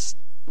games and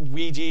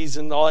Ouija's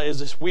and all. Is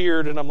this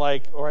weird? And I'm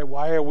like, all right,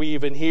 why are we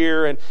even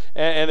here? And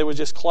it was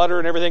just clutter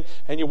and everything.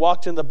 And you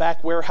walked in the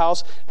back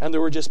warehouse, and there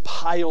were just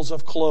piles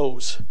of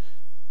clothes.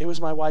 It was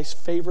my wife's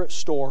favorite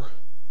store.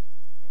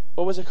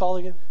 What was it called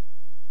again?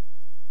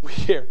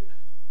 Here,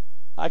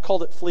 I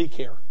called it Flea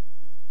Care.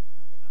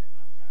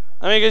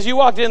 Because you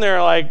walked in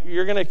there like,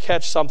 you're going to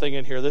catch something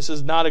in here. This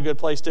is not a good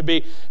place to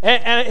be.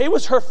 And it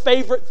was her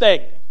favorite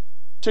thing.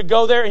 To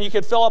go there, and you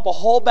could fill up a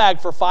whole bag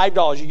for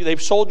 $5. They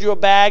sold you a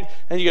bag,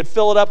 and you could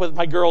fill it up with.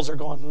 My girls are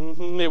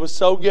going, it was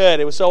so good.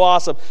 It was so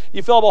awesome.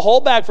 You fill up a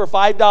whole bag for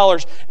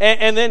 $5,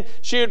 and then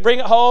she would bring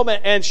it home,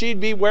 and she'd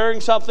be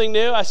wearing something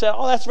new. I said,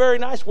 oh, that's very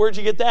nice. Where'd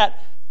you get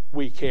that?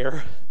 We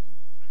Care.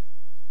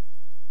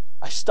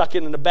 I stuck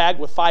it in a bag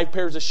with 5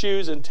 pairs of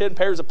shoes and 10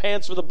 pairs of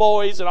pants for the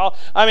boys and all.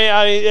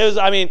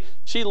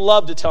 She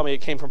loved to tell me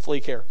it came from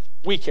Flea Care.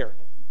 We Care.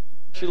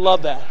 She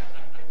loved that.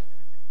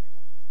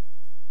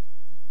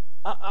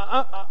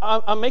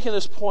 I'm making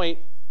this point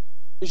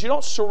is you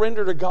don't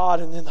surrender to God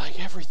and then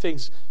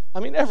everything's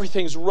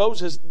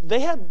roses.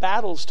 They had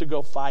battles to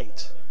go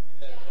fight.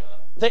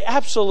 They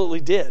absolutely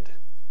did.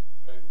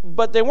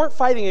 But they weren't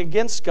fighting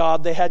against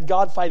God. They had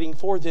God fighting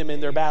for them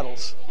in their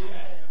battles.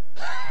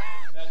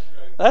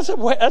 That's a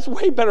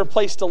way better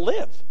place to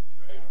live.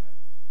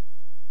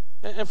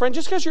 And friend,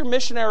 just because your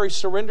missionaries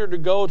surrender to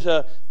go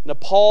to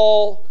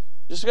Nepal,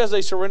 just because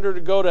they surrender to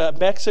go to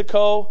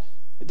Mexico,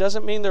 it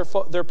doesn't mean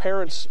their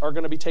parents are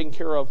going to be taken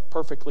care of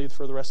perfectly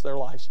for the rest of their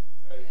lives.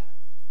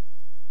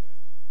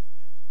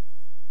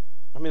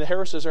 The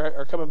Harrises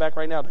are coming back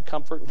right now to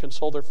comfort and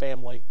console their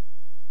family.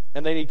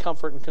 And they need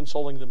comfort and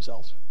consoling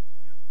themselves.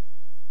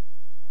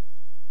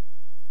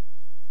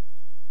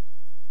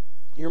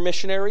 Your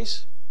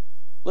missionaries,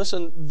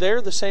 listen,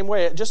 they're the same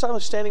way. Just I'm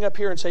standing up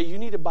here and say, you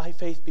need to by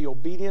faith be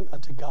obedient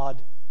unto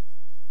God.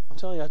 I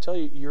tell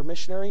you, your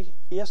missionary,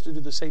 he has to do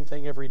the same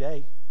thing every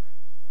day.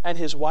 And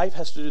his wife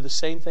has to do the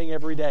same thing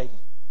every day.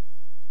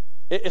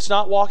 It's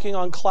not walking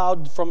on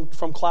cloud from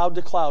cloud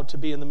to cloud to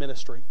be in the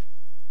ministry.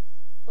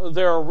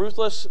 There are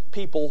ruthless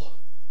people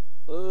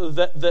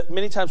that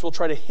many times will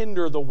try to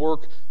hinder the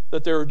work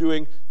that they're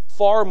doing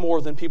far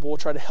more than people will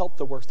try to help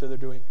the work that they're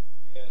doing.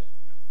 Yes.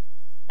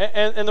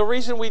 And the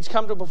reason we'd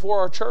come to before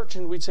our church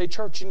and we'd say,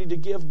 church, you need to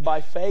give by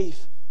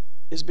faith,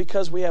 is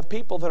because we have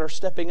people that are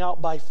stepping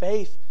out by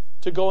faith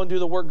to go and do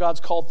the work God's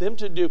called them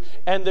to do.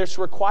 And it's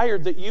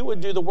required that you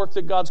would do the work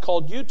that God's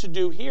called you to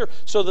do here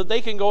so that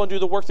they can go and do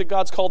the work that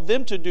God's called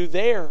them to do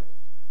there.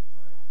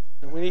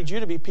 And we need you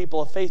to be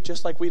people of faith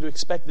just like we'd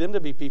expect them to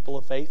be people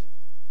of faith.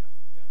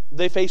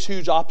 They face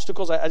huge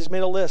obstacles. I just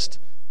made a list.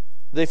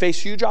 They face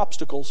huge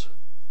obstacles.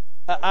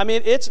 I'm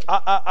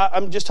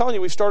just telling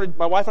you, we've started,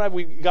 my wife and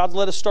I, God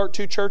let us start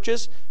 2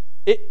 churches.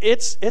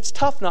 It's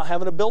tough not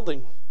having a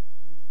building.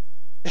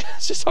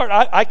 It's just hard.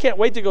 I can't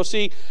wait to go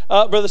see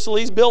Brother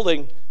Salih's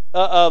building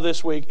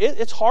this week.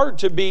 It's hard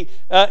to be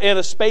in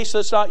a space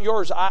that's not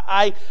yours.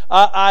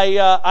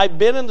 I've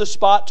been in the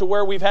spot to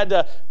where we've had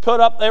to put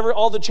up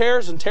all the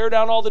chairs and tear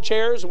down all the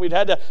chairs, and we'd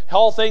had to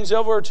haul things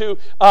over to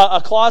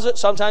a closet.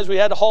 Sometimes we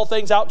had to haul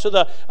things out to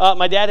the.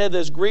 My dad had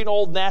this green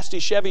old nasty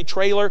Chevy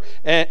trailer,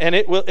 and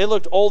it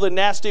looked old and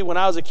nasty when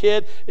I was a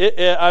kid.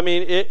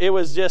 It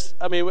was just.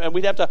 And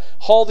we'd have to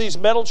haul these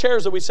metal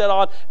chairs that we set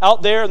on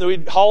out there, and then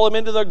we'd haul them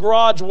into the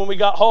garage when we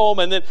got home,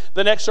 and then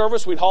the next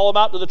service we'd haul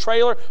them out to the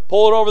trailer,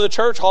 pull it over the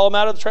church, haul them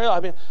out of the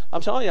trailer.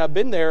 I'm telling you, I've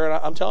been there,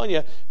 and I'm telling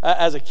you,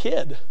 as a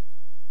kid,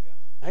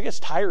 it gets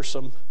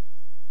tiresome.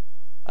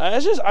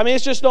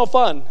 It's just no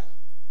fun.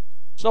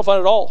 It's no fun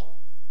at all.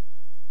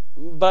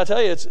 But I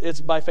tell you,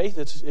 it's by faith.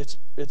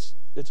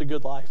 It's a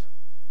good life.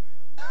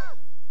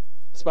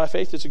 It's by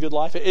faith. It's a good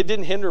life. It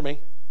didn't hinder me.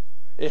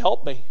 It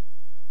helped me.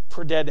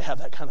 For Dad to have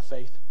that kind of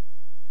faith.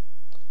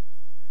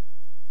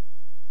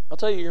 I'll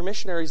tell you, your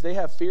missionaries, they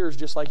have fears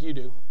just like you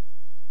do.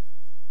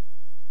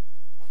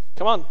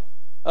 Come on.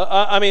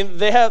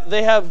 They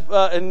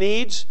have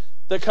needs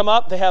that come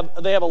up. They have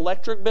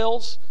electric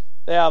bills.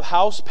 They have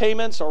house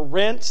payments or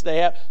rents. They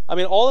have,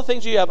 all the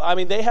things you have.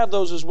 They have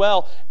those as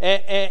well.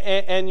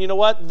 And you know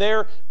what?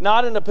 They're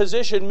not in a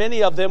position,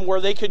 many of them, where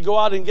they could go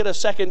out and get a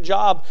second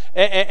job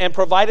and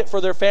provide it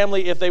for their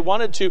family if they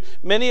wanted to.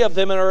 Many of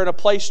them are in a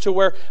place to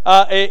where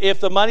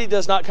if the money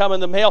does not come in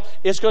the mail,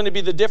 it's going to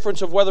be the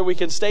difference of whether we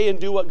can stay and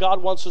do what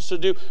God wants us to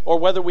do or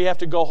whether we have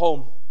to go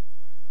home.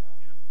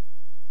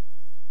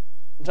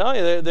 I'm telling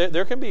you,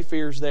 there can be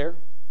fears there.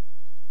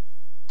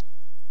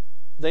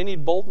 They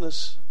need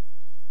boldness.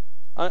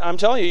 I'm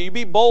telling you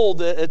be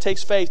bold. It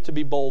takes faith to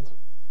be bold.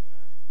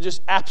 It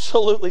just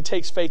absolutely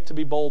takes faith to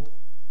be bold.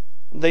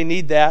 They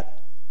need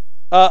that.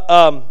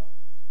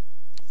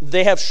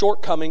 They have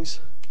shortcomings.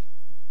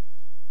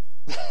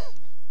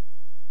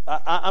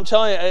 I'm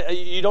telling you,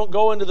 you don't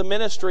go into the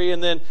ministry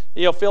and then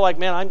feel like,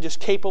 man, I'm just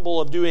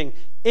capable of doing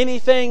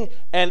anything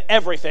and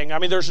everything.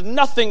 There's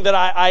nothing that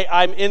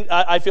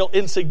I feel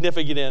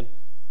insignificant in.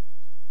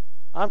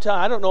 I'm telling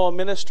you, I don't know a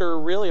minister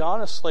really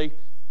honestly,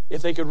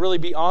 if they could really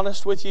be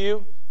honest with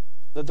you,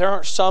 that there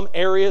aren't some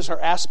areas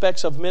or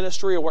aspects of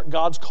ministry or what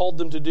God's called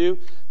them to do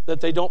that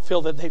they don't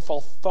feel that they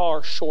fall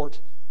far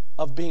short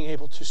of being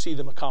able to see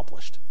them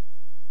accomplished.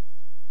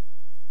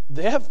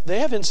 They have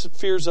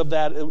fears of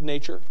that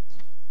nature.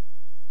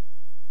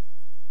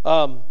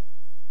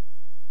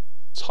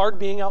 It's hard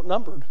being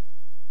outnumbered.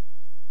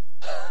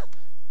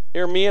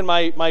 Here, me and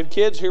my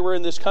kids, here we're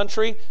in this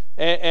country,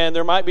 and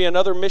there might be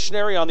another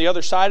missionary on the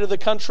other side of the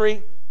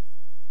country.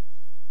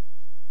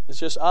 It's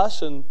just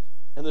us and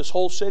this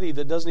whole city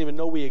that doesn't even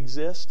know we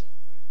exist.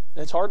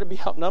 And it's hard to be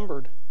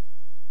outnumbered.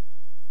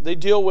 They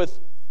deal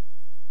with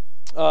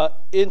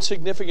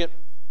insignificant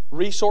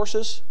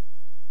resources.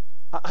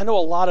 I know a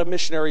lot of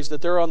missionaries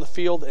that they're on the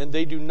field and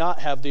they do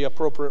not have the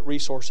appropriate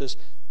resources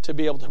to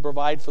be able to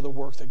provide for the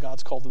work that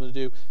God's called them to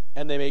do.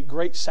 And they make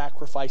great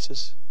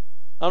sacrifices.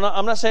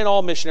 I'm not saying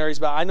all missionaries,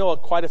 but I know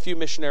quite a few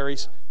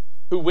missionaries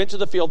who went to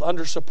the field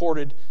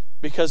under-supported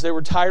because they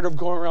were tired of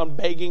going around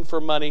begging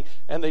for money,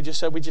 and they just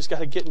said, we just got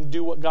to get and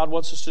do what God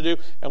wants us to do,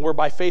 and we're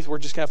by faith, we're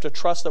just going to have to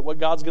trust that what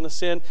God's going to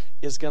send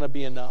is going to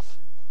be enough.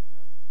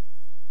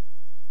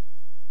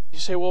 You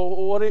say, well,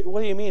 what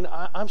do you mean?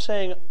 I'm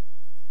saying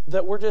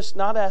that we're just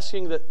not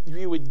asking that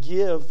you would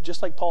give,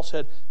 just like Paul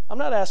said, I'm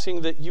not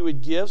asking that you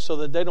would give so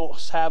that they don't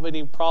have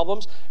any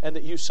problems and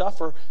that you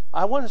suffer.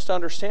 I want us to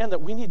understand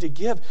that we need to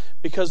give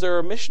because there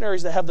are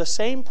missionaries that have the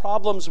same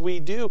problems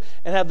we do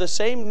and have the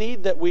same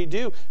need that we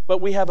do,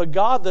 but we have a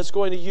God that's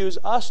going to use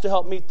us to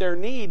help meet their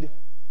need.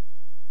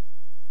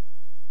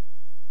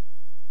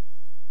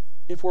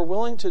 If we're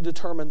willing to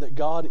determine that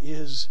God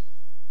is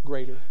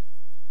greater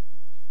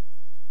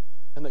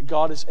and that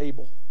God is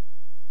able.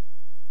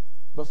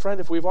 But friend,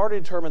 if we've already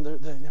determined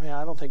that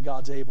I don't think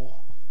God's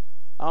able.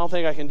 I don't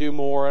think I can do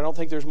more. I don't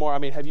think there's more.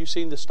 Have you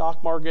seen the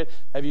stock market?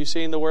 Have you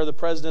seen where the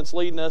president's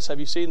leading us? Have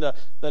you seen the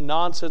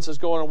nonsense that's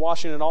going on in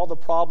Washington, all the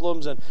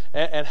problems, and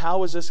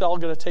how is this all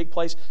going to take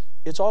place?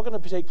 It's all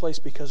going to take place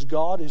because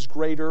God is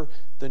greater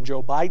than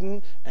Joe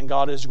Biden, and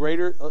God is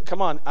greater.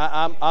 Come on,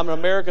 I'm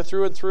America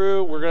through and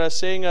through. We're going to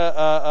sing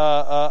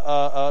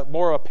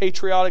more of a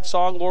patriotic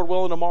song, Lord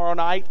willing, tomorrow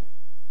night.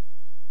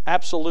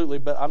 Absolutely,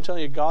 but I'm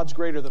telling you, God's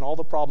greater than all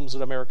the problems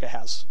that America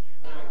has.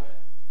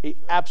 He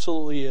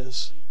absolutely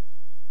is.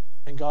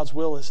 And God's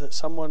will is that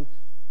someone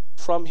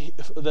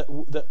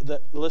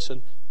that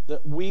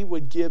we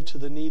would give to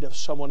the need of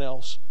someone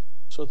else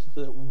so that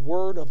the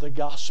word of the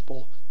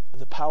gospel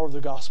and the power of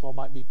the gospel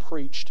might be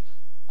preached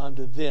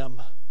unto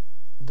them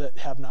that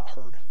have not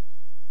heard.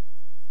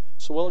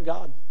 It's the will of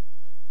God.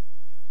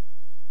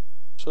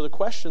 So the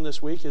question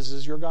this week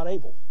is your God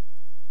able?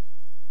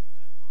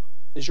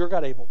 Is your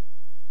God able?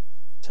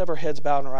 Let's have our heads bowed and our eyes